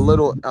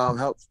little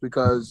help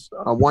because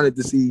I wanted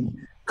to see,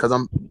 because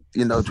I'm,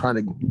 you know, trying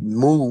to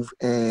move,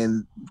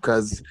 and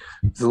because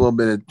there's a little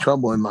bit of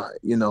trouble in my,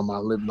 you know, my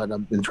living, like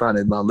I've been trying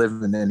to my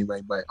living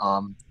anyway, but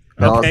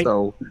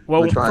also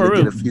we're trying to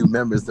get a few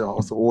members to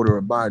also order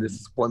or buy to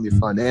support me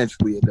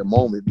financially at the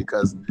moment,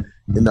 because,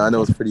 you know, I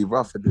know it's pretty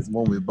rough at this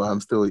moment, but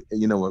I'm still,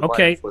 you know,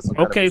 okay,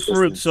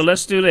 Farouk. So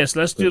let's do this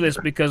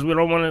because we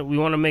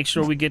want to make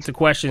sure we get the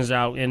questions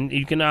out, and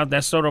you can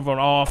that's sort of an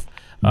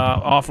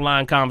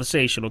offline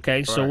conversation.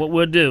 Okay, so what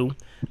we'll do,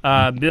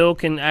 Bill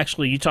can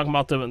actually. You talking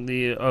about the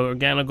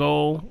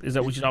Organogold? Is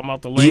that what you're talking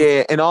about? The link?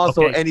 Yeah, and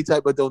also any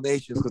type of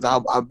donations because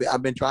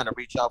I've been trying to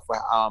reach out for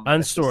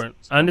Understood.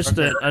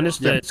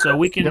 Yep. So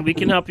we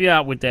can help you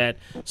out with that.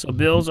 So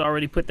Bill's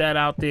already put that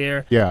out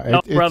there. Yeah,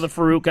 help brother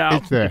Farouk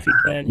out if he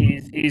can.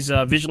 He's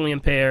visually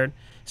impaired,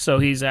 so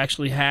he's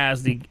actually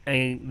has the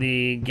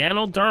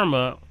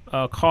Ganoderma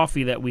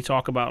coffee that we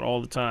talk about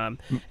all the time,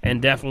 and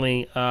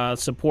definitely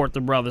support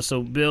the brother.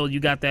 So Bill, you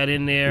got that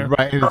in there,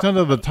 right? And it's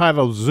under the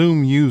title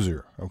Zoom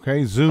user.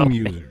 Okay, Zoom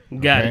user.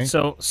 Got it.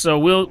 So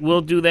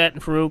we'll do that,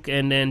 Farouk,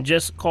 and then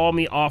just call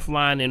me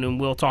offline, and then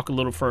we'll talk a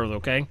little further.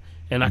 Okay.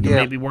 And I can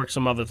maybe work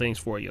some other things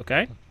for you,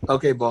 okay?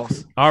 Okay,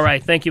 boss. All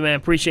right. Thank you, man.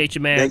 Appreciate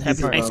you, man.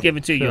 Happy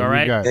Thanksgiving to you, all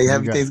right?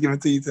 Happy Thanksgiving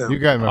to you, too. You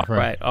got it, my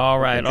friend. All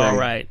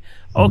right.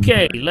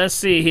 Okay, let's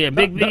see here.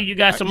 Big B, you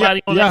got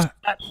somebody on that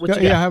spot?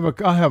 What you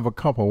got? I have a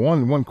couple.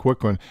 One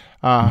quick one.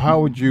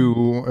 How would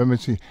you, let me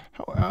see,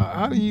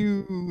 how do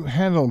you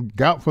handle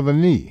gout for the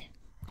knee?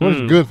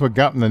 What's good for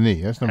gout in the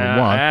knee? That's number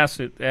one.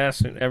 Acid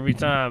every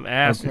time.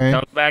 Acid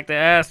comes back to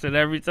acid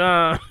every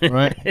time.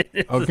 Right.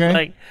 Okay.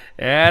 Like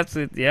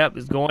acid. Yep.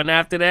 It's going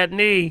after that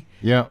knee.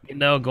 Yeah.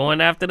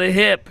 Going after the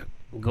hip,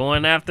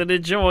 going after the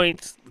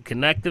joints,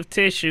 connective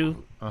tissue.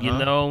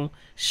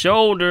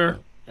 Shoulder.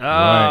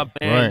 Man.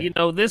 Right.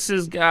 This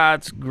is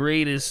God's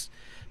greatest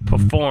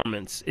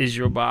performance is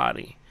your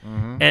body.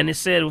 And it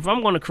said, if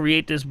I'm going to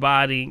create this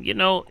body,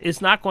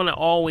 it's not going to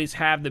always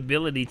have the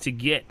ability to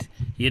get,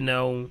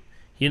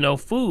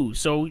 food.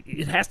 So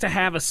it has to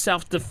have a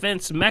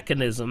self-defense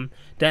mechanism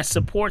that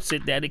supports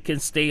it, that it can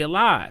stay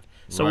alive.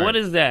 So what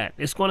is that?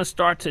 It's going to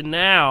start to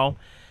now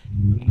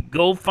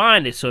go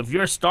find it. So if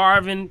you're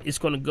starving, it's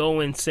going to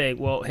go and say,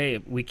 well, hey,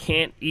 we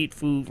can't eat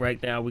food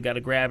right now. We got to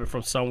grab it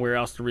from somewhere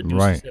else to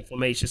reduce this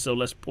inflammation. So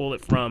let's pull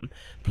it from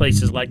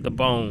places like the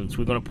bones.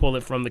 We're going to pull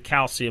it from the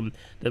calcium,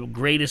 the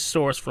greatest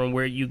source from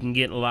where you can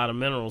get a lot of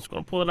minerals. We're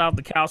going to pull it out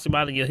the calcium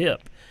out of your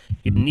hip,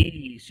 your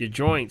knees, your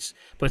joints.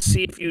 But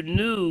see, if you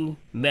knew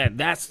that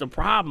that's the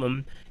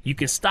problem, you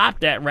can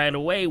stop that right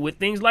away with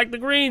things like the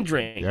green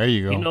drink. There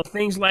you go.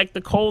 Things like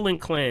the colon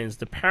cleanse,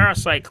 the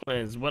parasite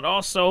cleanse, but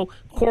also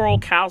coral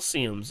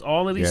calciums.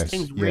 All of these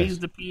things raise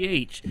the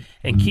pH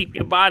and keep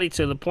your body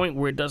to the point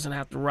where it doesn't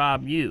have to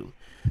rob you.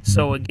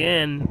 So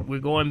again, we're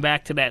going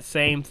back to that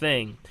same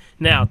thing.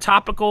 Now,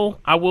 topical,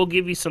 I will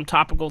give you some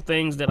topical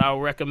things that I'll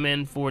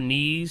recommend for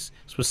knees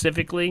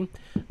specifically.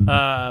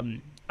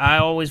 I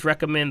always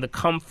recommend the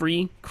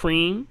Comfrey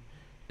cream.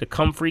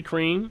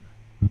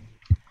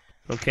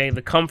 Okay,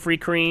 the Comfrey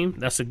cream,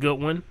 that's a good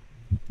one.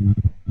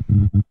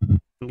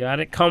 Got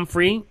it.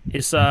 Comfrey.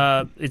 It's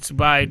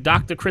by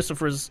Dr.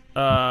 Christopher's.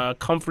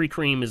 Comfrey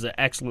cream is an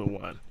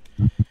excellent one.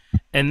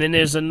 And then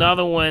there's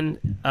another one.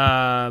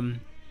 I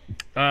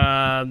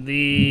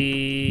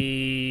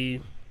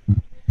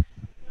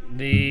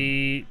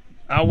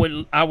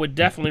would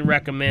definitely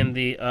recommend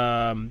the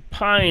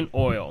pine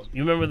oil.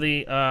 You remember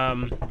the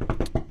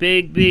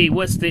Big B?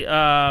 What's the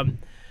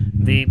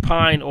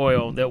pine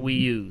oil that we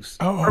use?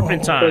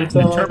 Turpentine.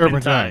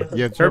 Turpentine.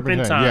 Yeah,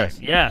 turpentine.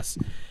 Yes.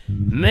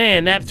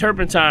 Man, that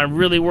turpentine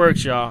really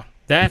works, y'all.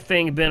 That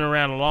thing been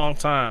around a long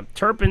time.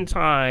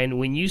 Turpentine,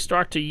 when you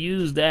start to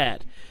use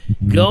that,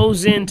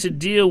 goes in to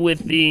deal with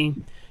the,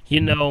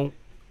 when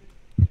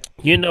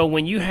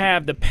you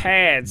have the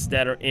pads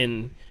that are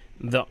in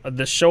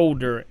the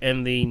shoulder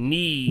and the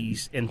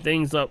knees and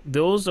things up,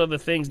 those are the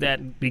things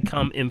that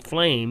become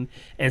inflamed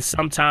and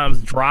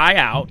sometimes dry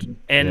out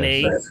and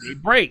they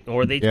break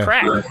or they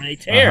crack or they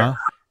tear.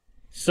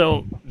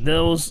 So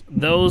those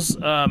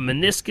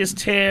meniscus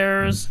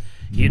tears,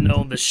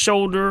 the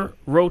shoulder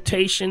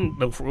rotation,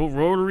 the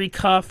rotary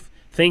cuff,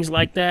 things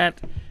like that,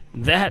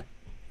 that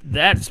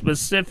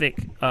specific,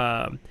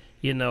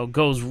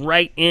 goes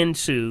right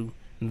into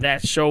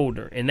that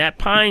shoulder. And that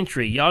pine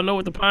tree, y'all know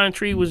what the pine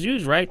tree was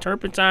used, right?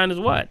 Turpentine is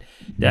what?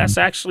 That's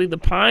actually the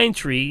pine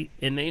tree,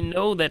 and they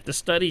know that the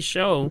studies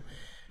show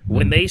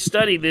when they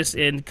study this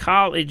in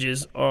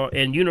colleges or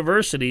in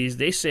universities,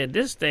 they said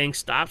this thing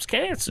stops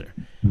cancer.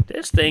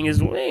 This thing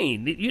is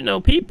weaned.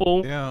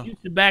 People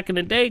used to back in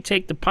the day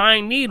take the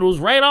pine needles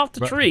right off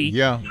the tree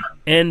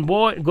and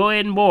go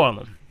ahead and boil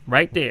them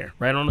right there,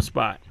 right on the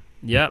spot.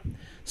 Yep.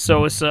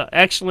 So it's an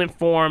excellent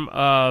form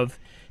of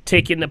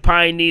taking the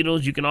pine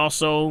needles. You can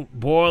also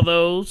boil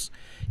those.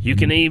 You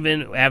can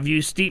even have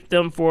you steep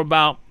them for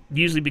about,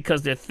 usually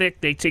because they're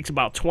thick, they takes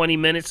about 20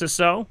 minutes or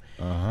so.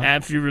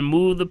 After you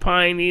remove the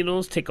pine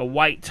needles, take a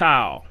white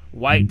towel,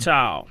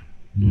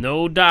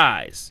 no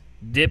dyes.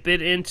 Dip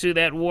it into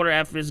that water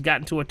after it's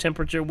gotten to a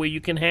temperature where you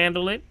can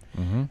handle it.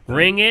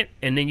 Wring it,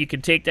 and then you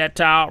can take that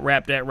towel,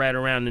 wrap that right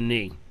around the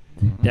knee.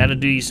 That'll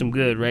do you some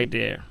good right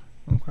there.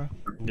 Okay.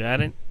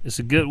 Got it? It's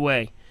a good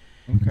way.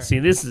 Okay. See,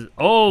 this is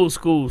old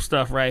school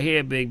stuff right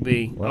here, Big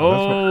B.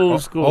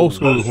 Old school. Old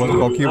school is what's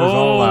going to keep us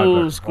all alive.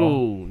 Old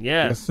school,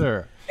 yes. Yes,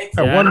 sir.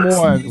 One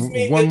more.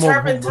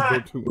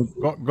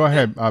 Go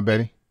ahead,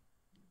 Betty.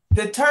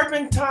 The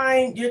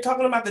turpentine, you're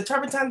talking about the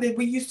turpentine that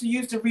we used to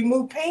use to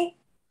remove paint?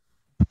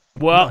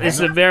 Well, it's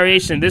a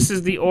variation. This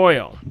is the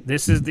oil.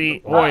 This is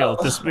the oil,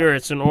 the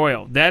spirits and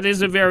oil. That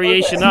is a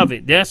variation of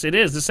it. Yes, it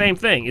is the same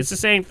thing. It's the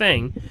same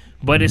thing,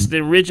 but it's the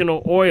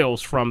original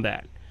oils from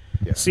that.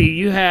 Yeah. See,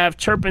 you have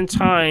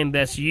turpentine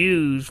that's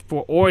used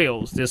for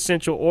oils, the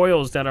essential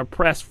oils that are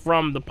pressed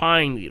from the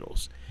pine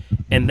needles.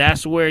 And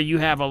that's where you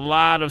have a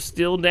lot of,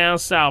 still down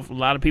south, a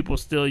lot of people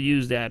still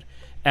use that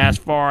as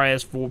far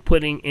as for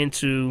putting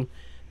into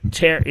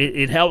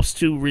it helps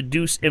to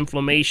reduce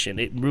inflammation.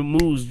 It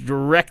removes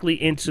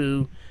directly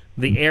into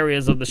the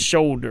areas of the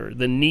shoulder,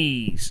 the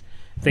knees,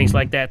 things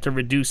like that to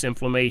reduce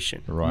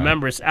inflammation. Right.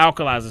 Remember, it's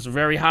alkalizing. It's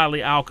very highly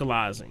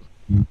alkalizing.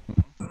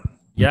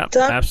 Yep,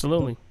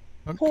 absolutely.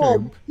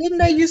 Paul, didn't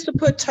they used to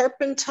put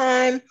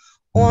turpentine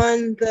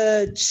on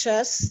the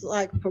chest,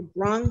 like for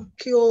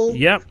bronchial?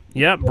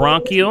 Yep,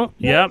 bronchial.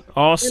 Yep.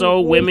 Also,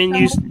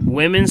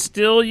 women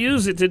still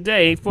use it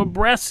today for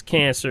breast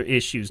cancer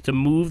issues to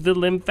move the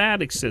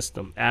lymphatic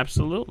system.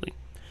 Absolutely.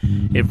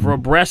 If for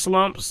breast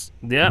lumps,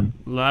 yep,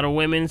 a lot of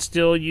women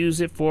still use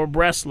it for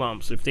breast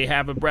lumps. If they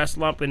have a breast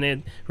lump, and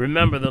then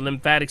remember the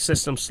lymphatic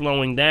system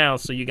slowing down,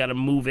 so you got to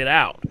move it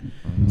out.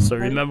 So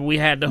remember we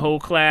had the whole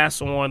class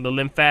on the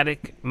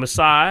lymphatic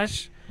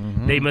massage.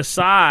 They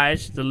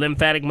massage, the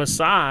lymphatic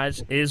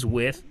massage is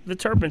with the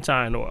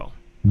turpentine oil.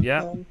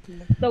 Yeah.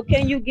 So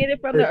can you get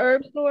it from the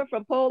herb store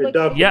from Polar?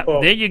 Yep,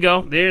 there you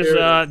go. There you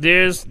go.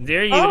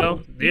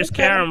 There's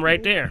Karen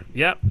right there.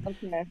 Yep.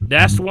 Okay.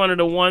 That's one of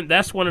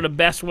the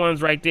best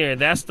ones right there.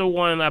 That's the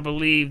one I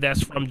believe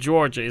that's from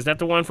Georgia. Is that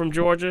the one from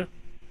Georgia?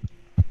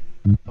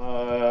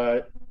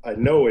 I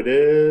know it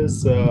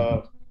is.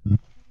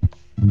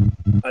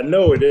 I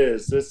know it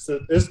is.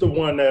 It's the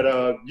one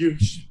that you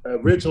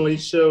originally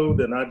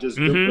showed, and I just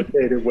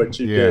duplicated what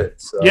you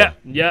did. So. Yep.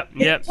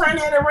 Turn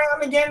that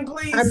around again,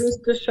 please. I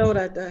missed the show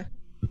that day.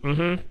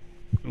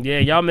 Yeah,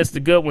 y'all missed the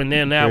good one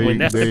there. Now,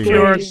 that's the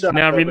pure.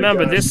 Now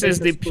remember, this is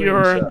the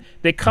pure.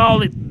 They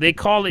call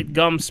it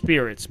gum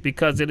spirits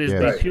because it is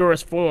the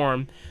purest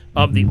form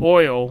of the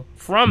oil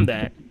from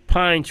that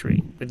pine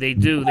tree. But they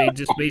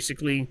just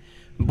basically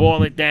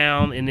boil it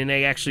down, and then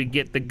they actually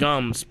get the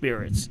gum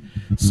spirits.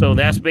 So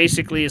that's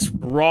basically its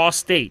raw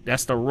state.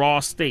 That's the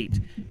raw state.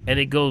 And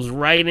it goes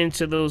right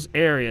into those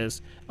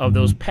areas of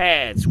those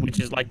pads, which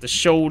is like the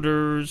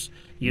shoulders,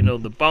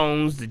 the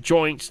bones, the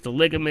joints, the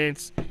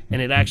ligaments,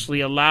 and it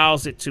actually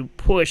allows it to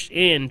push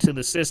into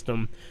the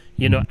system,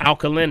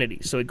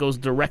 alkalinity. So it goes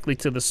directly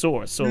to the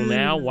source. So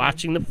now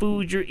watching the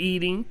food you're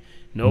eating,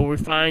 no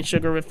refined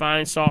sugar,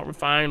 refined salt,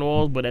 refined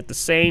oils, but at the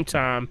same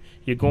time,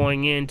 you're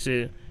going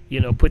into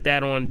put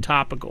that on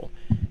topical.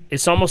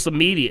 It's almost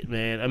immediate,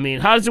 man. I mean,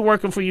 how's it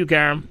working for you,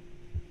 Karen?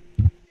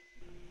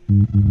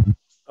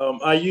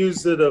 I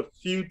used it a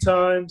few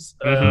times,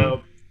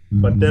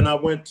 but then I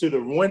went to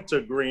the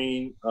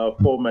wintergreen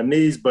for my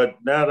knees. But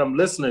now that I'm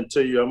listening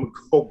to you, I'm going to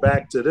go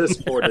back to this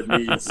for the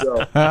knees.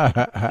 So,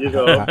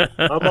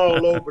 I'm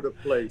all over the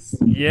place.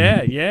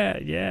 Yeah. I'm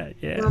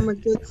going to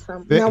get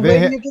some. Now,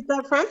 where do you get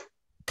that from?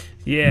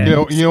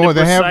 Yeah, you know what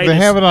they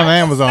have it on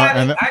Amazon,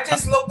 and I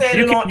just looked at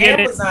it on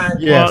Amazon.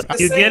 Yes,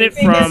 you get it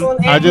from.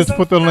 I just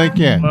put the link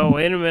in. Well,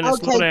 wait a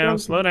minute. Okay,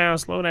 slow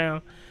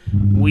down.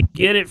 We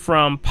get it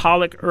from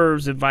Pollock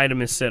Herbs and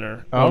Vitamin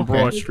Center on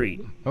Broad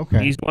Street.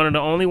 Okay, he's one of the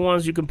only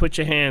ones you can put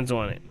your hands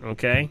on it.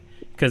 Okay,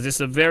 because it's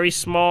a very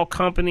small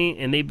company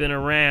and they've been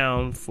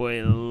around for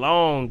a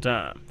long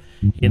time.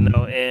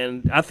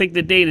 And I think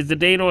is the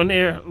date on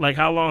there. Like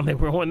how long they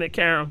were on that,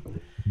 Karen?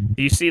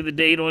 Do you see the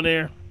date on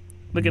there?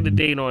 Look at the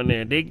date on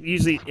there. They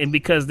usually, and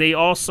because they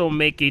also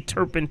make a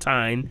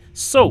turpentine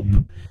soap.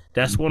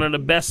 That's one of the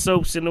best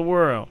soaps in the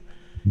world.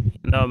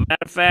 Matter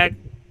of fact,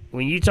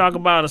 when you talk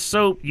about a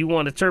soap, you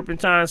want a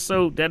turpentine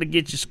soap, that'll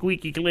get you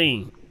squeaky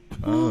clean.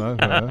 Oh,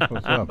 that's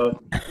what's up.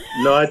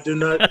 No, I do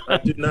not.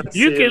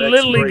 You can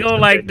literally go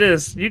like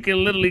this.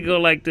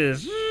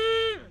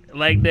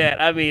 Like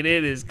that. I mean,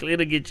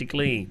 it'll get you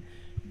clean.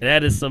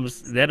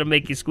 That'll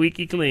make you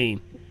squeaky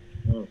clean.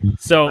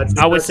 So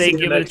I would say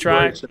give it a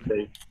try.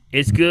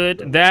 It's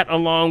good. That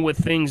along with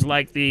things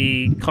like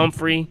the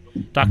comfrey,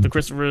 Dr.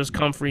 Christopher's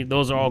comfrey,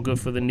 those are all good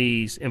for the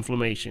knees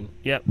inflammation.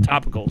 Yep,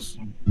 topicals.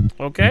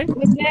 Okay.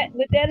 Would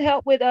that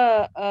help with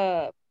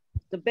the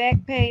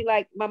back pain?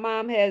 Like my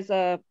mom has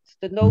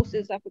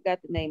stenosis. I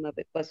forgot the name of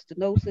it, but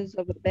stenosis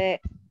of the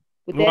back.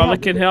 Well,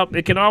 it can help.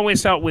 It can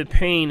always help with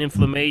pain,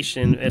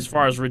 inflammation, as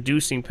far as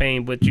reducing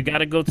pain. But you got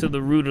to go to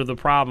the root of the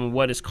problem.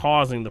 What is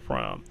causing the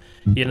problem?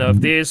 If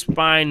there's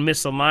spine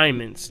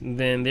misalignments,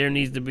 then there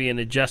needs to be an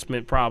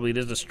adjustment. Probably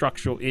there's a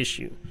structural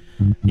issue.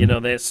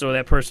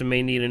 That person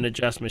may need an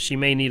adjustment. She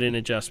may need an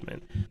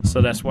adjustment.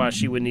 So that's why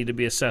she would need to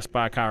be assessed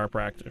by a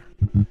chiropractor.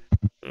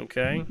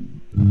 Okay.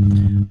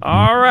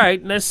 All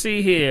right. Let's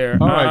see here.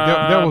 All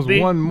right. There was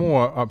one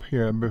more up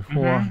here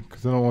before,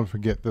 because I don't want to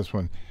forget this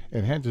one.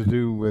 It had to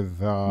do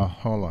with,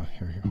 hold on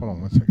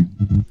 1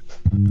 second.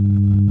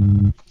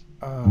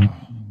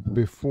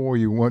 Before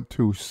you want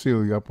to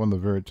seal you up on the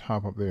very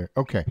top up there.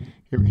 Okay,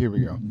 here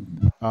we go.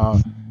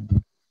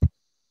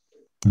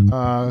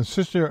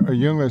 Sister, a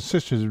younger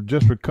sister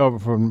just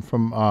recovered from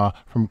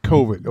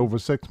COVID over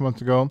 6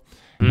 months ago.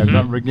 Has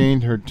not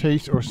regained her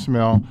taste or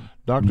smell.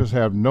 Doctors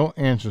have no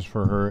answers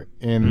for her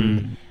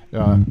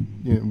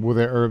with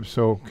their herbs.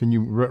 So, can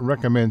you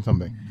recommend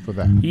something for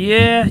that?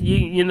 Yeah,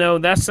 you know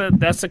that's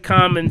a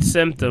common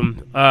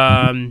symptom.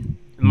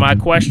 My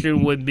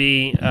question would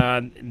be,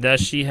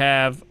 does she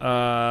have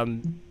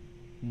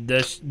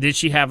did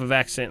she have a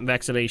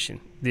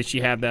vaccination? Did she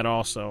have that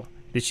also?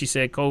 Did she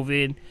say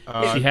COVID?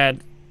 She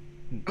had.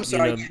 I'm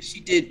sorry, she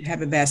did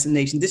have a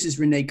vaccination. This is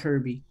Renee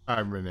Kirby.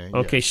 I'm Renee.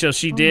 Okay, yes. so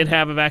she did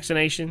have a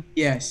vaccination?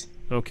 Yes.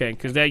 Okay,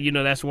 because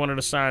that's one of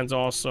the signs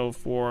also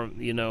for,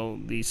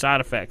 the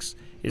side effects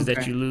is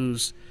that you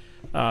lose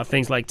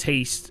things like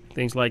taste,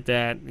 things like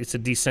that. It's a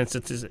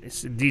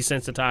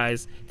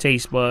desensitized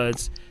taste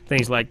buds,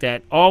 things like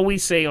that. All we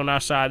say on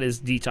our side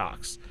is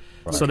detox.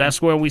 Right. So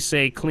that's where we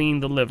say clean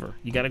the liver.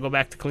 You got to go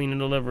back to cleaning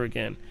the liver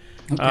again.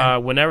 Okay.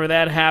 Whenever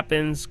that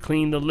happens,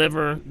 clean the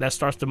liver. That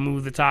starts to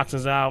move the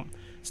toxins out.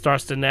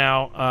 Starts to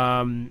now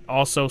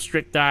also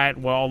strict diet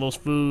with all those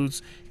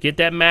foods. Get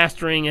that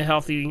Mastering a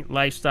Healthy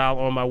Lifestyle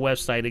on my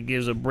website. It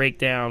gives a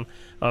breakdown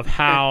of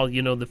how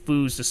the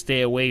foods to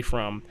stay away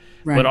from,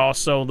 but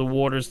also the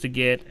waters to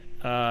get.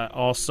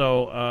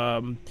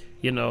 The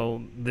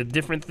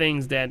different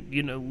things that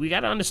we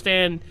got to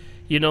understand.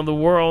 The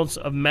worlds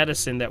of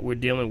medicine that we're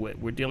dealing with.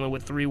 We're dealing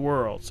with 3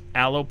 worlds: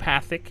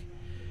 allopathic,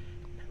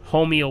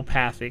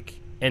 homeopathic,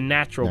 and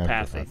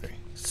naturopathic.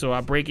 So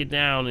I break it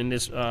down in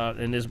this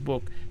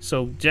book.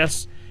 So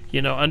just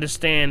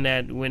understand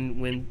that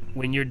when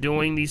you're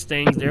doing these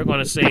things, they're going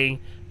to say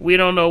we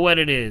don't know what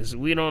it is.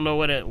 We don't know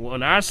what it.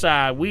 On our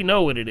side, we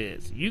know what it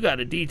is. You got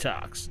to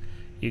detox.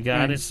 You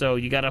got it. So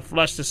you got to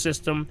flush the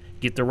system.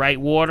 Get the right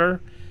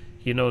water.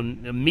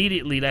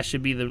 Immediately that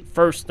should be the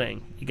first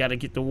thing. You got to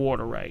get the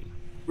water right.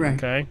 Right.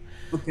 Okay.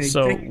 Okay.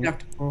 So thank you,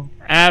 Dr. Paul.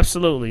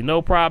 Absolutely,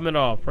 no problem at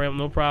all.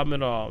 No problem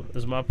at all.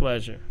 It's my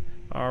pleasure.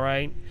 All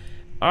right.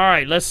 All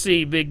right, let's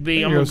see, Big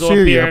B. I'm going to go up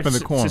here. Up in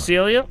the corner.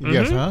 Cecilia? Mm-hmm.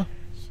 Yes, huh?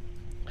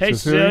 Hey,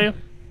 Cecilia.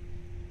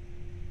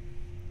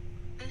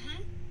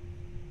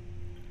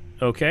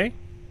 Okay.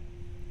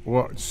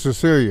 Well,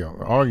 Cecilia,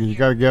 you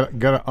got to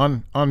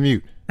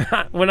unmute.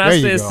 When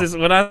I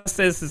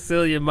said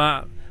Cecilia,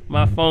 my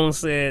phone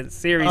said,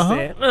 Siri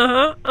said,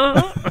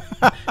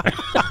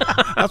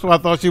 That's why I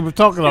thought she was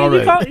talking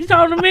already. You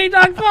talking to me,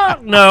 Dr.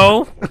 Park?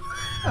 No.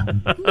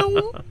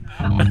 No.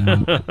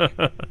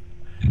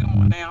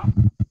 Now.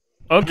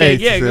 Okay,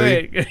 hey, go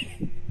ahead.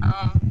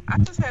 I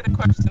just had a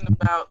question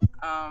about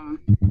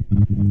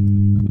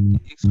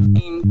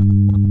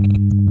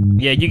extreme.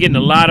 Yeah, you're getting a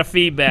lot of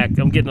feedback.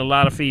 I'm getting a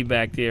lot of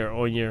feedback there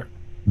on your.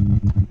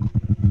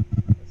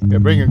 Yeah,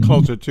 bring it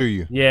closer to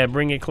you. Yeah,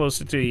 bring it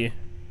closer to you.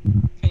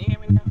 Can you hear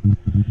me now?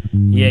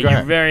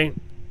 Yeah,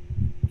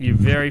 you're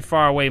very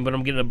far away, but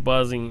I'm getting a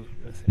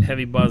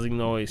heavy buzzing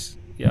noise.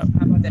 Yeah.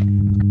 How about that?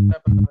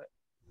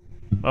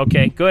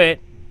 Okay, go ahead.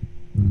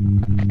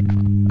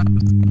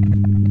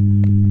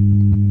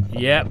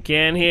 Yep,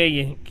 can't hear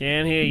you.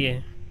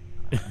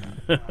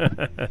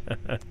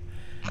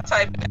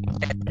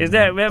 Is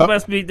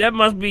that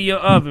must be your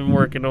oven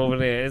working over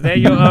there? Is that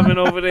your oven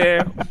over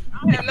there?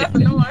 I have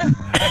nothing on.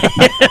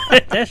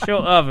 That's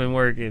your oven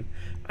working.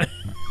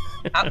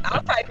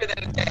 I'll type it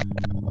in the chat.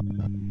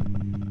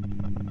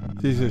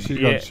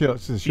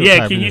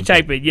 Yeah, can you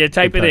type it? Yeah,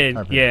 type it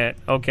in. Yeah,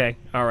 okay.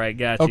 All right,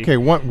 got you. Okay,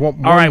 one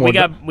all right, more.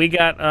 we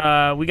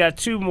got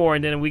 2 more,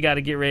 and then we got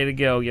to get ready to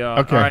go, y'all.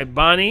 Okay. All right,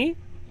 Bonnie.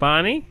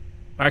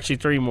 Actually,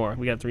 3 more.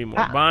 We got 3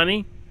 more.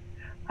 Bonnie.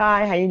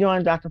 Hi, how you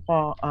doing, Dr.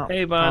 Paul?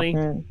 Hey, Bonnie.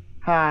 Hopkins.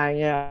 Hi,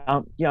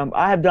 yeah.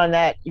 I have done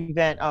that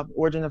event of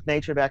Origin of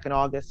Nature back in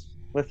August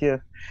with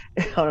you.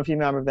 I don't know if you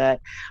remember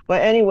that.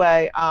 But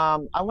anyway,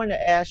 I wanted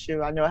to ask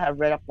you, I know I have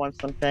read up on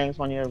some things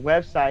on your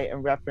website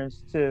in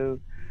reference to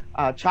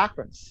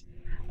chakras.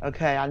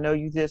 Okay, I know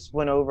you just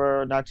went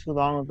over not too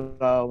long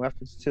ago in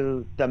reference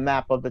to the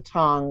map of the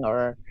tongue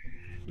or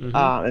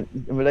in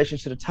relation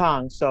to the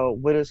tongue. So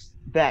what is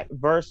that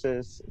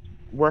versus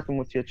working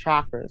with your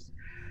chakras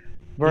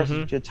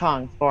versus your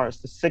tongue as far as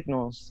the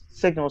signals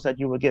that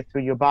you would get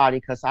through your body?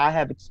 Because I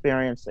have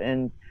experience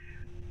in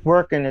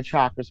working the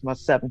chakras, my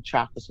 7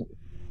 chakras,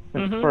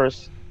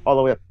 first all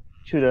the way up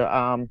to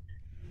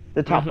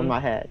the top of my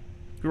head.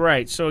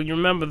 Right. So you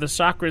remember the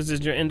chakras is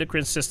your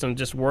endocrine system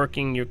just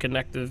working, you're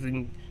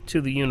connected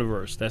to the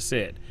universe. That's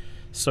it.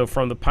 So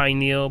from the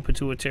pineal,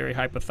 pituitary,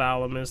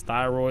 hypothalamus,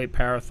 thyroid,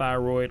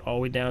 parathyroid, all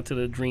the way down to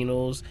the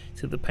adrenals,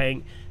 to the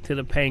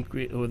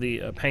pancreas, or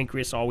the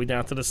pancreas, all the way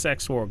down to the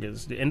sex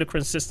organs. The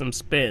endocrine system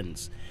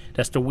spins.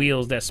 That's the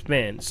wheels that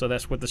spin. So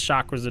that's what the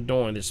chakras are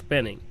doing. They're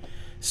spinning.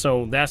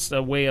 So that's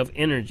a way of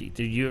energy.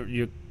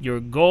 Your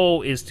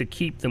goal is to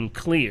keep them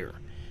clear,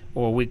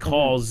 or we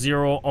call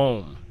 0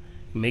 ohm.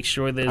 Make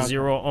sure there's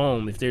 0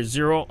 ohm. If there's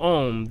 0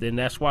 ohm, then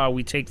that's why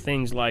we take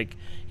things like,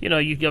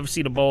 you ever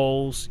see the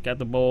bowls? Got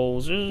the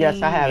bowls.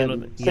 Yes, I have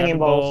it. Singing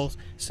bowls.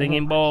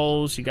 Singing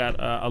bowls. You got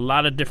a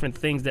lot of different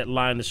things that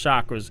line the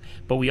chakras.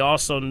 But we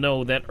also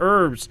know that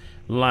herbs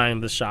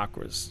line the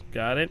chakras.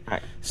 Got it?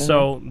 Right.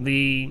 So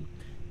the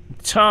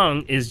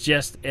tongue is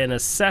just an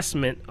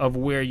assessment of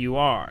where you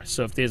are.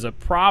 So if there's a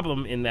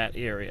problem in that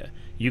area,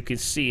 you can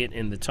see it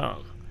in the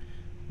tongue.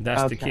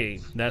 That's the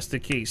key. That's the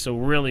key. So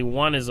really,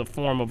 one is a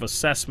form of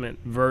assessment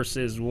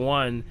versus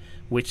one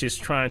which is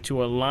trying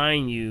to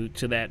align you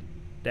to that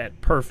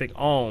perfect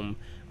ohm,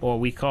 or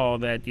we call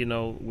that,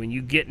 when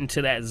you get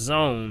into that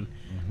zone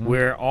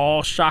where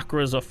all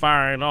chakras are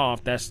firing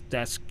off,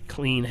 that's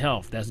clean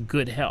health. That's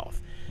good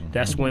health.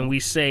 That's when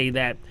we say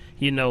that,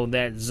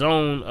 that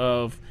zone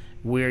of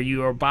where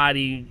your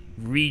body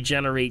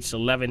regenerates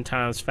 11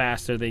 times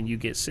faster than you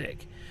get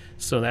sick.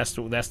 So that's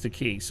the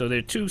key. So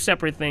they're two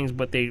separate things,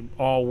 but they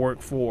all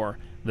work for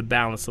the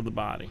balance of the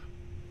body.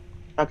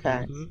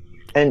 Okay.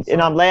 And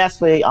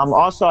lastly,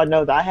 also I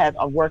know that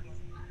I work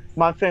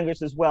my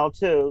fingers as well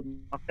too.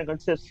 My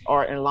fingertips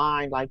are in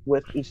line like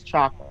with each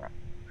chakra.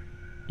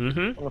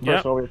 From the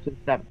first over to the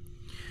seventh.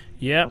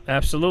 Yeah,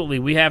 absolutely.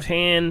 We have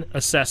hand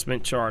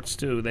assessment charts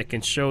too that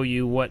can show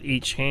you what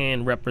each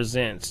hand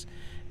represents.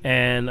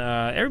 And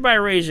everybody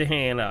raise your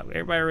hand up.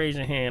 Everybody raise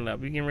your hand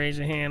up. You can raise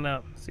your hand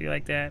up. See,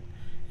 like that?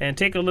 And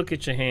take a look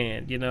at your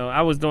hand.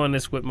 I was doing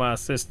this with my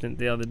assistant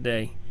the other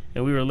day,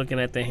 and we were looking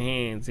at the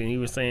hands, and he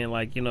was saying,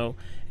 like,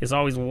 it's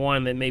always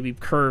one that may be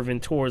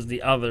curving towards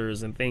the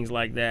others and things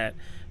like that.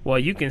 Well,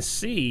 you can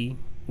see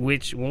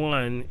which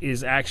one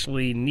is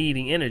actually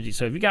needing energy.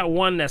 So if you got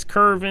one that's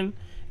curving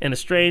in a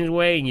strange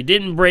way and you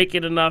didn't break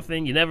it or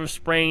nothing, you never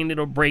sprained it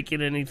or break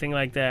it or anything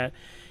like that,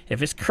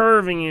 if it's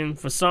curving in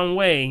for some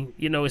way,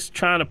 it's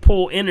trying to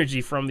pull energy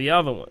from the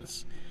other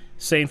ones.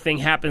 Same thing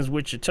happens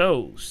with your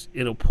toes.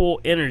 It'll pull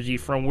energy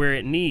from where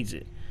it needs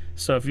it.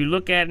 So if you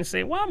look at it and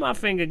say, why my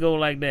finger go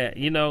like that?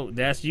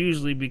 That's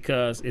usually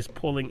because it's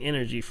pulling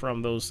energy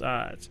from those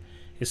sides.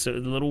 It's a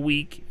little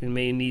weak and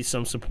may need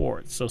some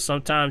support. So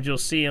sometimes you'll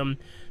see them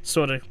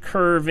sort of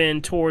curve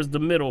in towards the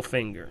middle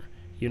finger.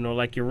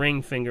 Like your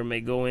ring finger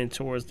may go in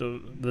towards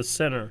the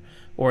center.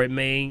 Or it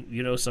may,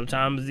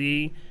 sometimes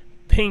the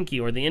pinky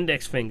or the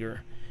index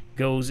finger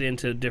goes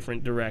into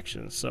different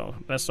directions. So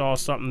that's all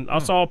something.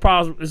 That's all.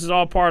 This is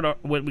all part of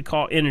what we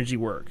call energy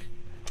work.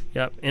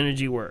 Yep,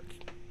 energy work.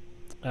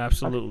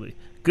 Absolutely.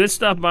 Good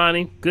stuff,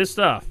 Bonnie. Good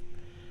stuff.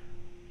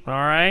 All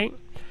right.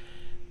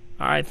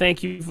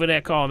 Thank you for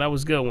that call. That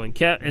was a good one.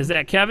 Is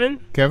that Kevin?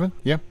 Kevin?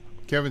 Yeah.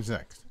 Kevin's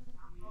next.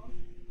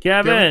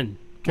 Kevin.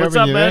 What's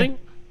up, buddy?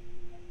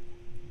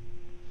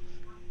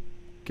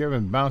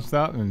 Kevin bounced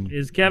out, and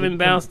is Kevin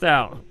bounced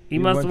out? He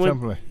must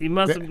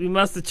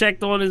have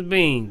checked on his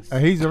beans.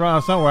 He's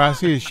around somewhere. I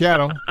see his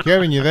shadow.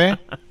 Kevin, you there?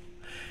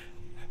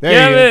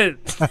 Kevin,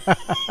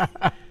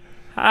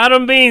 how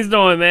them beans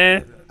doing,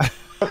 man?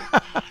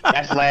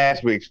 That's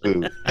last week's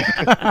food.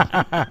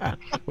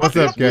 What's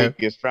up, Kevin?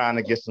 Is trying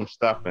to get some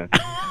stuffing.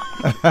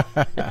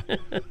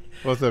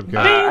 What's up,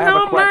 Kevin? Beans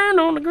don't burn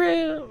on the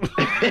grill.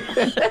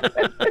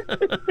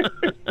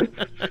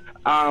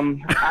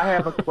 I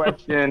have a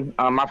question.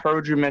 I've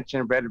heard you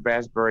mention red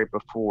raspberry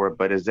before,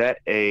 but is that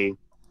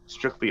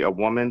strictly a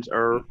woman's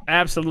herb?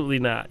 Absolutely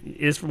not.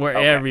 It's for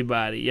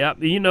everybody. Yep.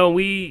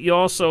 We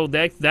also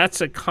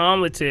that's a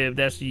cumulative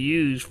that's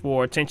used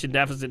for attention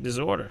deficit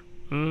disorder.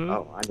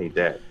 Oh, I need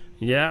that.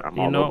 Yeah,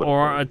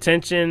 or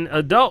attention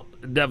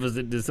adult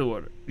deficit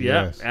disorder.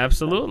 Yeah, yes.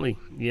 Absolutely.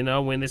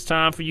 When it's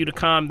time for you to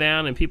calm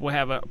down and people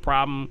have a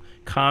problem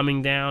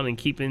calming down and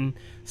keeping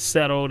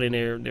settled and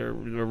they're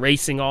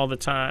racing all the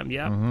time.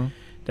 Yeah,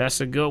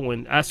 that's a good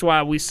one. That's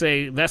why we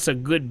say that's a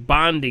good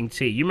bonding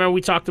tea. You remember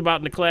we talked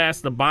about in the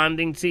class the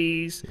bonding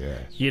teas?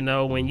 Yes.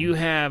 When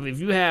if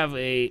you have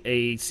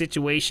a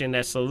situation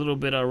that's a little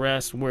bit of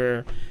rest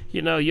where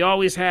you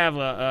always have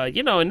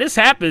and this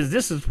happens.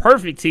 This is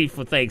perfect tea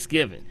for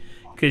Thanksgiving.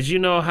 Because you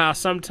know how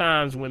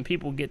sometimes when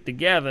people get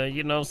together,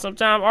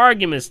 sometimes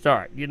arguments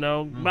start,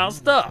 about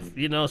stuff,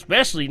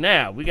 especially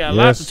now. We got a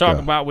lot to talk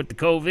about with the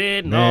COVID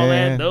and all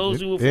that. Those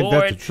who are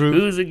for it,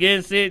 who's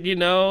against it,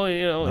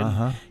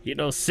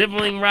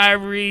 sibling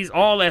rivalries,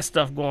 all that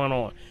stuff going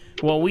on.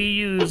 Well, we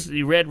use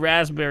the red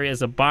raspberry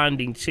as a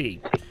bonding tea.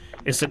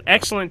 It's an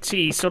excellent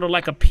tea, sort of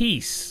like a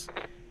peace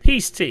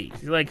tea.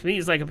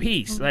 It's like a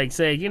peace. Like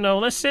say,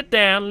 let's sit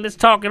down and let's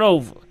talk it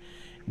over.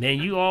 Then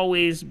you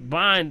always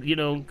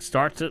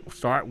start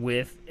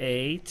with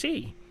a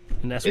tea,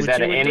 and that's what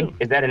you would do.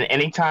 Is that an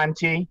anytime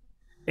tea?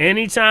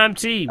 Anytime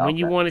tea when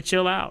you want to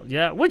chill out.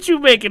 Yeah, what you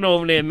making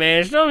over there,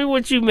 man? Show me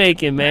what you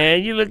making,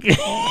 man. You looking?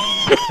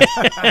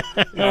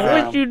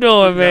 What you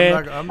doing,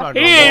 man? I'm not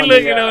he ain't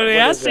looking over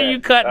there. I see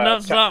you cutting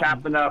up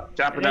something.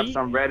 Chopping up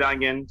some red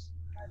onions.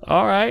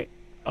 All right.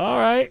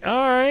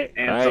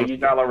 And some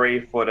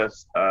celery for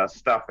the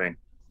stuffing.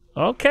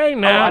 Okay,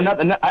 now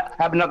I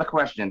have another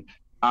question.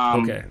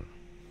 Okay.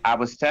 I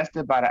was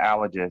tested by the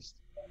allergist.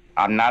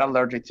 I'm not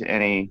allergic to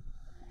any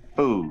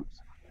foods,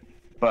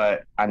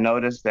 but I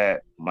noticed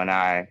that when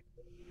I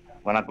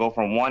go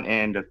from one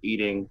end of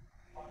eating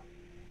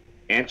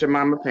Aunt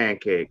Jemima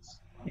pancakes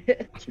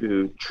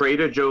to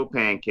Trader Joe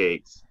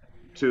pancakes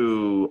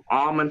to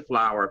almond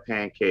flour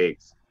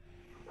pancakes,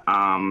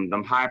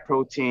 them high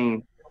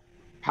protein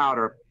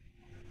powder.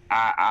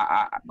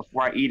 I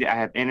before I eat it, I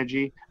have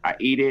energy. I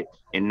eat it,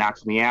 it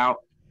knocks me out.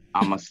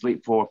 I'm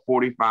asleep for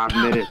 45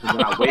 minutes, and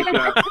then I wake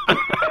up,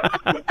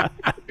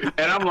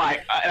 and I'm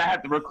like, I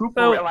have to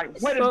recuperate.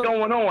 What is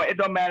going on? It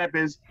don't matter if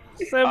it's.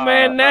 So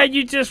man, now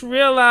you just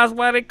realize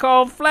why they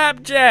call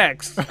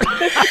flapjacks.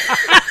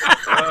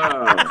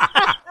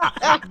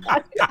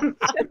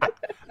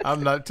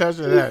 I'm not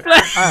touching that.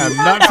 I am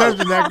not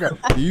touching that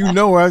guy. You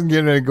know I was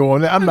getting ready to go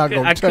on there. I'm not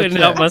going to touch that. I couldn't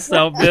help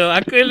myself, Bill.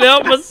 I couldn't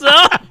help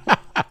myself.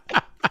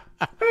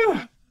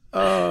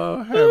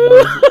 Oh, have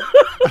mercy.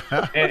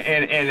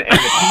 and the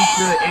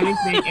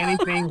pizza,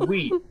 anything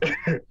wheat.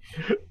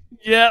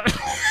 Yeah.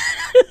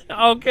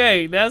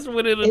 Okay, that's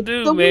what it'll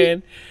do,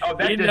 man. Oh,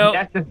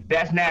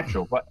 that's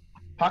natural. But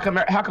how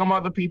come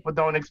other people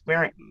don't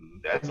experience?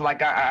 It's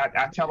like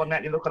I tell them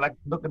that they look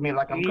at me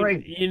like I'm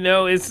crazy. You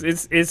know,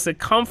 it's a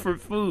comfort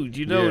food.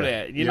 You know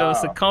that. You know,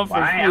 it's a comfort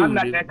food. I'm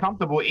not that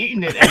comfortable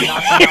eating it, and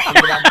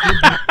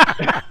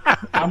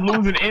I'm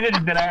losing energy.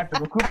 Then I have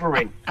to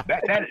recuperate.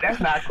 That's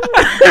not cool.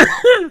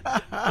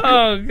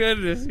 Oh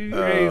goodness, you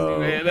crazy,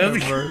 man.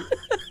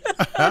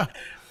 That's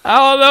I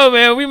don't know,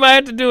 man. We might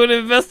have to do an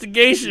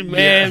investigation,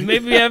 man.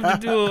 Maybe we have to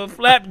do a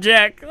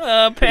flapjack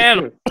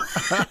panel.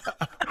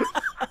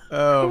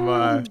 Oh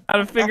my! How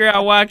to figure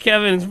out why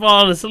Kevin's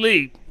falling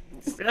asleep.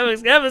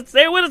 Kevin,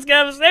 stay with us,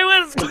 Kevin. Stay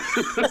with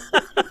us.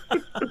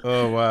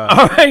 Oh wow!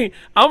 All right,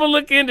 I'm gonna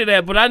look into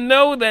that, but I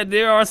know that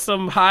there are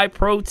some high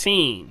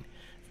protein,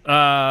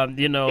 pancakes.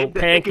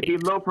 It could be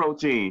low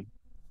protein.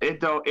 It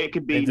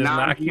could be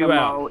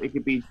non-GMO. It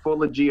could be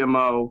full of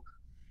GMO.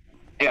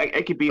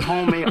 It could be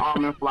homemade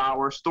almond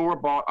flour,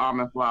 store-bought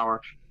almond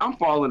flour. I'm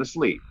falling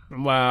asleep.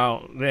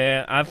 Wow,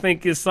 man. I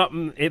think it's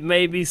something. It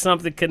may be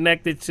something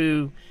connected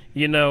to,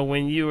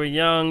 when you were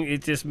young,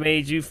 it just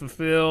made you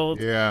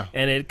fulfilled. Yeah.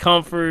 And it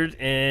comforted,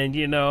 and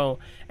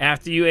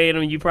after you ate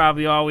them, you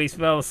probably always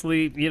fell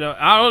asleep. I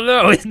don't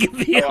know. It could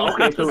be. All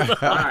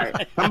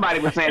right. Somebody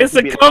was saying it's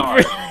a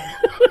comfort.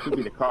 It could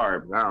be the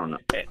carbs. I don't know.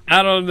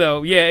 I don't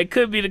know. Yeah, it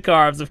could be the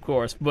carbs, of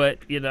course, but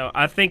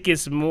I think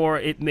it's more.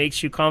 It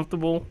makes you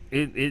comfortable.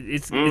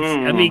 It's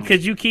I mean,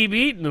 because you keep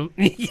eating them.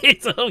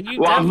 So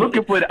you I'm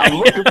looking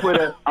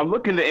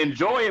to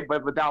enjoy it,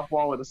 but without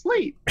falling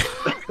asleep.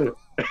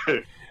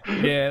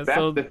 Yeah,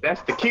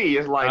 that's the key.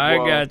 It's like, I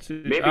got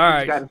you. Maybe All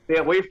you got to stay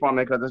away from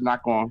it because it's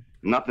not going.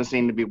 Nothing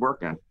seemed to be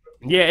working.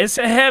 Yeah, it's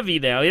heavy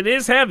now. It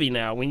is heavy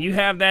now. When you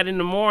have that in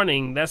the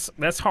morning,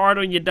 that's hard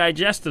on your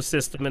digestive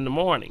system in the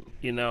morning.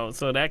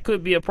 So that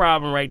could be a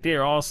problem right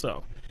there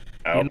also.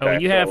 Okay,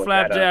 when you have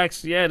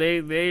flapjacks,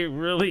 they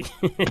really,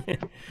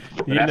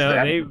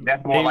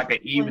 that's more like an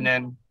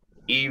evening.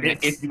 Even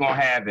if you're gonna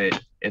have it,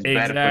 it's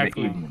better for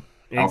the evening.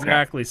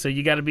 Exactly. So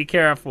you got to be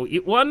careful.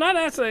 Well, not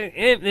actually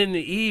in the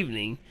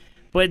evening,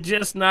 but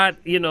just not.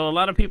 A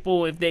lot of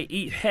people, if they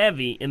eat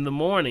heavy in the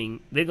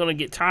morning, they're gonna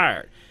get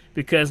tired.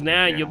 Because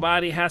now your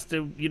body has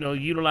to,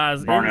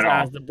 utilize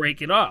enzymes to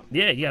break it up.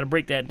 Yeah, you got to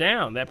break that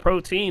down. That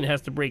protein has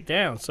to break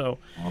down. So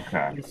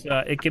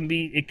it can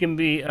be.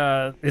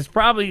 It's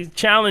probably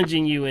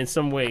challenging you in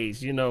some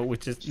ways, with your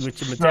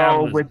metabolism.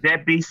 So would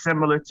that be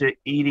similar to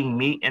eating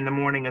meat in the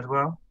morning as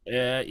well?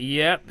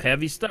 Yep,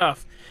 heavy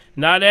stuff.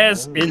 Not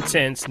as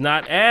intense,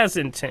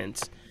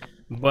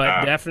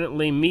 but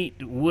definitely meat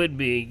would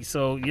be.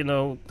 So,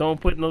 don't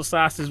put no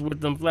sausages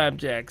with them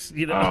flapjacks.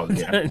 Oh,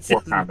 yeah.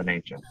 Poor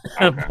combination.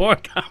 Okay. Poor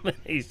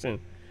combination.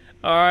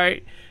 All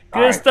right.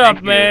 Good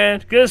stuff,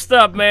 man. Good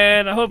stuff,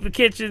 man. I hope the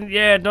kitchen,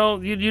 you're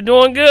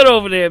doing good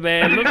over there,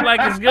 man. Looks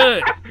like it's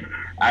good.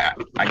 I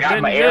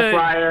got my air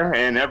fryer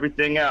and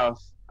everything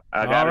else.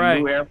 I got a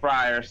new air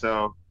fryer,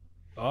 so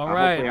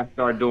hopefully I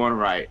start doing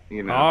right.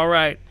 All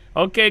right.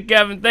 Okay,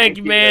 Kevin. Thank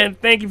you, man.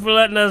 Thank you for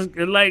letting us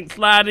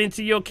slide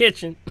into your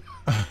kitchen.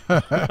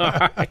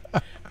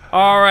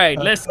 All right.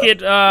 Let's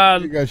get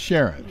you got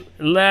Sharon.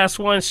 Last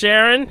one,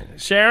 Sharon.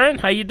 Sharon,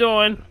 how you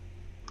doing?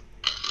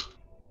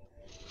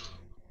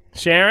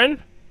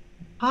 Sharon?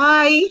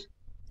 Hi.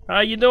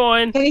 How you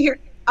doing? Can you hear?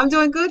 I'm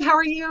doing good. How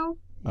are you?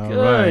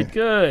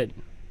 Good.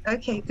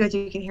 Okay, good.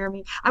 You can hear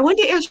me. I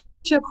wanted to ask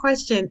you a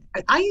question.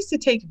 I used to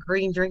take a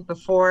green drink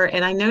before,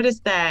 and I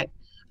noticed that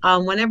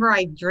whenever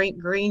I drink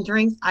green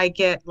drinks, I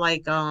get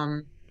like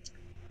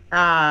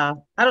I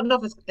don't know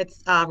if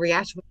it's a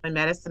reaction with my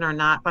medicine or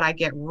not, but I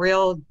get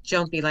real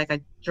jumpy, like I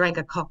drank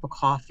a cup of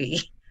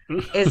coffee.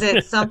 Is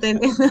it something?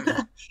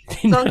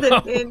 No,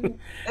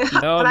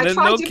 but I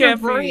tried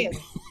different brands.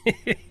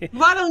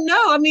 Well, I don't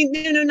know. I mean,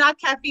 not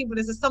caffeine, but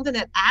is it something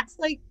that acts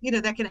like,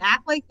 that can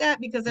act like that?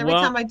 Because every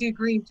time I do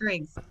green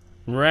drinks.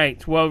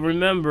 Right. Well,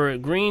 remember,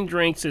 green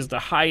drinks is the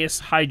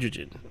highest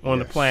hydrogen on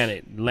the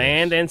planet,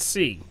 land and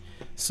sea.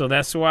 So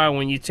that's why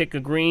when you take a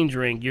green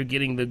drink, you're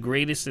getting the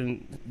greatest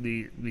and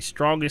the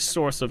strongest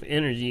source of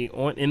energy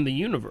in the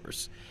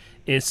universe.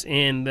 It's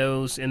in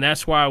those, and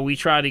that's why we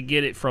try to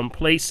get it from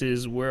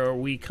places where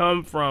we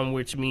come from,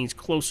 which means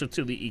closer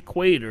to the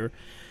equator,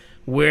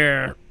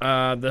 where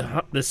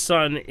the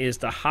sun is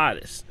the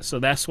hottest. So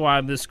that's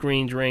why this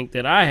green drink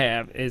that I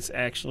have is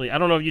actually, I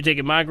don't know if you're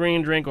taking my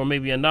green drink or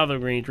maybe another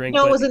green drink.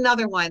 No, it was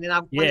another one, and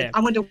I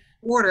wanted to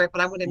order it,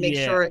 but I wanted to make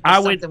sure it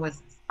was something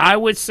was. I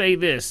would say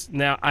this.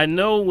 Now, I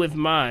know with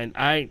mine,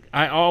 I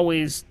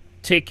always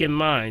take in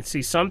mind.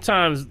 See,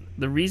 sometimes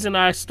the reason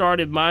I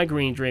started my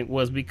green drink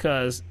was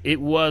because it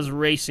was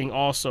racing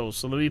also.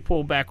 So let me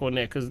pull back on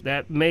that, because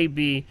that may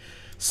be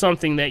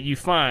something that you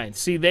find.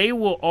 See, they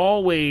will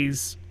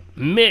always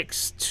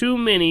mix too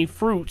many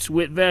fruits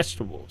with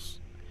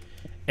vegetables,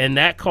 and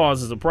that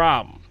causes a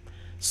problem.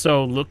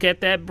 So look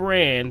at that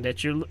brand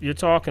that you're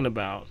talking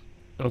about,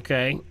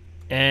 okay?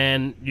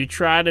 And you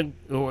try to,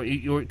 or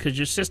because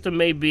your system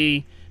may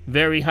be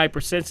very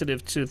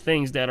hypersensitive to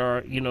things that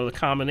are, the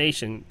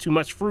combination. Too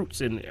much fruits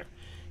in there.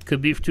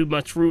 Could be too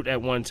much fruit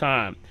at one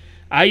time.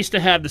 I used to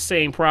have the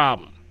same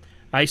problem.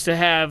 I used to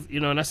have,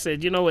 and I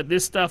said, what,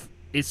 this stuff,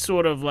 it's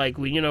sort of like,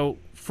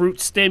 fruit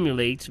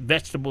stimulates,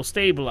 vegetable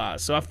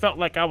stabilize. So I felt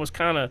like I was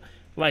kind of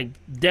like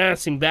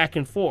dancing back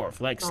and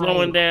forth, like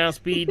slowing down,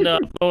 speeding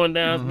up, slowing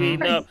down,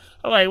 speeding up.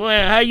 I'm like,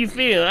 well, how you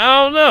feel?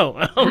 I don't know.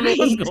 I don't know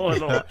what's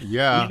going on.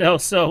 Yeah.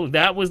 So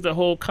that was the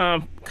whole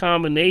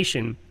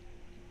combination.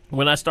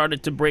 When I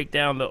started to break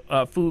down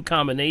the food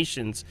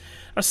combinations,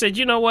 I said,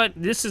 you know what?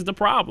 This is the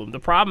problem. The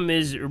problem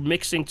is you're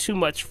mixing too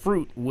much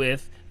fruit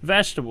with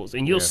vegetables.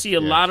 And you'll see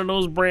a lot of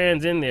those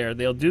brands in there.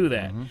 They'll do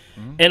that.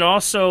 And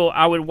also,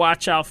 I would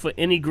watch out for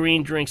any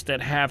green drinks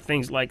that have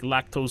things like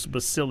lactose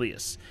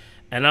bacillus.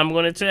 And I'm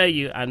going to tell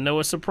you, I know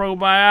it's a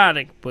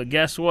probiotic, but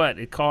guess what?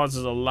 It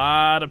causes a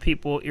lot of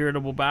people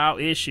irritable bowel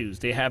issues.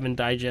 They're having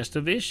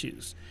digestive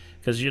issues.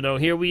 Because,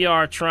 here we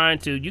are trying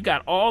to, you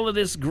got all of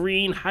this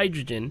green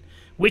hydrogen,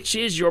 which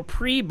is your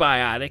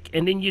prebiotic,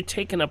 and then you're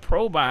taking a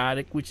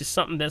probiotic, which is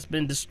something that's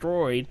been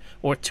destroyed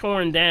or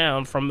torn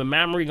down from the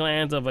mammary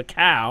glands of a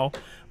cow,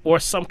 or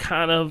some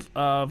kind of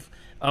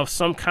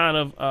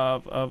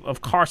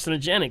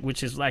carcinogenic,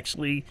 which is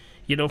actually,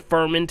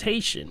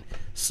 fermentation.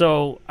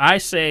 So I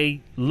say,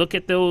 look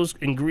at those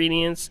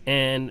ingredients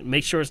and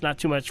make sure it's not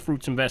too much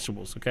fruits and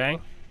vegetables. Okay.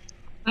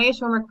 Can I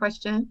ask one more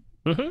question?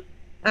 Mm-hmm.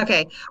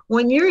 Okay,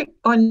 when you're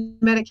on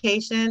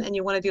medication and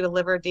you want to do the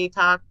liver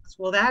detox,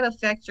 will that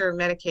affect your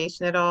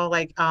medication at all?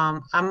 Like,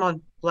 I'm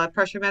on blood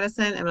pressure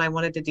medicine and I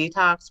wanted to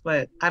detox,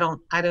 but I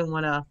didn't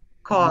want to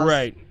cause.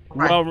 Right.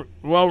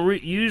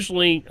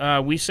 Usually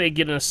we say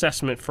get an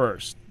assessment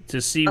first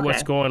to see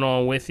what's going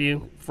on with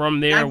you.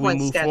 From there, we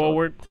move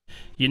forward.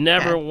 You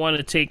never want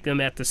to take them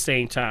at the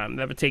same time.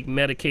 Never take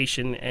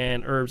medication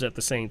and herbs at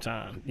the same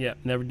time. Yep,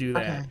 never do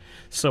that. Okay.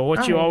 So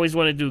what you always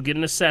want to do, get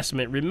an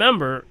assessment.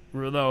 Remember,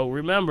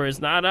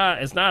 it's not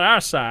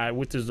our side,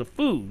 which is the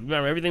food.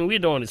 Remember, everything we're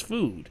doing is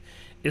food.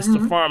 It's the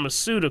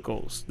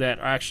pharmaceuticals that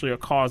actually are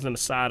causing the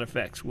side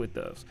effects with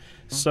those.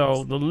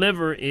 So the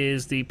liver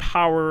is the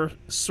power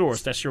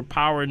source. That's your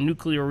power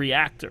nuclear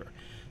reactor.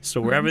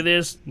 So wherever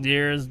there's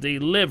the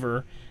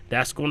liver,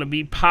 that's going to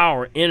be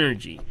power,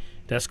 energy.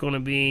 That's going to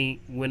be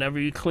whenever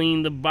you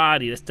clean the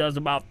body. This does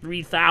about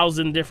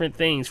 3,000 different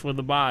things for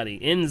the body.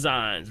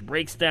 Enzymes,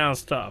 breaks down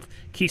stuff,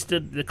 keeps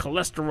the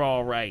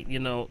cholesterol right.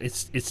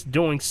 It's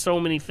doing so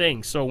many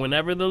things. So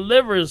whenever the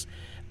liver's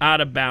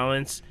out of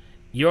balance,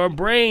 your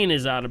brain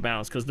is out of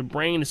balance, because the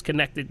brain is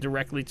connected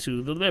directly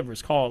to the liver.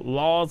 It's called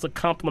laws of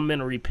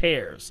complementary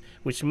pairs,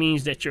 which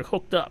means that you're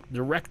hooked up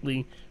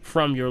directly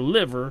from your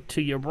liver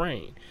to your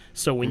brain.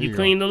 So when you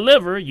clean the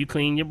liver, you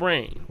clean your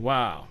brain.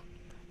 Wow.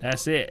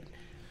 That's it.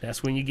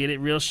 That's when you get it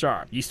real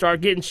sharp. You start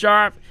getting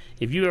sharp.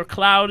 If you are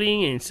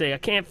cloudy and say, I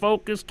can't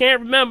focus,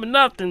 can't remember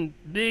nothing,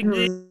 big,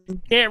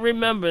 can't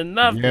remember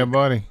nothing. Yeah,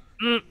 buddy.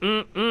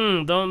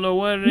 Don't know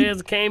what it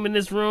is. I came in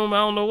this room. I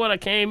don't know what I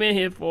came in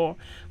here for.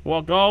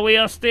 Walked all the way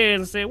upstairs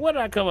and said, what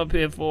did I come up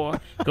here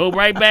for? Go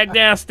right back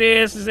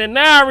downstairs and said,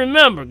 now I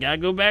remember. Got to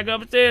go back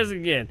upstairs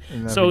again.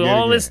 So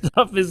all this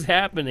stuff is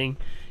happening.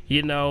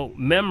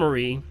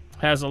 Memory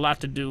has a lot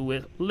to do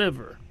with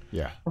liver.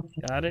 Yeah.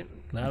 Got it?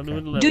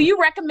 Do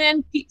you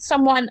recommend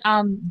someone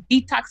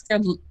detox their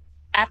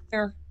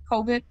after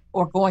COVID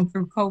or going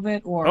through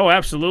COVID? Or oh,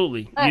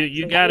 absolutely.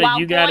 You got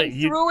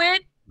it. Through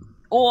it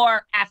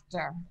or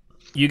after?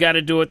 You got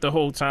to do it the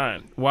whole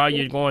time while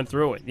you're going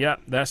through it.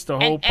 Yep, that's the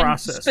whole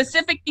process. And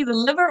specifically the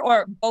liver,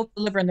 or both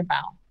the liver and the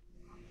bowel?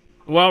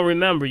 Well,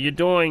 remember,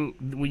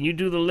 when you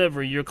do the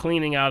liver, you're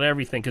cleaning out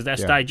everything, because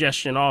that's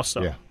digestion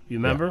also. Yeah. You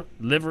remember?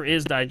 Liver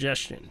is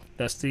digestion.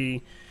 That's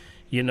the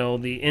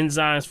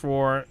enzymes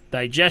for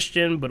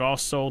digestion, but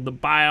also the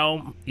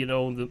bile,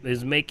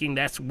 is making,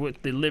 that's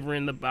what the liver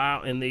and the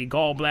bile and the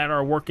gallbladder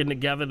are working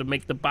together to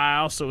make the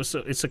bile. So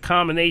it's a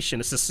combination.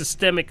 It's a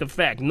systemic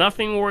effect.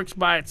 Nothing works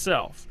by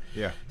itself.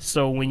 Yeah.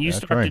 So when you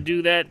start to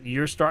do that,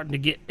 you're starting to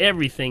get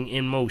everything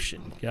in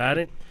motion. Got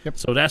it? Yep.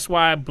 So that's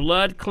why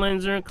blood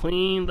cleanser,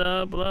 clean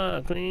the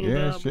blood, clean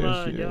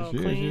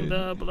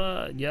the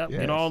blood. Yep.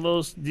 Get all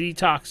those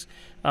detox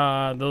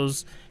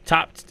those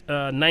top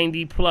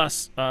 90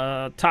 plus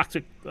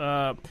toxic,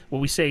 what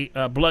we say,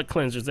 blood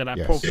cleansers that I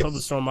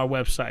published on my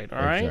website. All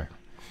right. Exactly.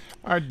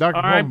 All right, Dr.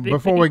 All right, Paul,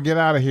 before we get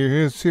out of here,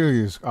 here's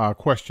Celia's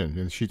question.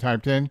 And she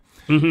typed in,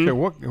 she said,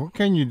 what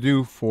can you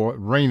do for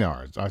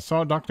Raynaud's? I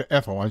saw Dr.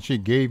 Ethel, and she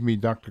gave me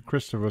Dr.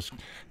 Christopher's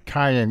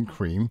cayenne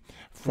cream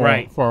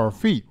for her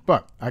feet,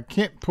 but I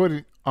can't put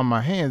it on my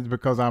hands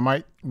because I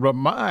might rub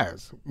my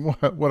eyes.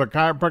 Would a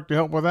chiropractor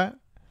help with that?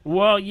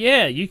 Well,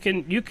 yeah, you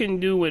can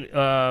do it.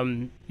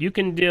 You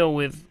can deal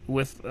with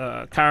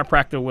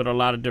chiropractor with a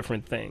lot of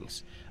different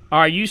things.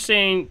 Are you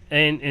saying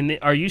and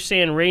are you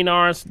saying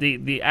Raynaud's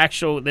the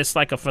actual, that's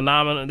like a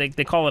phenomenon,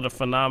 they call it a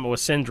phenomenon or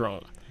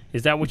syndrome?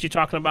 Is that what you're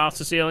talking about,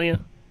 Cecilia?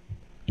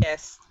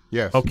 Yes.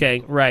 Yes.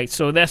 Okay, right.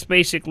 So that's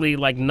basically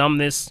like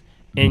numbness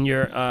in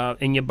your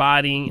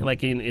body,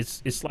 like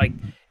it's like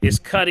it's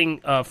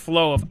cutting a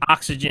flow of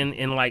oxygen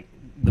in like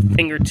the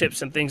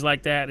fingertips and things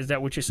like that. Is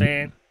that what you're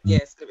saying?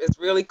 Yes, it's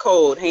really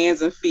cold,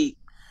 hands and feet.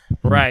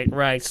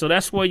 Right. So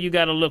that's where you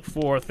got to look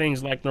for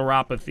things like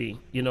neuropathy,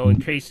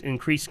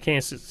 increased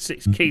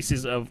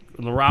cases of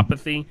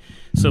neuropathy.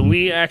 So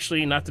we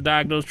actually, not to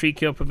diagnose, treat,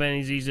 cure,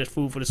 prevent disease, just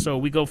food for the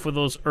soul. We go for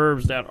those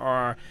herbs that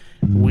are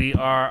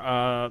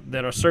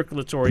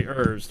circulatory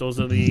herbs. Those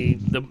are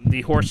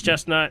the horse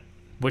chestnut,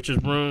 butcher's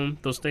broom,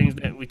 those things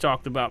that we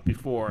talked about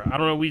before. I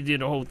don't know, we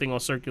did a whole thing on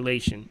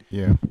circulation.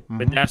 Yeah.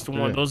 But that's the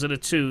one. Those are the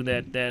two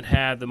that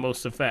have the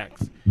most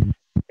effects.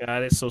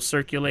 Got it. So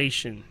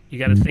circulation. You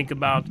got to think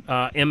about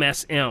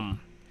MSM.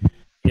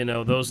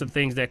 Those are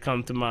things that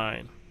come to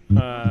mind.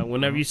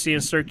 Whenever you see in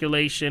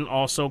circulation,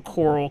 also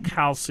coral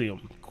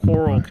calcium.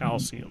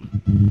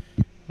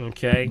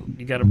 Okay,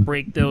 you got to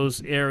break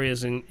those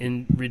areas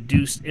and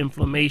reduce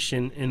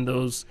inflammation in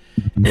those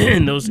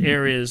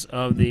areas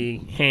of the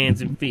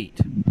hands and feet.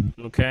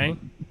 Okay.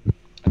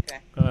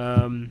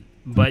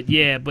 But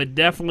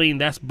definitely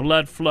that's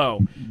blood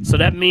flow. So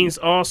that means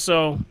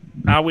also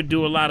I would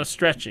do a lot of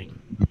stretching.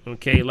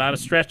 Okay, a lot of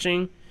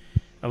stretching,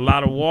 a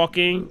lot of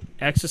walking,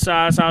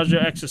 exercise. How's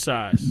your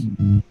exercise?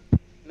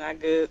 Not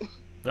good.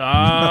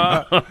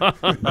 Yeah,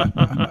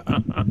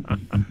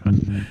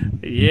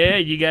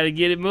 you got to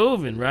get it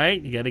moving,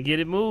 right? You got to get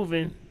it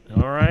moving.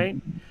 All right.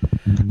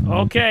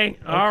 Okay.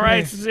 All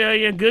right,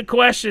 Cecilia. Good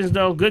questions,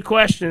 though. Good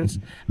questions.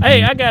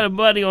 Hey, I got a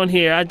buddy on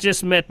here I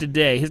just met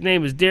today. His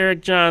name is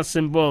Derek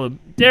Johnson Bullard.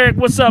 Derek,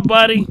 what's up,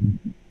 buddy?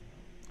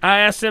 I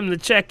asked him to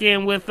check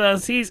in with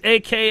us. He's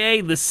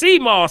AKA the Sea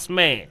Moss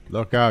Man.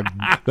 Look out,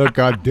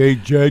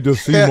 DJ, the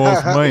Sea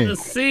Moss Man. The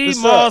Sea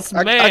Moss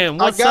Man.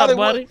 What's up,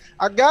 buddy?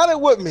 I got it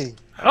with me.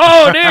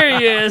 Oh, there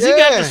he is. He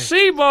got the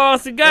sea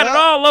moss. He got it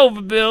all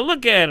over, Bill.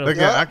 Look at him. Look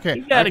at He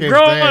got it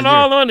growing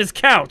all on his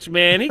couch,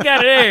 man. He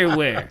got it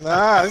everywhere.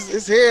 Nah,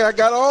 it's here. I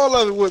got all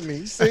of it with me.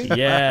 You see?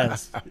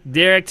 Yes.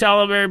 Derek,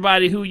 tell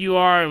everybody who you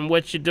are and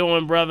what you're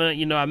doing, brother.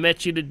 I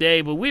met you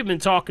today, but we've been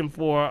talking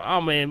for,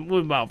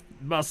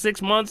 about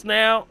 6 months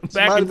now,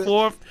 back and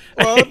forth.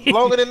 Well,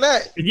 longer than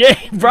that. Yeah,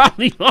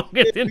 probably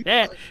longer than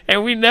that.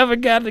 And we never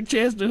got the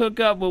chance to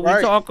hook up, but we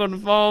talk on the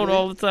phone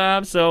all the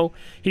time. So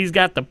he's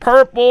got the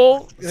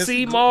purple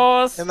sea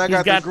moss, and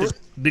I got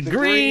the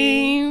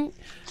green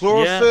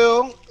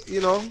chlorophyll.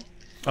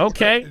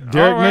 Okay.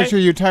 Derek, make sure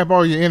you type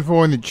all your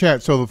info in the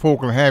chat so the folk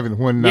can have it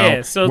when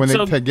they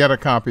get a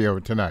copy of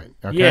it tonight.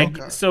 Okay?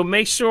 Yeah, so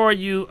make sure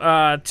you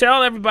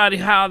tell everybody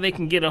how they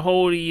can get a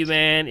hold of you,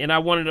 man. And I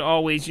wanted to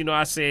always,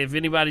 I say if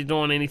anybody's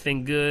doing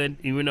anything good,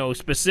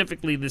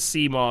 specifically the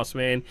sea moss,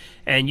 man,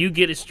 and you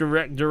get it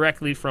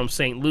directly from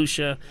St.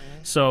 Lucia.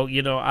 So,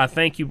 I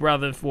thank you,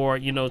 brother, for,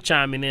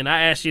 chiming in.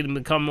 I asked you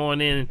to come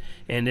on in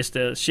and just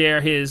to share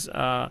his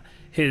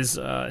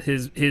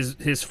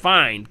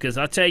find, because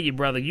I tell you,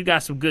 brother, you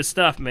got some good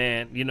stuff,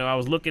 man. I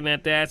was looking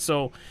at that.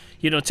 So,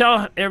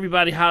 tell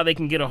everybody how they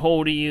can get a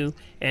hold of you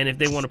and if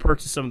they want to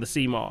purchase some of the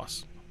sea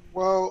moss.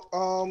 Well,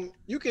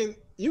 you can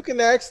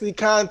actually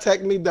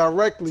contact me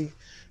directly.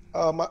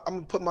 I'm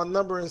gonna put my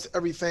number and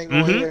everything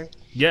on here.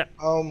 Yeah.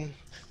 Well,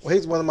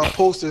 here's one of my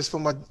posters for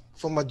my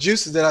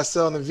juices that I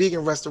sell in the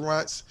vegan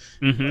restaurants.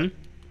 I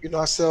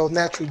sell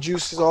natural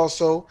juices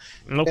also.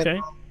 Okay.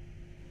 And,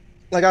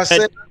 like I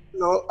said,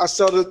 I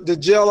sell the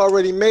gel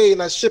already made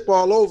and I ship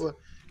all over.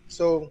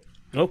 So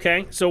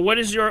okay. So what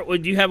is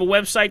do you have a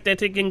website that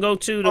they can go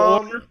to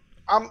order?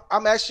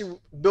 I'm actually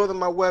building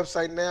my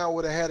website now.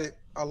 Would have had it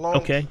a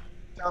long time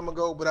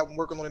ago, but I'm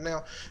working on it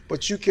now.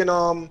 But you can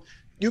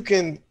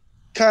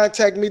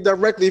contact me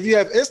directly. If you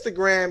have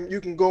Instagram, you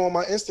can go on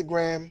my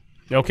Instagram.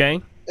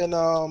 Okay.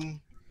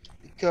 And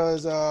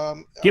because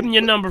give me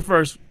your number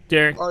first,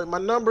 Derek. All right, my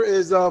number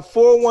is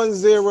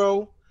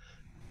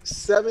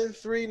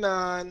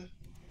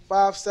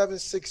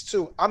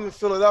 410-739-5762. I'm in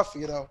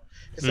Philadelphia though.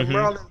 It's a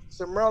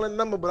Maryland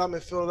number, but I'm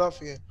in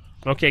Philadelphia.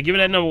 Okay, give me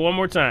that number one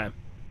more time.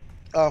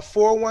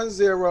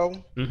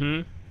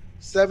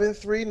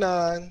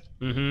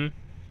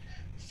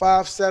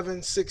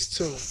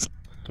 410-739-5762.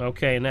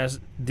 Okay, and that's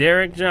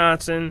Derek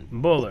Johnson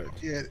Bullard.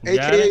 Yeah,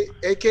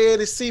 aka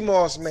the Sea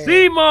Moss Man.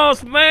 Sea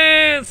Moss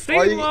Man.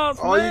 Sea Moss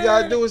Man. All you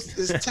gotta do is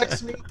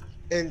text me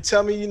and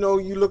tell me,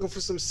 you're looking for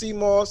some sea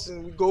moss,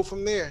 and we go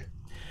from there.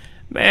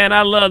 Man,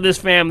 I love this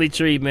family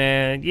tree,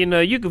 man.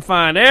 You can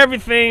find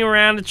everything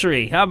around the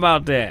tree. How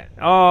about that?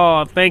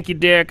 Oh, thank you,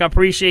 Derek. I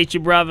appreciate you,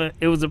 brother.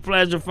 It was a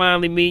pleasure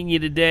finally meeting you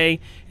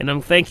today.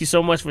 And thank you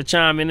so much for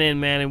chiming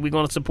in, man. And we're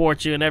going to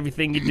support you in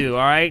everything you do,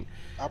 all right?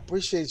 I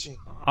appreciate you.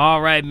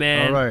 All right,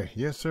 man. All right.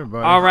 Yes, sir,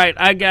 buddy. All right.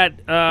 I got...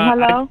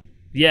 Hello?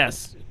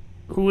 Yes.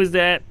 Who is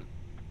that?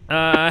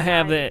 I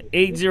have the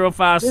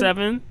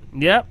 8057.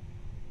 Yep.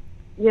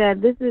 Yeah,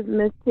 this is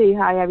Miss T.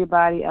 Hi,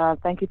 everybody.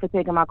 Thank you for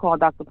taking my call,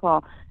 Dr.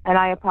 Paul. And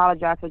I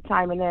apologize for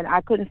chiming in. I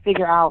couldn't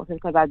figure out,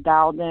 because I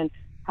dialed in,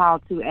 how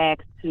to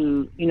ask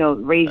to,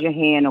 raise your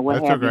hand or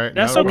what have you.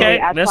 That's okay.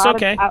 That's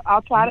okay.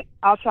 I'll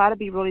try to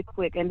be really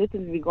quick. And this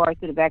is in regards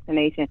to the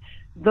vaccination.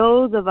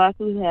 Those of us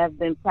who have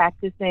been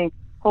practicing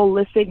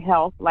holistic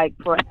health like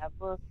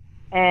forever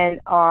and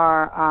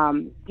are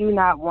do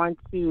not want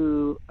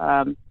to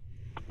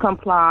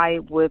comply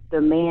with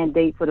the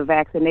mandate for the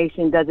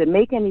vaccination, does it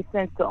make any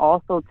sense to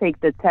also take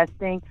the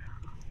testing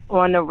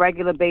on a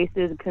regular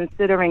basis,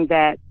 considering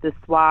that the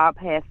swab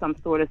has some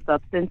sort of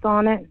substance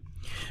on it?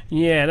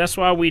 Yeah, that's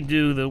why we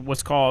do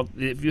what's called,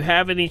 if you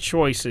have any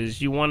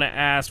choices, you want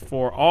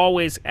to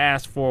always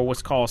ask for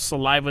what's called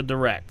saliva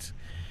direct.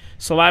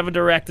 Saliva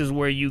direct is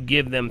where you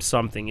give them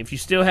something. If you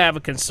still have a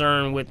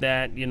concern with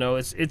that,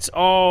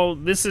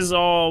 this is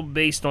all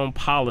based on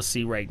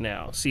policy right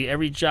now. See,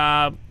 every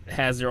job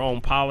has their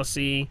own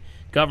policy.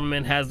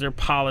 Government has their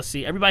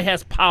policy. Everybody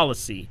has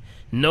policy.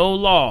 No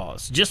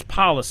laws, just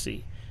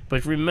policy.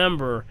 But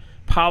remember,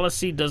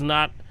 policy does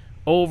not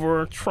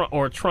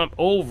trump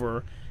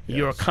over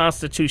your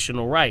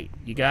constitutional right.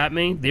 You got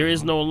me? There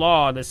is no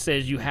law that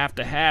says you have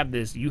to have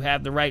this. You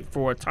have the right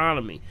for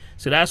autonomy.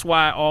 So that's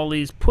why all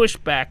these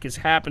pushback is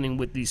happening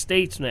with these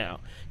states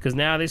now. Because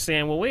now they're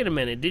saying, well, wait a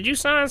minute. Did you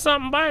sign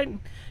something, Biden?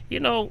 You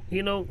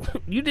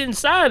didn't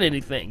sign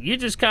anything. You're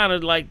just kind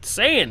of like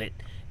saying it.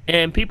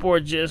 And people are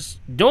just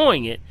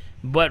doing it.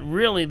 But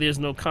really, there's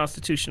no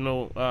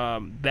constitutional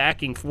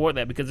backing for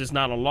that because it's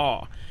not a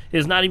law.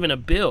 It's not even a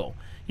bill.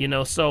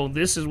 So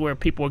this is where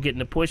people are getting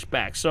the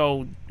pushback.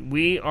 So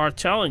we are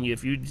telling you,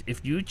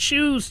 if you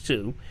choose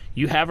to,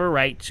 you have a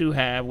right to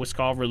have what's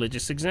called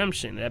religious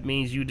exemption. That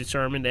means you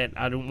determine that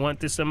I don't want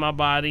this in my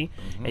body,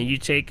 and you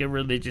take a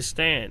religious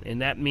stand.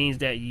 And that means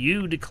that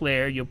you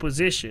declare your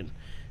position.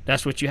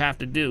 That's what you have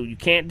to do. You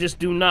can't just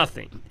do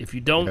nothing. If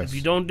you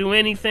don't do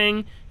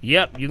anything,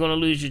 you're gonna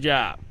lose your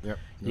job. Yep.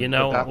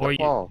 Dr.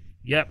 Paul,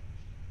 Yep.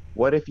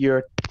 What if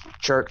your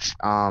church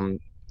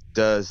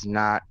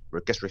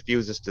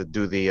refuses to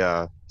do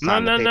the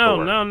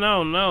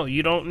No.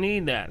 You don't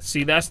need that.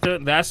 See, that's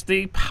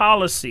the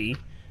policy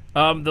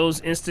of those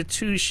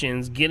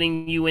institutions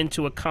getting you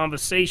into a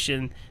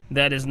conversation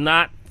that is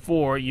not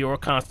for your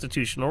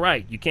constitutional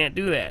right. You can't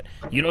do that.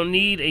 You don't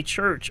need a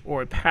church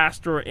or a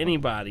pastor or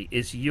anybody.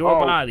 It's your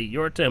body,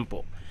 your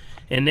temple.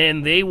 And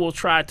then they will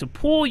try to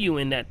pull you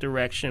in that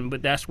direction,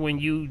 but that's when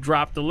you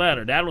drop the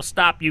letter. That'll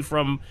stop you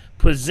from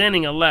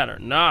presenting a letter.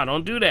 No,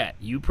 don't do that.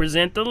 You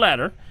present the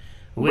letter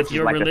with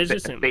your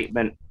religious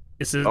statement.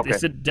 It's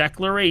a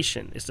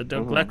declaration. It's a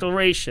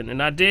declaration.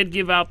 And I did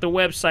give out the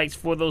websites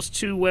for those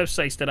 2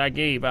 websites that I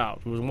gave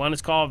out. One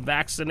is called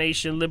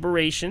Vaccination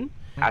Liberation.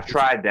 I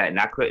tried that and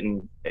I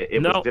couldn't.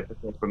 It was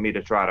difficult for me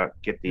to try to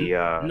get the.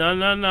 No.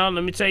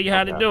 Let me tell you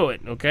how to do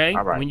it. Okay.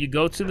 All right. When you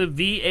go to the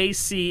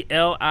vaclib.org,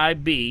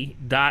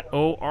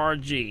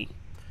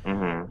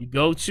 you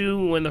go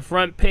to on the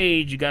front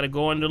page. You got to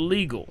go under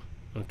legal.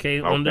 Okay.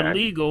 Under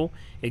legal,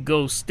 it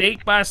goes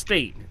state by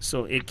state,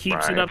 so it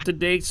keeps it up to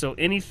date. So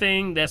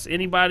anything that's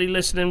anybody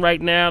listening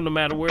right now, no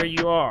matter where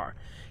you are,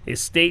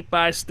 it's state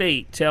by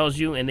state tells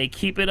you, and they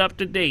keep it up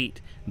to date.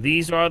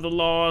 These are the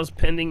laws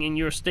pending in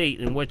your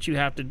state and what you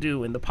have to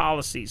do and the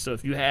policy. So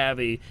if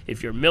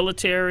you're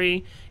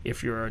military,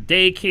 if you're a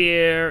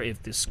daycare,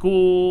 if the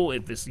school,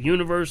 if it's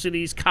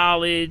universities,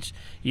 college,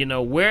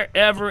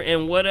 wherever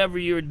and whatever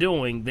you're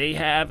doing, they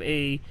have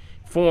a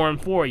form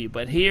for you.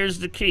 But here's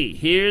the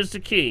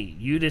key.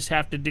 You just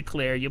have to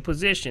declare your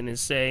position and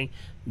say,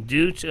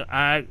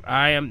 I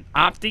am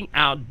opting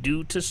out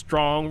due to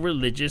strong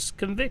religious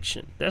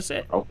conviction. That's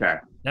it. Okay.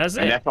 That's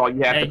it. And that's all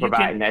you have to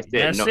provide, and that's it.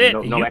 That's no, it.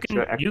 No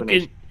extra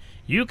explanation.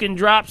 You can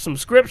drop some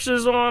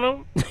scriptures on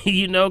them,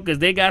 because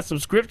they got some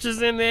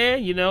scriptures in there,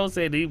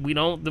 say we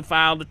don't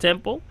defile the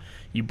temple.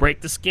 You break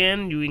the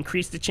skin, you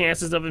increase the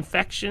chances of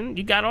infection.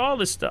 You got all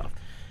this stuff,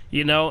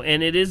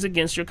 and it is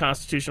against your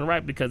constitutional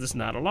right because it's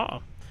not a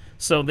law.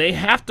 So they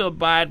have to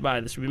abide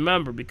by this,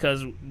 remember,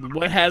 because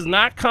what has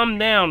not come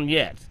down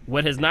yet,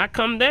 and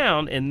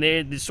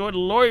they're the sort of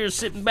lawyers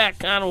sitting back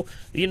kind of,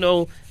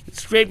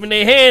 scraping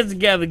their hands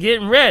together,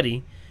 getting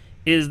ready,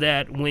 is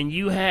that when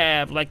you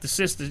have, like the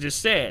sister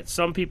just said,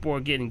 some people are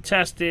getting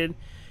tested,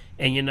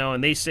 and,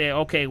 and they say,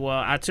 okay,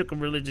 well, I took a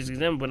religious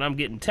exemption, but I'm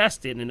getting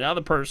tested, and the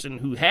other person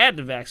who had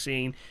the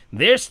vaccine,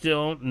 they're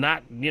still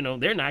not,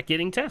 they're not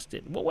getting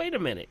tested. Well, wait a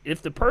minute.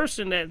 If the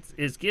person that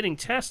is getting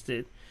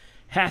tested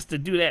has to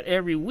do that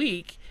every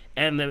week,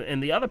 and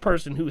the other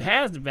person who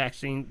has the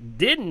vaccine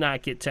did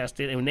not get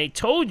tested, and when they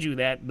told you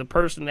that the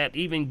person that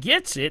even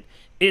gets it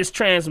is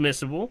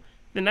transmissible,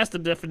 then that's the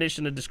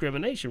definition of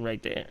discrimination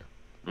right there.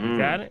 You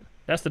got it?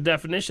 That's the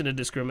definition of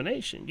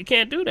discrimination. You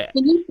can't do that.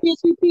 Can you please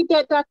repeat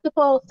that, Dr.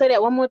 Paul? Say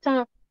that one more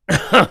time.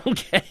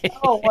 Okay.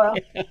 Oh, well.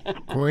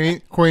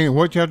 Queen,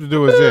 what you have to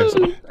do is this.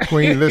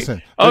 Queen,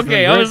 listen.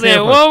 Okay, I'm very going to say it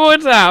careful. one more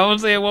time. I'm going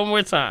to say it one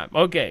more time.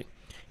 Okay.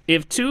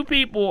 If two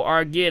people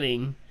are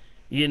getting,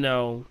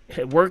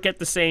 work at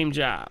the same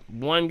job,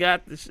 one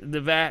got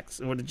the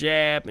vax or the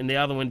jab and the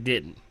other one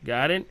didn't.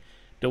 Got it?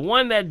 The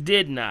one that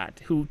did not,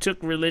 who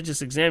took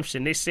religious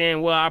exemption, they're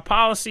saying, well, our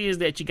policy is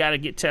that you got to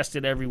get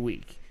tested every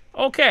week.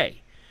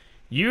 Okay.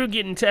 You're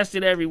getting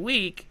tested every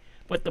week,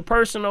 but the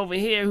person over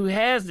here who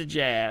has the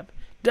jab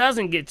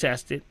doesn't get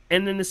tested,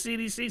 and then the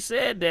CDC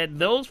said that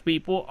those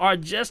people are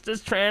just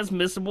as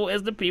transmissible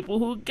as the people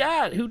who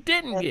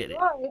didn't get it.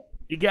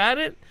 You got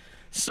it?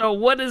 So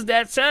what does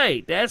that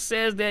say? That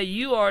says that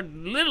you are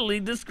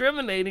literally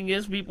discriminating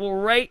against people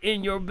right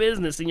in your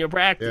business, in your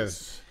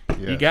practice. Yes.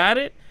 You got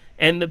it?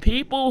 And the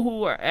people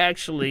who are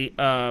actually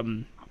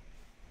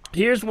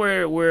here's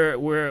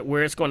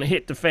where it's going to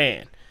hit the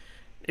fan.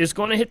 It's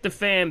going to hit the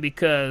fan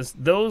because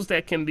those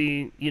that can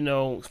be,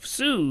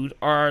 sued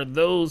are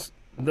the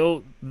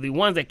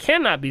ones that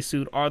cannot be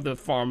sued are the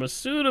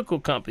pharmaceutical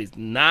companies,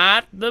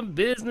 not the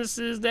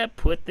businesses that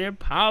put their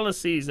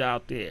policies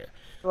out there.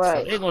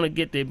 Right. So they're going to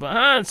get their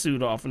behind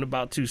sued off in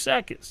about 2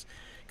 seconds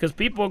because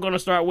people are going to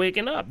start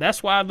waking up.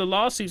 That's why the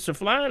lawsuits are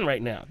flying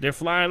right now. They're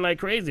flying like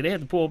crazy. They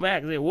had to pull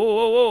back. They say,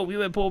 whoa, we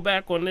better pull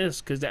back on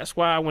this, because that's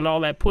why when all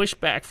that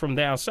pushback from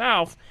down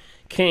south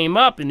came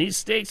up in these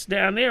states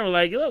down there were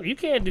like, look, you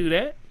can't do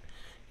that.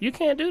 You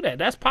can't do that.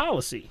 That's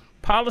policy.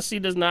 Policy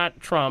does not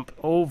trump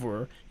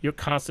over your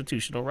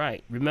constitutional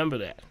right. Remember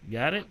that.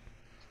 Got it?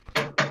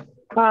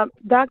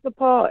 Dr.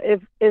 Paul,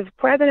 if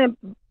President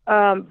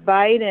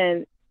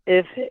Biden,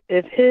 if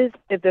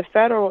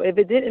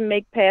it didn't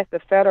make past the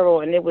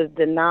federal and it was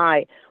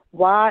denied,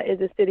 why is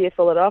the city of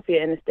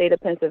Philadelphia and the state of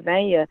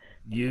Pennsylvania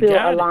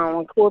still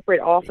allowing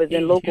corporate office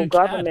and local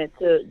government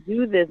to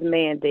do this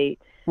mandate?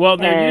 Well,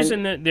 they're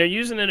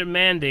using it a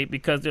mandate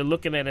because they're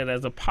looking at it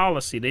as a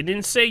policy. They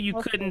didn't say you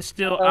couldn't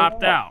still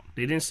opt out.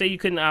 They didn't say you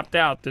couldn't opt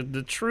out.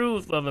 The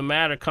truth of the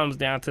matter comes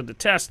down to the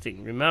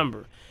testing.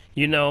 Remember,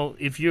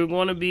 if you're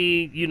going to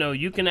be,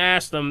 you can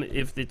ask them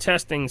if the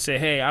testing say,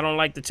 hey, I don't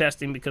like the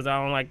testing because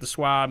I don't like the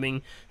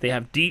swabbing. They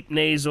have deep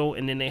nasal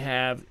and then they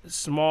have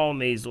small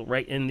nasal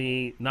right in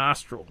the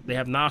nostril. They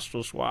have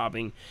nostril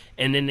swabbing,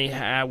 and then they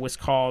have what's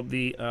called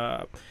the,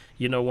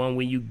 one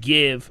when you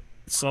give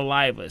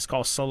saliva. It's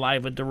called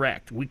Saliva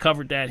Direct. We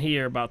covered that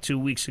here about 2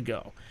 weeks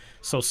ago.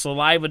 So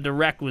Saliva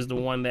Direct was the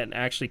one that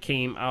actually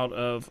came out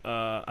of,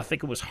 I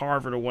think it was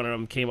Harvard or one of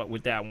them came up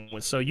with that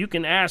one. So you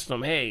can ask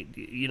them, hey,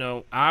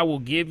 I will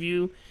give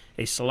you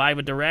a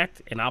Saliva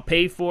Direct and I'll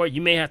pay for it.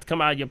 You may have to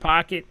come out of your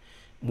pocket.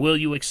 Will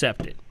you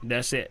accept it?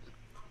 That's it.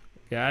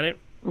 Got it?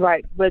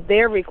 Right, but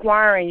they're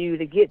requiring you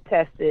to get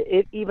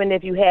tested, even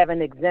if you have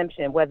an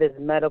exemption, whether it's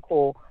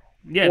medical.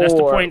 Yeah, that's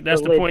the point.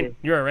 That's religious. the point.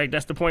 You're right.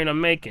 That's the point I'm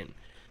making.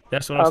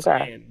 That's what I'm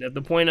saying.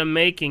 The point I'm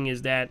making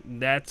is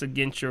that's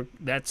against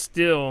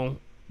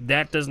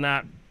that does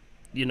not,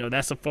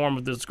 that's a form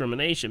of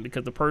discrimination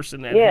because the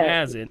person that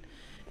has it,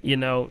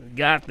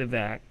 got the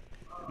vac,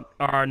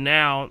 are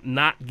now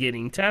not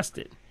getting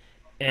tested,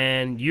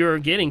 and you're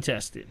getting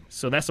tested.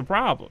 So that's a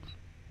problem.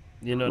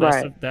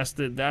 That's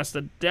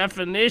the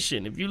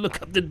definition. If you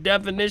look up the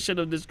definition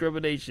of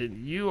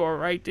discrimination, you are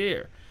right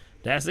there.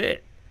 That's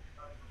it.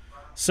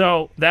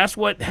 So that's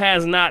what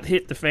has not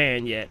hit the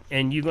fan yet,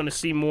 and you're going to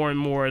see more and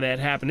more of that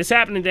happen. It's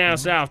happening down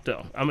south,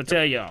 though. I'm going to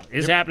tell y'all.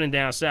 It's happening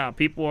down south.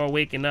 People are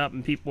waking up,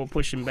 and people are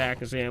pushing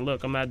back and saying,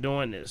 look, I'm not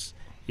doing this.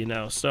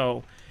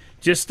 So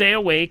just stay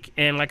awake,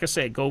 and like I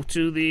said, go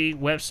to the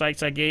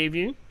websites I gave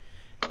you,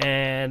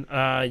 and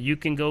you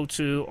can go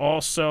to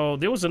also,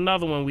 there was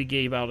another one we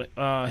gave out,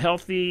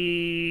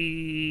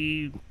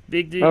 Healthy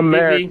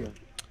American.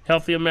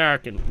 Healthy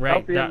American, right?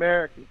 Healthy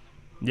American.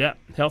 Yep,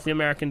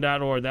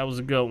 healthyamerican.org. That was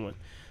a good one.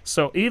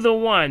 So either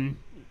one,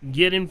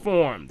 get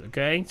informed,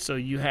 okay? So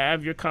you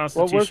have your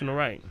constitutional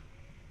right.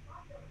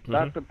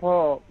 Dr.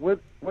 Paul, what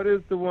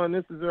is the one?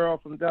 This is Earl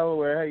from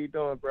Delaware. How you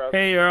doing, brother?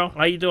 Hey, Earl.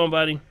 How you doing,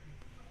 buddy?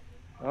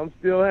 I'm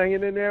still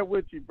hanging in there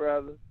with you,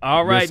 brother.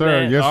 All right,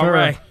 man. Yes, all sir.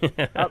 Right.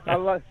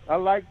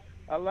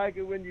 I like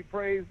it when you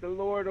praise the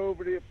Lord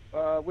over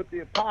with the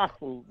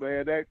apostles,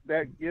 man.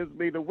 That gives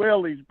me the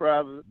willies,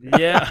 brother.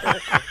 Yeah.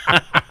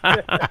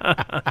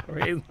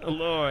 Praise the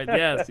Lord.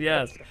 Yes.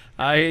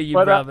 I hear you,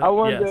 brother. I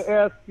wanted to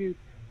ask you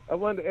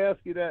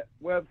that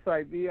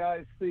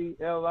website,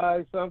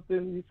 VICLI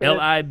something. You said?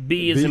 LIB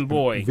is in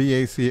boy.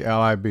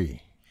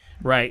 VACLIB.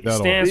 Right. No.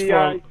 Stands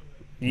for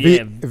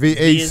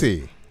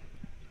VAC.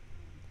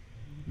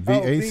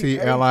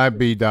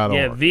 VACLIB.org.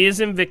 Yeah. V is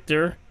in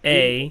Victor.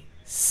 A.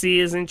 C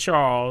is in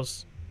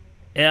Charles.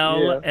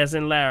 L as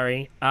in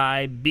Larry.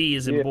 IB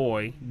is in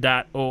boy.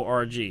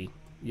 .org.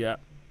 Yep.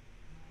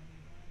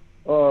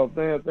 Oh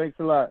man, thanks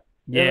a lot.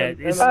 Yeah,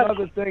 And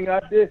another thing, I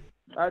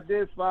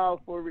did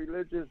file for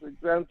religious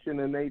exemption,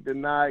 and they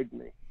denied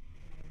me.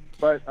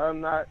 But I'm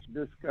not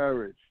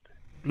discouraged.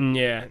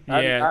 Yeah.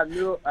 I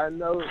know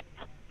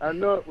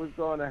it was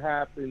going to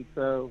happen,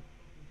 so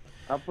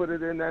I put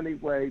it in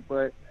anyway.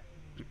 But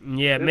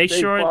yeah, if make they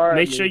sure fire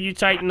me, you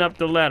tighten up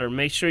the letter.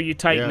 Make sure you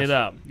tighten Yes. it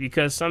up,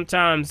 because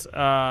sometimes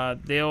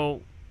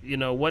they'll,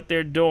 what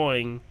they're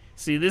doing.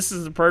 See, this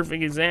is a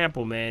perfect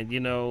example, man.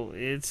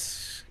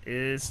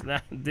 It's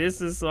not. This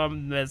is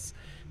something that's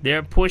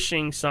they're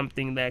pushing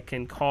something that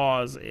can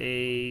cause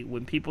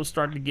when people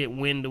start to get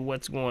wind of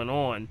what's going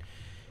on,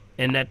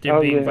 and that they're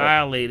being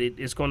violated.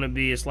 It's going to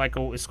be like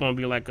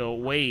a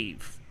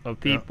wave of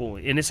people,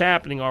 and it's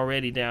happening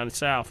already down the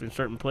south in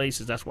certain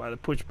places. That's why the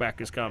pushback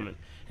is coming.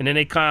 And then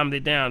they calmed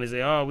it down. They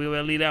say, "Oh, we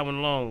will leave that one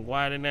alone.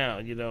 Quiet it now,"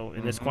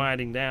 and it's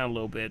quieting down a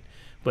little bit.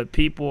 But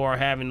people are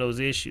having those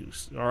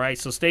issues. All right,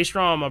 so stay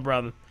strong, my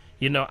brother.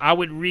 I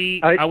would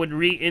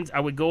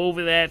go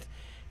over that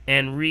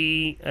and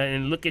read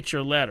and look at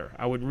your letter.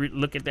 I would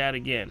look at that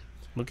again.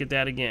 Look at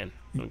that again.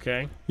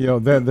 Okay.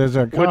 There's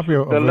a copy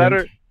of the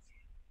letter.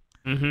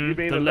 Mm-hmm. You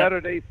mean the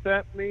letter they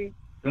sent me?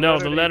 No,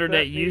 the letter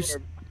that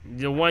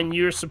the one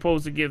you're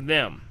supposed to give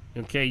them.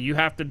 Okay, you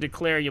have to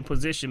declare your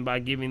position by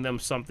giving them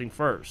something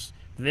first.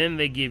 Then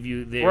they give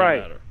you their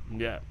letter.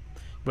 Yeah,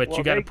 but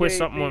you got to put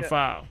something on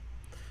file.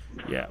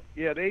 Yeah.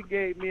 Yeah, they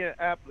gave me an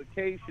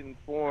application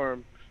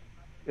form.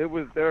 It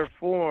was their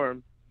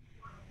form,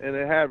 and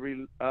it had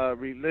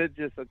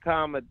religious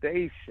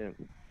accommodation.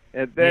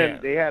 And then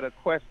they had a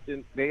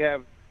question. They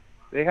have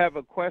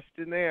a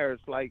questionnaire.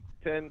 It's like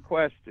 10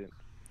 questions.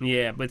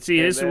 Yeah, but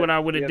see, this is what I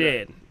would have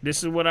did.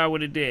 This is what I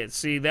would have did.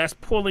 See, that's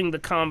pulling the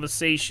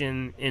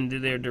conversation into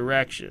their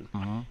direction,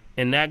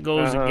 and that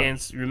goes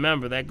against.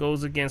 Remember, that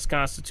goes against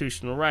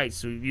constitutional rights.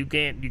 So you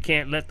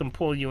can't let them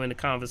pull you in the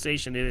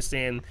conversation. They're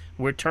saying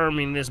we're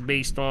terming this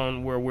based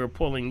on where we're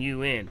pulling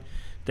you in.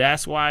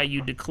 That's why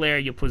you declare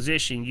your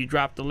position. You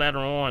drop the letter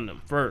on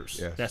them first.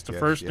 Yes, that's the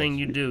first thing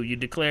you do. You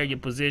declare your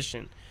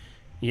position.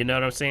 You know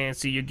what I'm saying?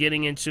 So you're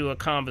getting into a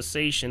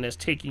conversation that's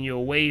taking you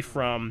away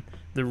from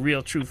the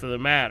real truth of the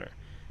matter.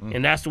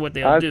 And that's what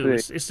they'll do.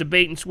 It's the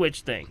bait and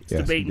switch thing. It's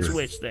the bait and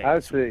switch thing. I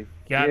see.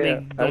 Got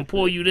me? Gonna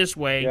pull you this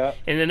way. Yeah.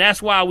 And then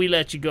that's why we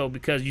let you go,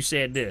 because you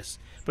said this.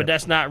 But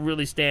that's not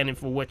really standing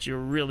for what you're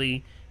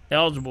really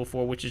eligible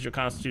for, which is your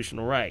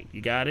constitutional right.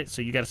 You got it?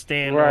 So you got to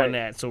stand on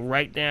that. So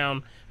write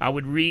down, I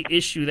would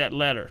reissue that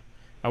letter.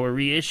 I would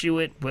reissue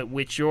it, but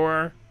with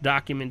your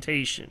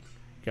documentation.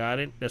 Got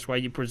it? That's why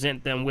you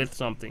present them with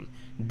something.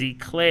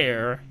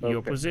 Declare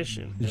your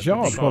position.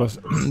 Dr.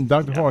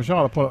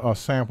 Paul, put a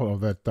sample of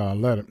that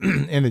letter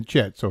in the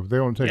chat, so if they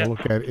want to take a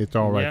look at it, it's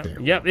all right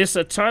there. Yep, it's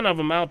a ton of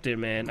them out there,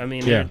 man. I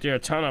mean, there are a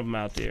ton of them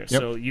out there.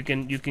 So you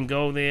can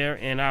go there,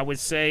 and I would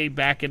say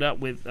back it up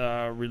with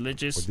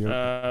religious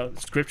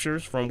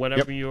scriptures from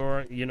whatever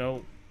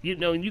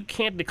you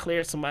can't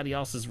declare somebody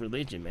else's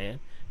religion, man.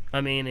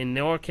 I mean, and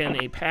nor can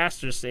a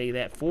pastor say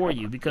that for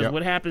you, because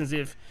what happens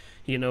if,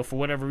 for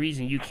whatever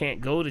reason, you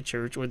can't go to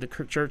church, or the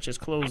church is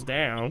closed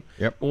down,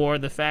 or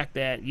the fact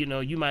that,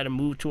 you might have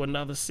moved to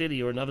another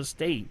city or another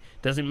state,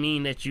 doesn't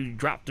mean that you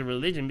dropped the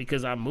religion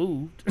because I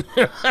moved.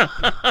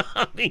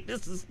 I mean,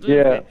 this is stupid.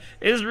 Yeah.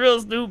 It's real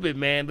stupid,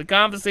 man. The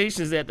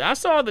conversations that I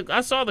saw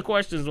the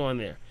questions on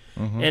there,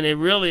 and it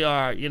really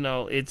are,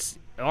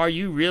 are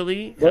you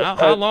really?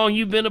 How long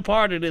you been a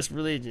part of this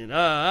religion?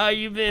 How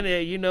you been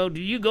there?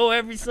 Do you go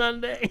every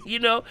Sunday?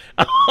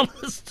 All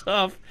this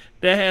stuff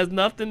that has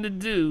nothing to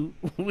do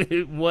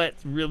with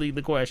what's really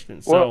the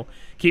question. So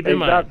keep in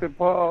mind.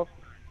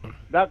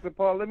 Dr.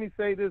 Paul, let me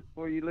say this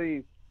before you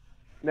leave.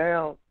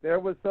 Now, there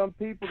were some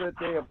people that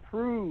they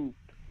approved,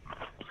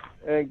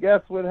 and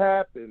guess what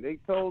happened? They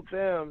told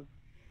them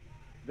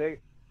they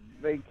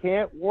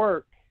can't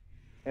work,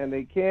 and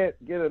they can't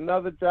get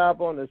another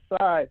job on the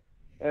side,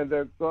 and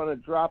they're going to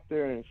drop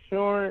their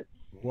insurance.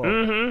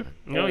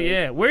 Mm-hmm. Oh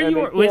yeah. Where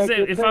you?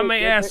 If I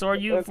may ask, are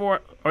you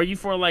for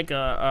like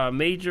a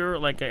major,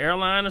 like an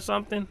airline or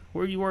something?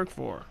 Where you work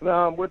for?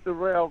 No, I'm with the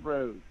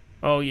railroad.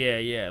 Oh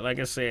yeah. Like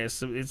I said,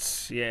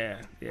 it's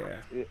yeah.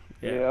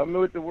 I'm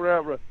with the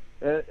railroad,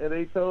 and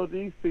they told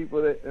these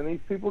people and these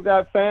people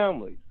got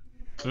families,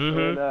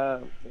 and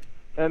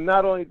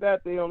not only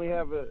that, they only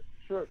have a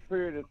short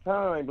period of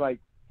time. Like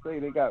say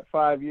they got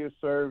 5 years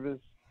service.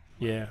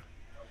 Yeah.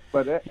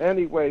 But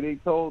anyway, they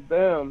told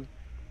them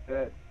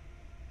that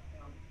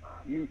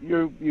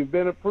you've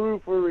been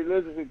approved for a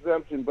religious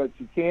exemption, but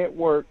you can't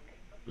work,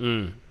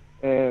 and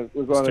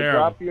we're going to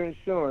drop your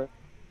insurance.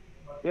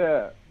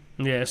 Yeah.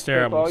 Yeah, it's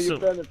terrible. Take all your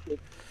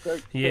benefits.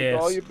 Take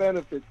all your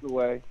benefits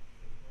away.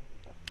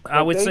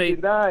 I would say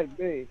denied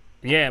me.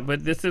 Yeah,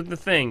 but this is the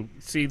thing.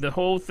 See, the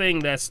whole thing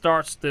that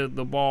starts the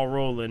ball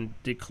rolling.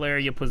 Declare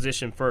your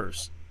position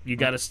first. You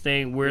got to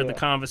stay where the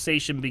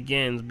conversation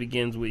begins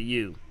with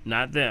you,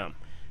 not them.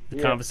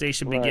 The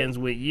conversation begins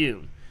with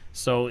you.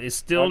 So it's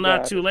still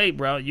not too late,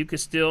 bro. You can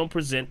still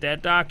present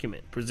that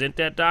document. Present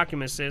that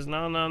document. Says,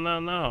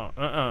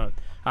 no.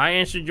 I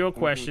answered your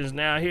questions.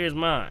 Now here's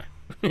mine.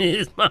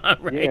 Here's mine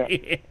right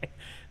here.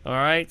 All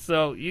right,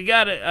 so you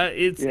gotta.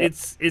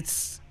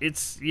 It's.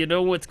 You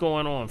know what's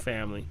going on,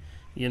 family.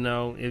 You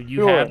know, if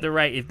you have the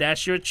right, if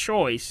that's your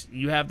choice,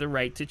 you have the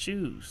right to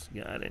choose.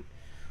 Got it.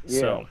 Yeah.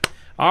 So,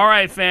 all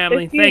right,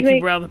 family. Thank you,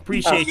 brother.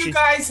 Appreciate Before you. you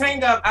guys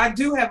hang up, I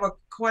do have a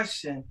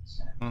question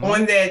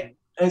on that.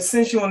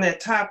 Since you're on that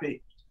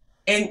topic,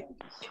 and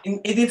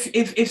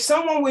if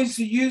someone was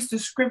to use the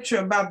scripture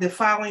about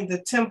defiling the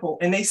temple,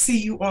 and they see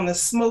you on a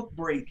smoke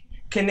break,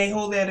 can they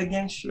hold that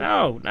against you?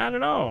 No, not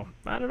at all.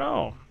 Not at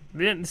all.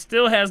 It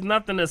still has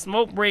nothing. A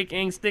smoke break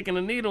ain't sticking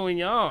a needle in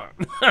your arm.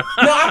 No,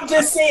 I'm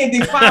just saying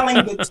defiling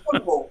the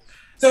temple.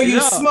 So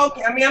you're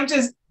smoking. I mean, I'm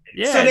just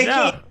so they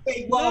can't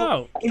say,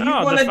 well, if you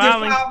want to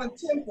defile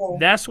the temple.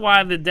 That's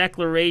why the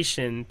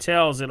declaration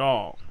tells it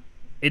all.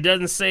 It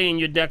doesn't say in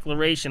your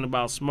declaration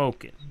about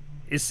smoking.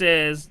 It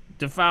says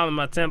defiling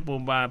my temple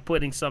by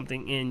putting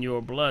something in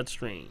your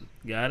bloodstream.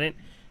 Got it?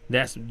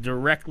 That's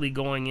directly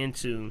going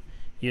into,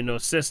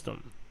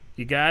 system.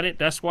 You got it?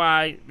 That's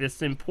why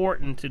it's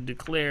important to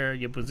declare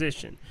your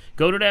position.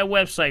 Go to that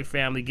website,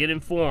 family. Get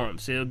informed.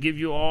 So it'll give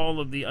you all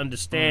of the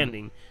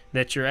understanding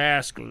that you're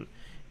asking.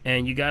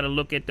 And you got to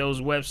look at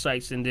those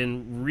websites and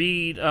then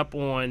read up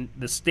on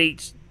the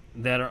states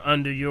that are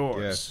under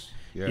yours.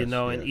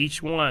 And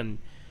each one,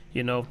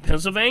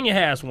 Pennsylvania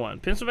has one.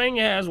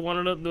 Pennsylvania has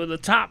one of the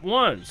top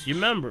ones. You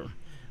remember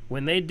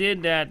when they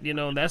did that?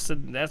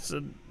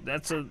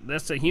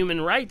 That's a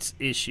human rights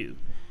issue.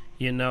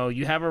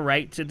 You have a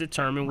right to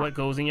determine what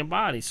goes in your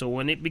body. So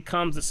when it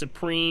becomes a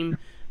supreme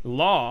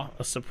law,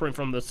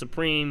 from the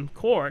Supreme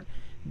Court,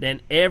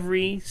 then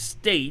every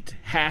state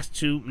has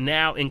to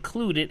now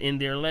include it in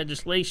their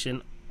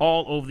legislation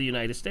all over the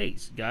United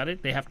States. Got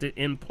it? They have to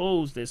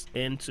impose this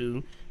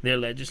into their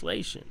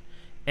legislation.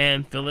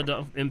 And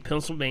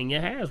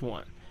Pennsylvania has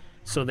one.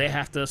 So they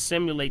have to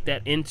assimilate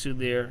that into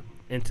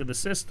the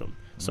system.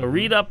 So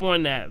read up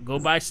on that. Go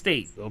by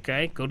state,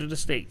 okay? Go to the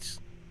states.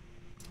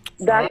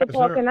 Dr.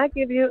 Paul, can I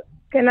give you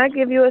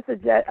a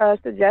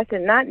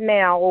suggestion? Not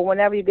now, or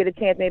whenever you get a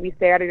chance, maybe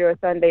Saturday or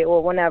Sunday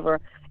or whenever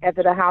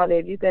after the holiday,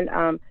 if you can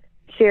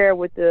share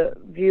with the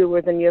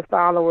viewers and your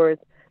followers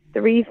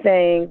 3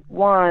 things.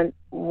 1,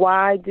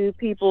 why do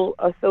people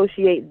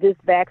associate this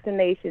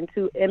vaccination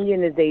to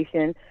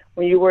immunization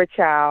when you were a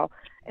child?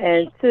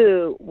 And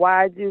 2,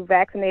 why do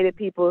vaccinated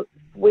people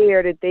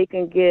swear that they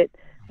can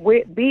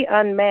be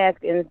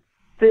unmasked and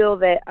feel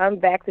that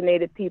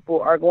unvaccinated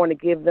people are going to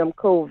give them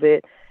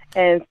COVID?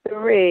 And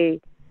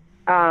 3,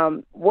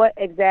 what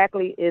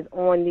exactly is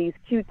on these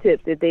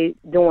Q-tips that they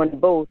doing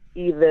both,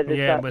 either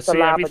the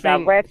saliva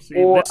direct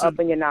or up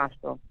in your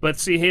nostril? But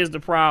see, here's the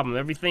problem.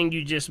 Everything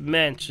you just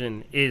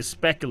mentioned is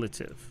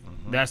speculative.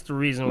 That's the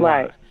reason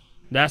why. Right.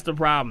 That's the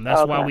problem.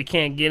 That's why we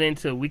can't get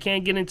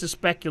into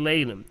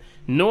speculating.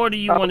 Nor do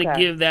you want to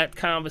give that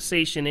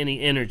conversation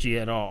any energy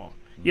at all.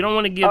 You don't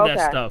want to give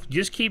that stuff.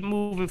 Just keep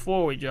moving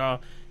forward,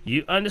 y'all.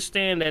 You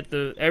understand that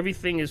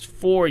everything is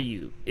for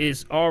you,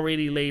 is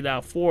already laid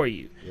out for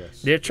you.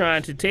 Yes. They're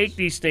trying to take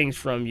these things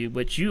from you,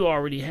 but you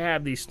already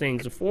have these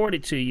things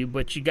afforded to you,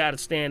 but you got to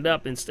stand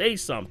up and say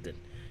something.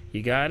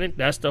 You got it?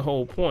 That's the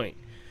whole point.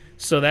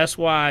 So that's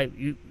why,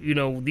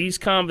 these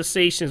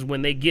conversations,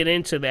 when they get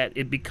into that,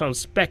 it becomes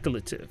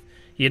speculative,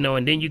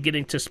 and then you get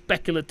into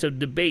speculative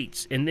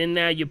debates. And then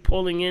now you're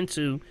pulling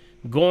into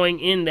going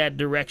in that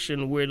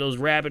direction where those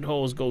rabbit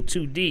holes go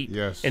too deep.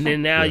 Yes. And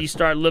then now you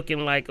start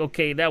looking like,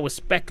 okay, that was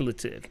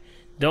speculative.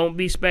 Don't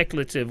be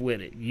speculative with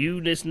it. You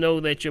just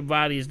know that your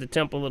body is the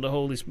temple of the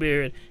Holy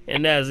Spirit,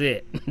 and that's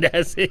it.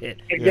 That's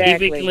it.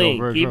 Exactly. Keep it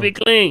clean. Keep it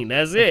clean.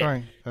 That's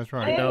it. That's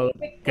right.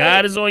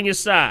 God is on your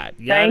side.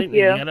 You got it?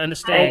 You got to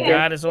understand,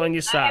 God is on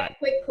your side. I have a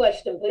quick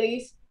question,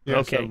 please. Yes,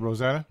 okay.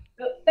 Rosanna?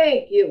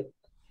 Thank you.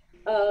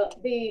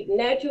 The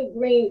natural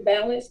green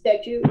balance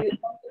that you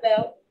talked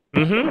about.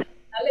 Mm-hmm.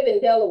 I live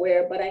in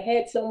Delaware, but I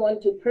had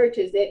someone to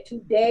purchase it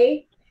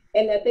today,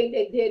 and I think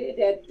they did it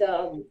at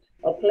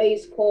a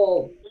place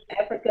called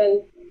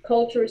African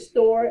Culture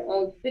Store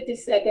on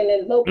 52nd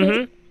and Locust.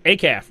 Mm-hmm.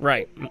 ACAF,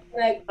 right.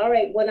 All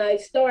right, when I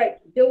start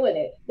doing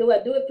it, do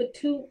I do it for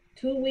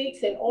two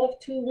weeks and off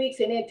 2 weeks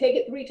and then take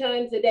it 3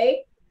 times a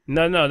day?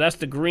 No, that's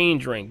the green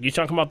drink. You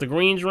talking about the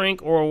green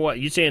drink or what?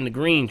 You saying the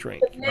green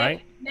drink,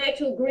 right?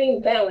 Natural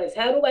green balance.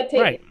 How do I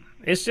take it?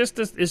 It's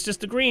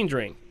just a green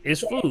drink.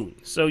 It's food.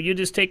 So you're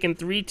just taking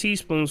 3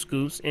 teaspoon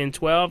scoops in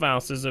 12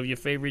 ounces of your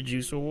favorite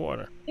juice or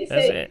water.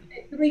 That's it.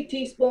 3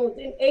 teaspoons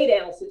and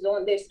 8 ounces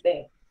on this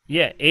thing.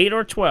 Yeah, 8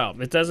 or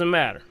 12. It doesn't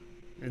matter.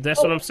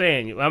 That's what I'm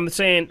saying.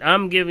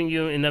 I'm giving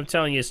you, and I'm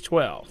telling you it's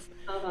 12.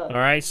 All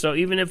right. So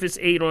even if it's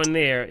 8 on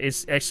there,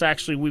 it's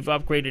actually we've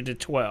upgraded to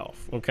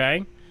 12.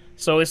 Okay.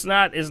 So it's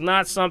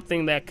not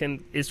something that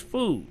it's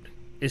food.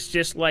 It's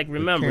just like,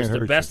 remember, it's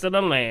the best of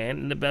the land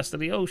and the best of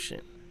the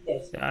ocean.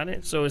 Yes. Got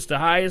it? So it's the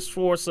highest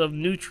source of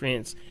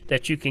nutrients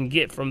that you can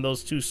get from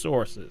those 2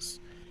 sources.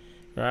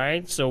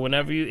 Right? So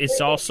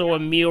it's also a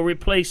meal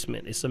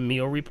replacement. It's a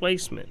meal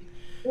replacement.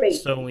 Great.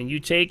 So when you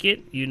take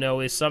it,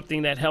 it's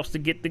something that helps to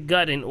get the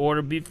gut in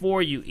order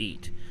before you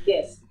eat.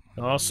 Yes.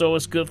 Also,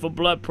 it's good for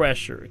blood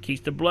pressure. It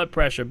keeps the blood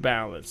pressure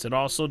balanced. It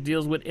also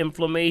deals with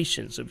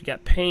inflammation. So if you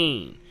got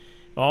pain,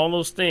 all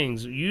those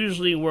things.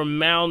 Usually we're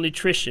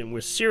malnutrition.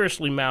 We're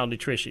seriously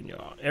malnutrition,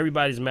 y'all.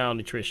 Everybody's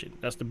malnutrition.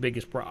 That's the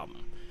biggest problem.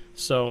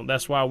 So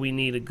that's why we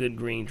need a good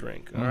green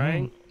drink. All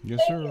right?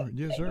 Yes, sir.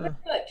 Yes, sir.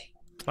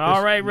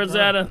 All right,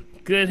 Rosetta.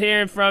 Good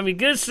hearing from you.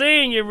 Good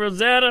seeing you,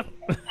 Rosetta.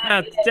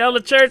 Tell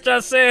the church I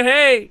said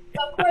hey.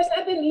 Of course,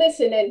 I've been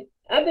listening.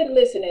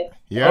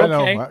 Yeah,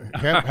 okay. I know.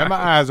 Have my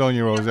eyes on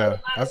you, Rosetta.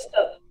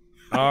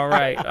 All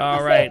right.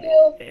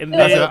 And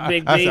then,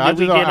 Big B, did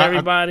we get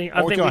everybody? I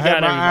think we got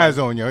everybody. My eyes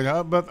on you.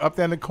 Up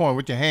there in the corner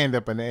with your hand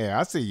up in the air.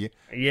 I see you.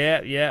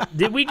 Yeah.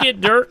 Did we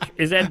get Dirk?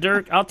 Is that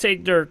Dirk? I'll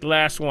take Dirk,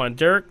 last one.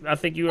 Dirk, I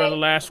think you are the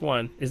last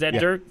one. Is that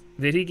Dirk?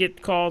 Did he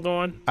get called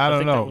on? I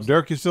don't know.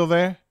 Dirk, you still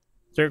there?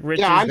 Dirk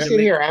Richards? Yeah, I'm still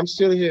here. I'm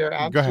still here.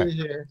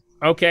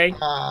 Okay.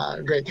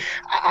 Great.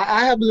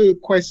 I have a little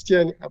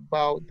question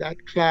about that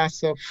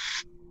class of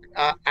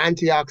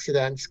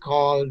antioxidants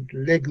called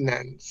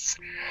lignans.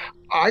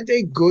 Are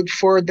they good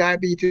for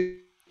diabetes?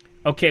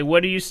 Okay,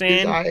 what are you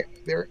saying?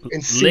 They're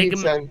in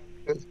seeds and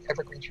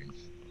evergreen trees.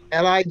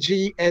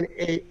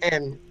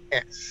 Lignans.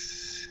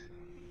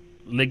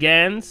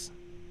 Ligans?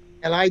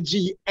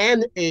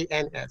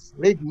 Lignans.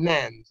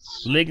 Lignans.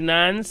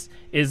 Lignans.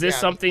 Is this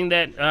something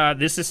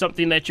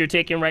that you're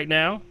taking right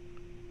now?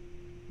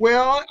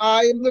 Well,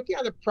 I'm looking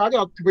at a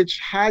product which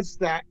has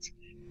that.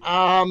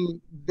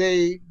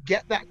 They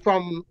get that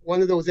from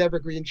one of those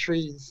evergreen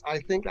trees. I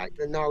think like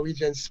the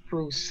Norwegian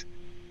spruce.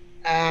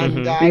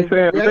 And I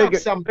read up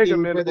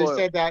something where they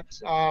said that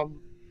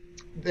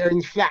they're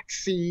in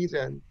flaxseed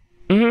and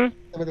some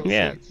of those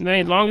seeds.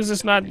 As long as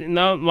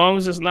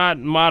it's not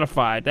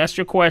modified. That's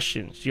your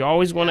questions. You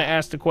always want to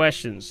ask the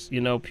questions.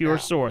 Pure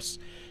source.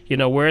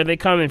 Where are they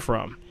coming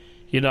from?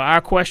 Our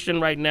question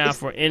right now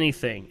for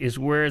anything is,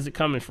 where is it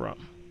coming from?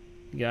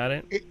 You got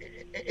it?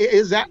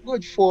 Is that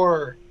good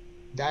for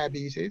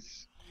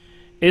diabetes?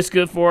 It's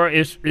good for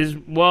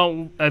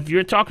well, if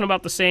you're talking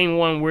about the same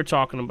one we're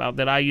talking about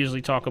that I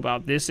usually talk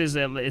about,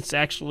 it's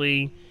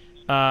actually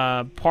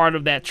part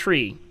of that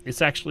tree.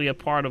 It's actually a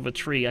part of a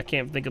tree. I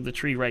can't think of the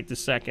tree right this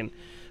second,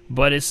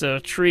 but it's a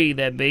tree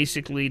that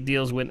basically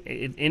deals with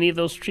any of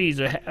those trees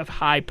that have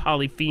high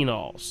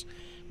polyphenols,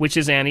 which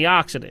is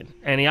antioxidant.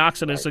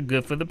 Antioxidants are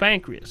good for the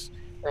pancreas.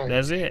 Right.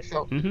 That's it.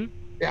 So,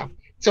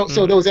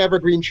 So those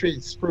evergreen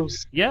trees,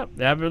 spruce.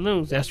 Yep,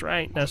 evergreens. That's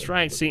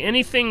right. See,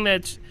 anything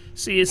it's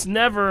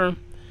never.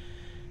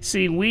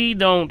 See, we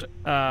don't.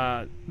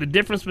 The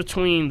difference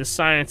between the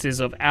sciences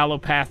of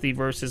allopathy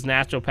versus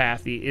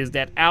naturopathy is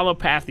that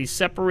allopathy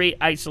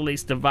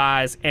isolates,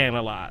 divides,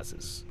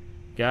 analyzes.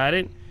 Got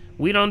it?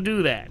 We don't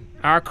do that.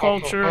 Our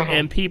culture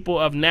and people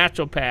of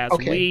naturopaths,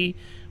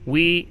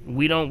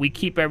 we don't. We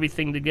keep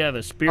everything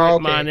together: spirit,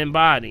 mind, and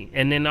body.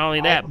 And then not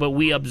only that, but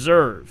we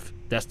observe.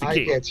 That's the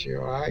key. I get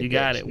you. You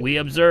got it. We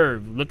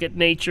observe. Look at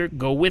nature.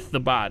 Go with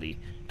the body.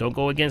 Don't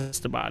go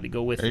against the body.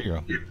 Go with it. There you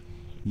go.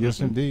 Yes,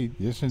 indeed.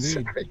 Okay,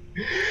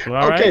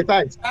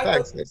 thanks.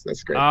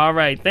 That's great. All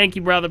right. Thank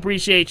you, brother.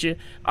 Appreciate you.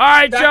 All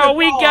right, Joe,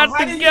 we got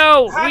to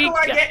go. How do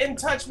I get in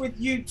touch with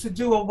you to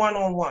do a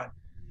one-on-one?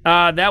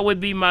 That would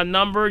be my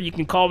number. You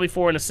can call me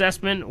for an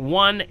assessment.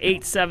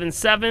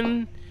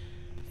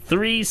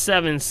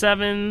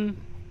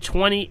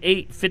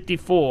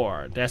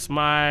 1-877-377-2854. That's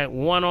my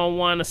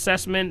one-on-one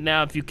assessment.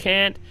 Now, if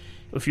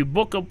you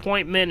book an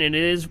appointment and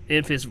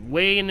if it's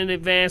way in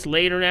advance,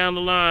 later down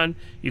the line,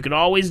 you can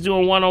always do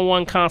a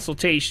one-on-one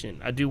consultation.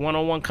 I do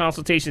one-on-one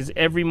consultations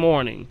every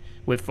morning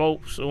with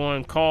folks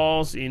on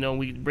calls.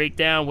 We break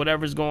down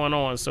whatever's going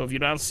on. So if you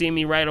don't see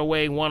me right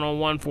away,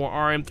 one-on-one for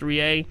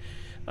RM3A,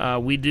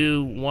 we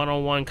do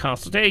one-on-one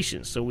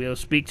consultations. So we'll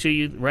speak to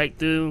you right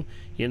through.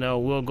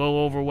 We'll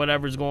go over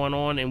whatever's going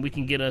on, and we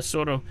can get a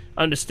sort of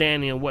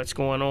understanding of what's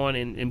going on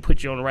and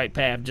put you on the right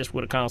path just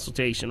with a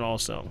consultation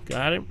also.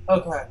 Got it?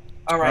 Okay.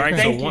 All right.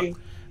 Thank you.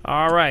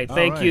 All right.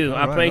 Thank you.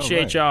 I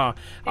appreciate y'all.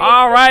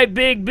 All right,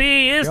 Big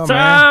B. It's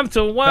time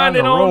to wind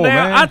it on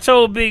down. I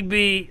told Big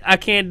B I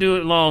can't do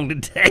it long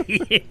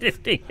today.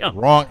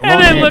 Wrong.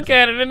 And then look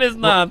at it, and it's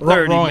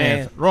 9:30,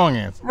 man. Wrong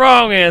answer.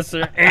 Wrong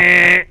answer.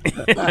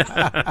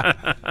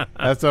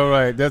 That's all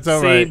right.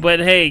 See, but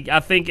hey,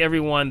 I think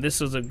everyone, this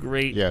was a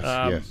great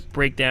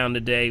breakdown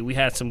today. We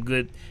had some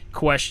good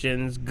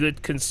questions,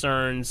 good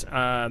concerns.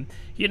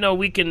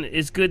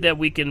 It's good that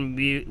we can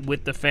be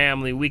with the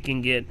family. We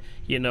can get,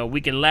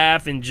 we can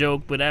laugh and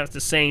joke, but at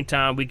the same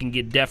time, we can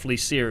get deathly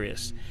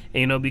serious,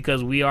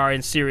 because we are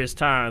in serious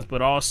times,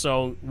 but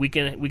also we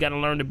got to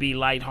learn to be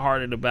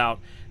lighthearted about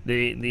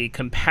the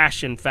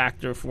compassion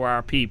factor for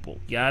our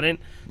people. Got it?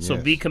 Yes. So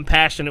be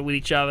compassionate with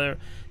each other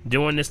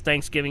during this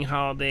Thanksgiving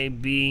holiday.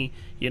 Be,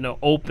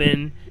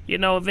 open.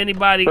 If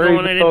anybody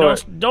going in there,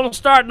 don't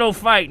start no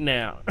fight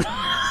now.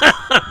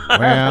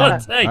 Well,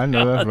 I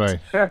know that's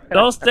right.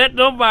 Don't set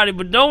nobody,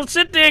 but don't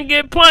sit there and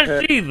get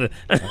punched either.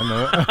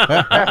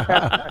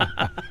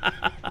 I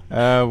know.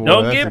 Boy,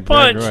 don't get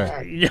punched.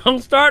 Right.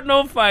 Don't start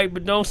no fight,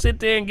 but don't sit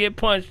there and get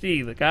punched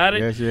either. Got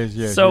it?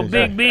 Yes. So,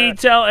 Big B,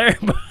 tell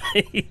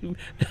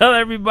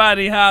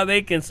everybody how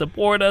they can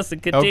support us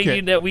and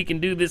continue that we can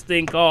do this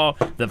thing called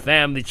the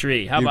Family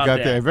Tree. How about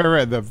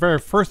that? The very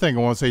first thing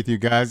I want to say to you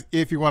guys,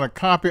 if you want a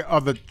copy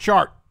of the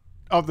chart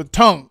of the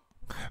tongue,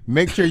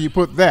 make sure you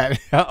put that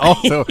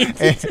also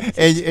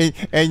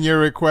and your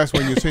request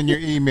when you send your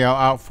email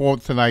out for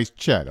tonight's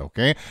chat,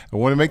 okay? I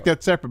want to make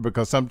that separate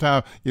because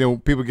sometimes,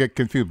 people get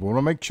confused. But I want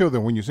to make sure that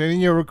when you send in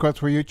your request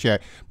for your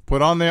chat,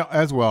 put on there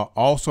as well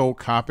also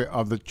copy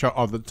of the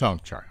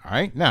tongue chart. All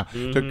right, now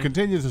to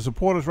continue to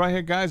support us right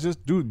here, guys,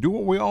 just do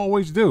what we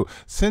always do.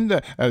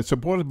 Send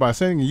support us by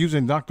sending and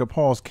using Dr.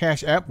 Paul's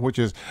Cash App, which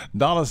is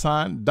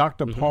 $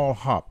 Dr. Paul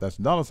Hop. That's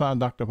 $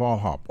 Dr. Paul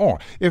Hop. Or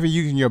if you're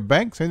using your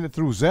bank, send it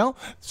through Zelle.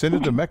 Send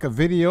it to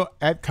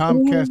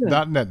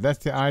mechavideo@comcast.net. That's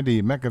the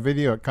ID,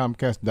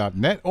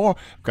 mechavideo@comcast.net. Or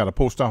got a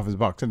post office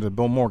box. Send it to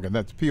Bill Morgan.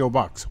 That's P.O.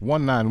 Box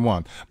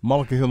 191,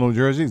 Mullica Hill, New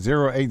Jersey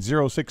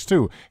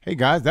 08062. Hey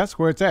guys, that's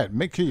where it's at.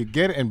 Make sure you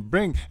get it and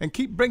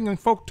keep bringing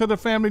folk to the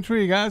Family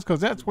Tree, guys, because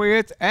that's where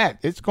it's at.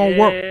 It's gonna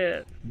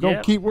work.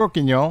 Gonna keep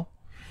working, y'all.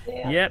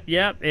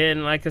 Yep.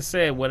 And like I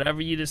said,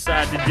 whatever you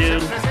decide to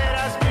do,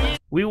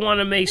 we want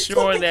to make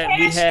sure that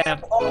we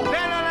have. What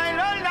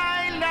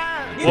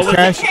was the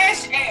cash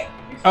app?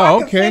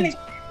 Oh, okay.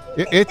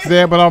 It's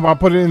there, but I'll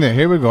put it in there.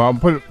 Here we go. I'll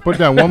put it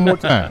down one more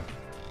time.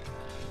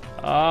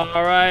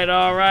 All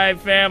right,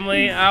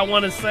 family. I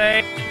want to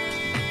say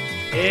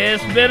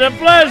it's been a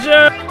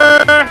pleasure.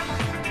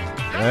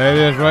 There it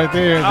is right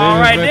there. All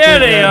right, there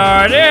they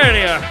are.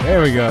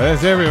 There we go.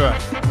 That's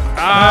everybody.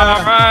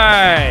 All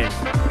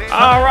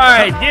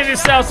right. Give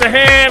yourselves a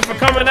hand for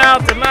coming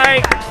out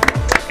tonight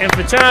and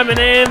for chiming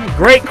in.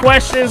 Great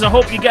questions. I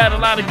hope you got a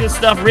lot of good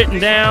stuff written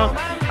down.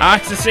 I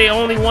have to say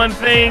only one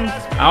thing.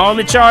 I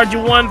only charge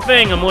you one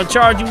thing. I'm going to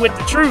charge you with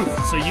the truth.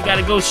 So you got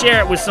to go share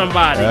it with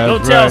somebody. Go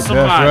tell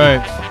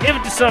somebody. Give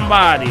it to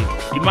somebody.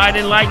 You might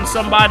enlighten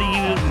somebody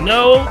you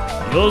know.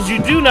 Those you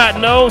do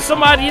not know.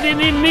 Somebody you didn't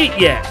even meet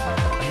yet.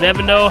 You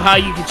never know how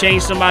you can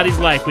change somebody's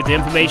life with the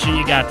information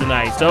you got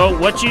tonight. So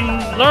what you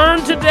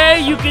learned today,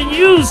 you can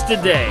use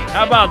today.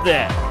 How about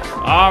that?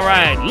 All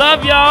right.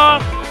 Love y'all.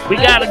 We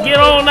got to get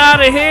on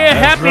out of here.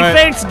 Happy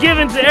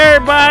Thanksgiving to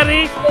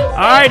everybody. All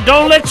right,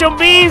 don't let your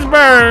beans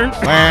burn.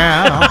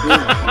 Wow.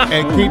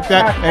 and keep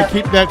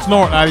that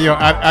snort out of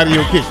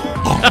your kitchen.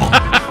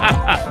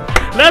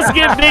 Let's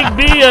give Big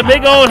B a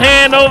big old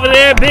hand over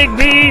there. Big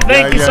B,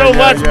 thank you so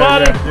much,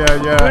 buddy.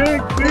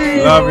 Big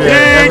B. Love you,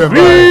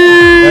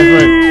 everybody. That's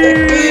right.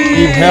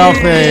 Eat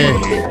healthy.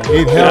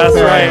 That's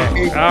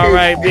right. All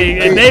right,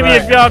 Big. And maybe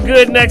if y'all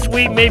good next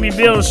week, maybe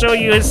Bill will show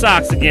you his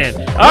socks again.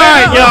 All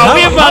right, y'all.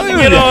 We about to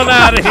get on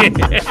out of here.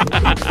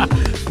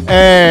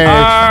 Hey. All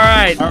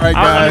right, guys.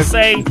 I want to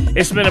say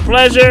it's been a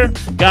pleasure.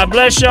 God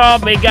bless y'all.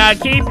 May God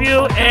keep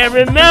you. And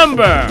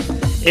remember,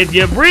 if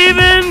you're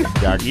breathing,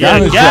 you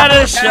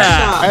gotta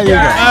shot. There you go.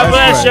 God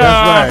bless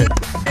y'all.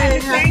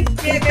 Thanks,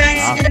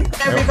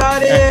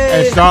 everybody.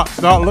 And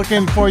start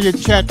looking for your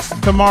checks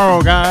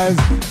tomorrow, guys.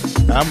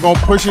 I'm gonna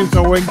push it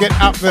so we can get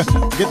the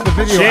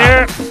video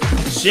out.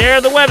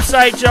 Share the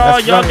website, y'all.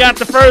 Y'all got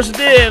the first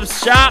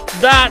dibs.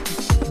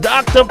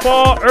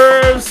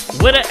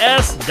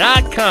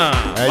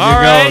 shop.drpaulherbs.com.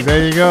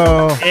 There you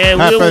go. And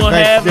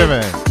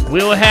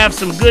we will have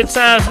some good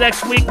times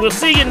next week. We'll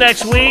see you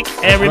next week.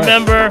 And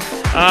remember,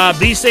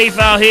 be safe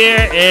out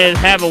here and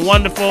have a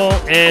wonderful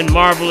and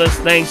marvelous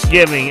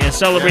Thanksgiving and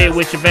celebrate it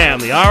with your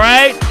family. All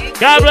right?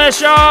 God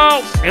bless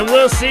y'all, and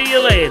we'll see you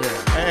later.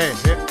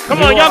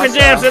 Come on, y'all can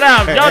jam it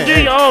out. Y'all do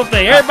your own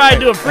thing. Everybody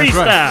do a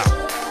freestyle.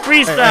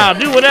 Freestyle.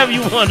 Do whatever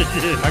you want to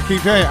do. I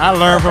keep telling you, I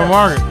learned from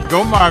Margaret.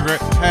 Go, Margaret.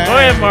 Go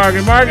ahead,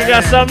 Margaret. Margaret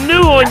got something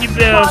new on you,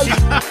 Bill.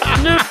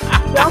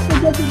 Don't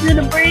forget to do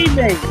the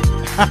breathing.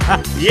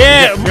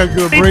 Yeah.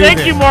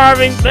 Thank you,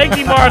 Marvin. Thank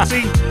you,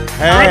 Marcy.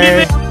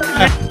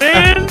 Breathe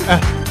in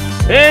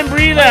and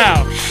breathe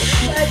out.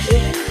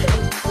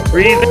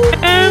 Breathe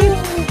in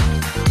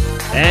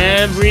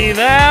and breathe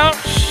out.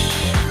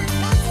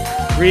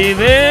 Breathe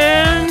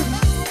in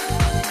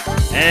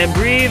and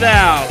breathe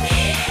out.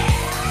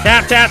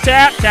 Tap, tap,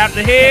 tap. Tap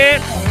the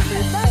head.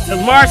 As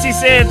Marcy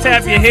said,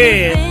 tap your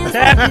head.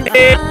 Tap your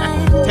head.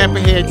 Tap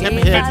your head. Tap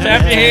your head.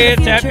 Tap your head.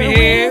 Tap your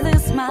head.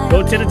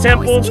 Go to the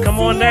temples. Come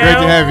on down. Great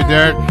to have you,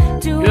 Derek.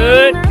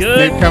 Good.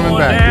 Keep coming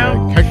back,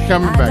 Derek. Keep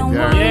coming back,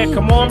 Derek. Yeah,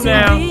 come on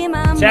down.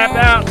 Tap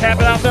out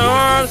the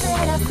arms.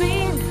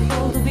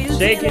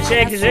 Shake it.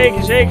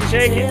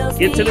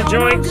 Get to the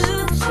joints.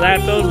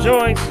 Slap those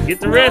joints. Get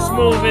the rest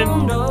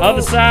moving.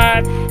 Other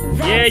side.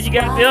 Yeah, you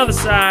got the other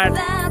side.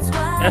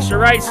 That's your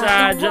right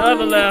side. Your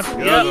other left.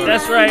 Yep,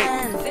 that's right.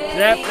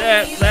 Slap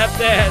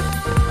that.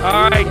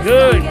 All right,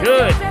 good.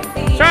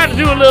 Try to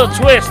do a little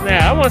twist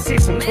now. I want to see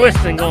some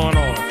twisting going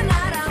on.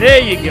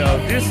 There you go.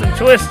 Do some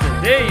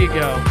twisting. There you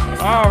go.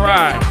 All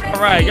right.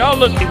 Y'all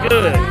looking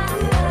good.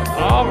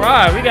 All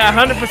right. We got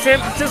 100%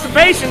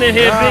 participation in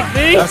here, Big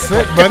B. That's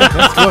it, buddy.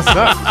 That's what's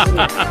up.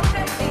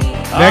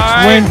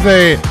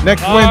 Wednesday,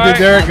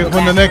 Derek, is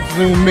when the next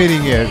Zoom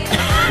meeting is.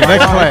 The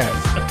next class.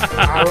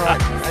 All right.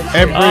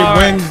 Every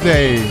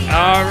Wednesday.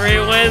 Every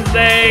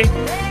Wednesday.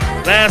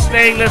 Last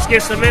thing, let's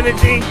get some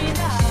energy.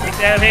 Get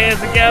that hands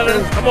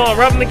together. Come on,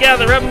 rub them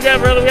together, rub them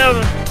together, rub them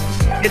together.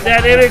 Get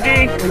that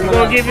energy. You're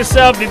going to give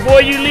yourself,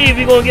 before you leave,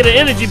 you're going to get an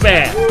energy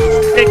bath.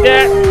 Take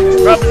that,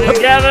 rub it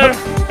together,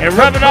 and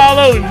rub it all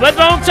over. But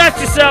don't touch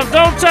yourself.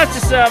 Don't touch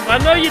yourself. I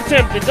know you're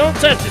tempted. Don't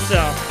touch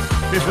yourself.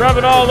 Just rub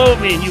it all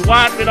over and you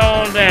wipe it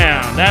on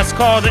down. That's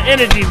called an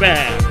energy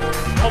bath.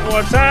 One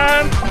more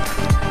time.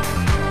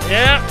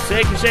 Yeah,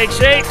 shake, shake,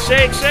 shake,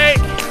 shake, shake.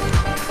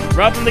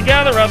 Rub them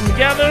together,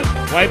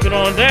 wipe it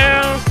on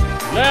down.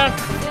 Left,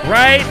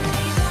 right,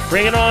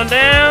 bring it on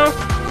down.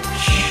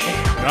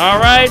 All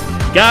right,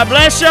 God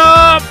bless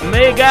y'all.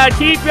 May God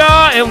keep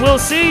y'all, and we'll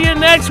see you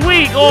next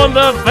week on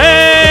the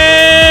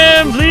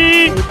Family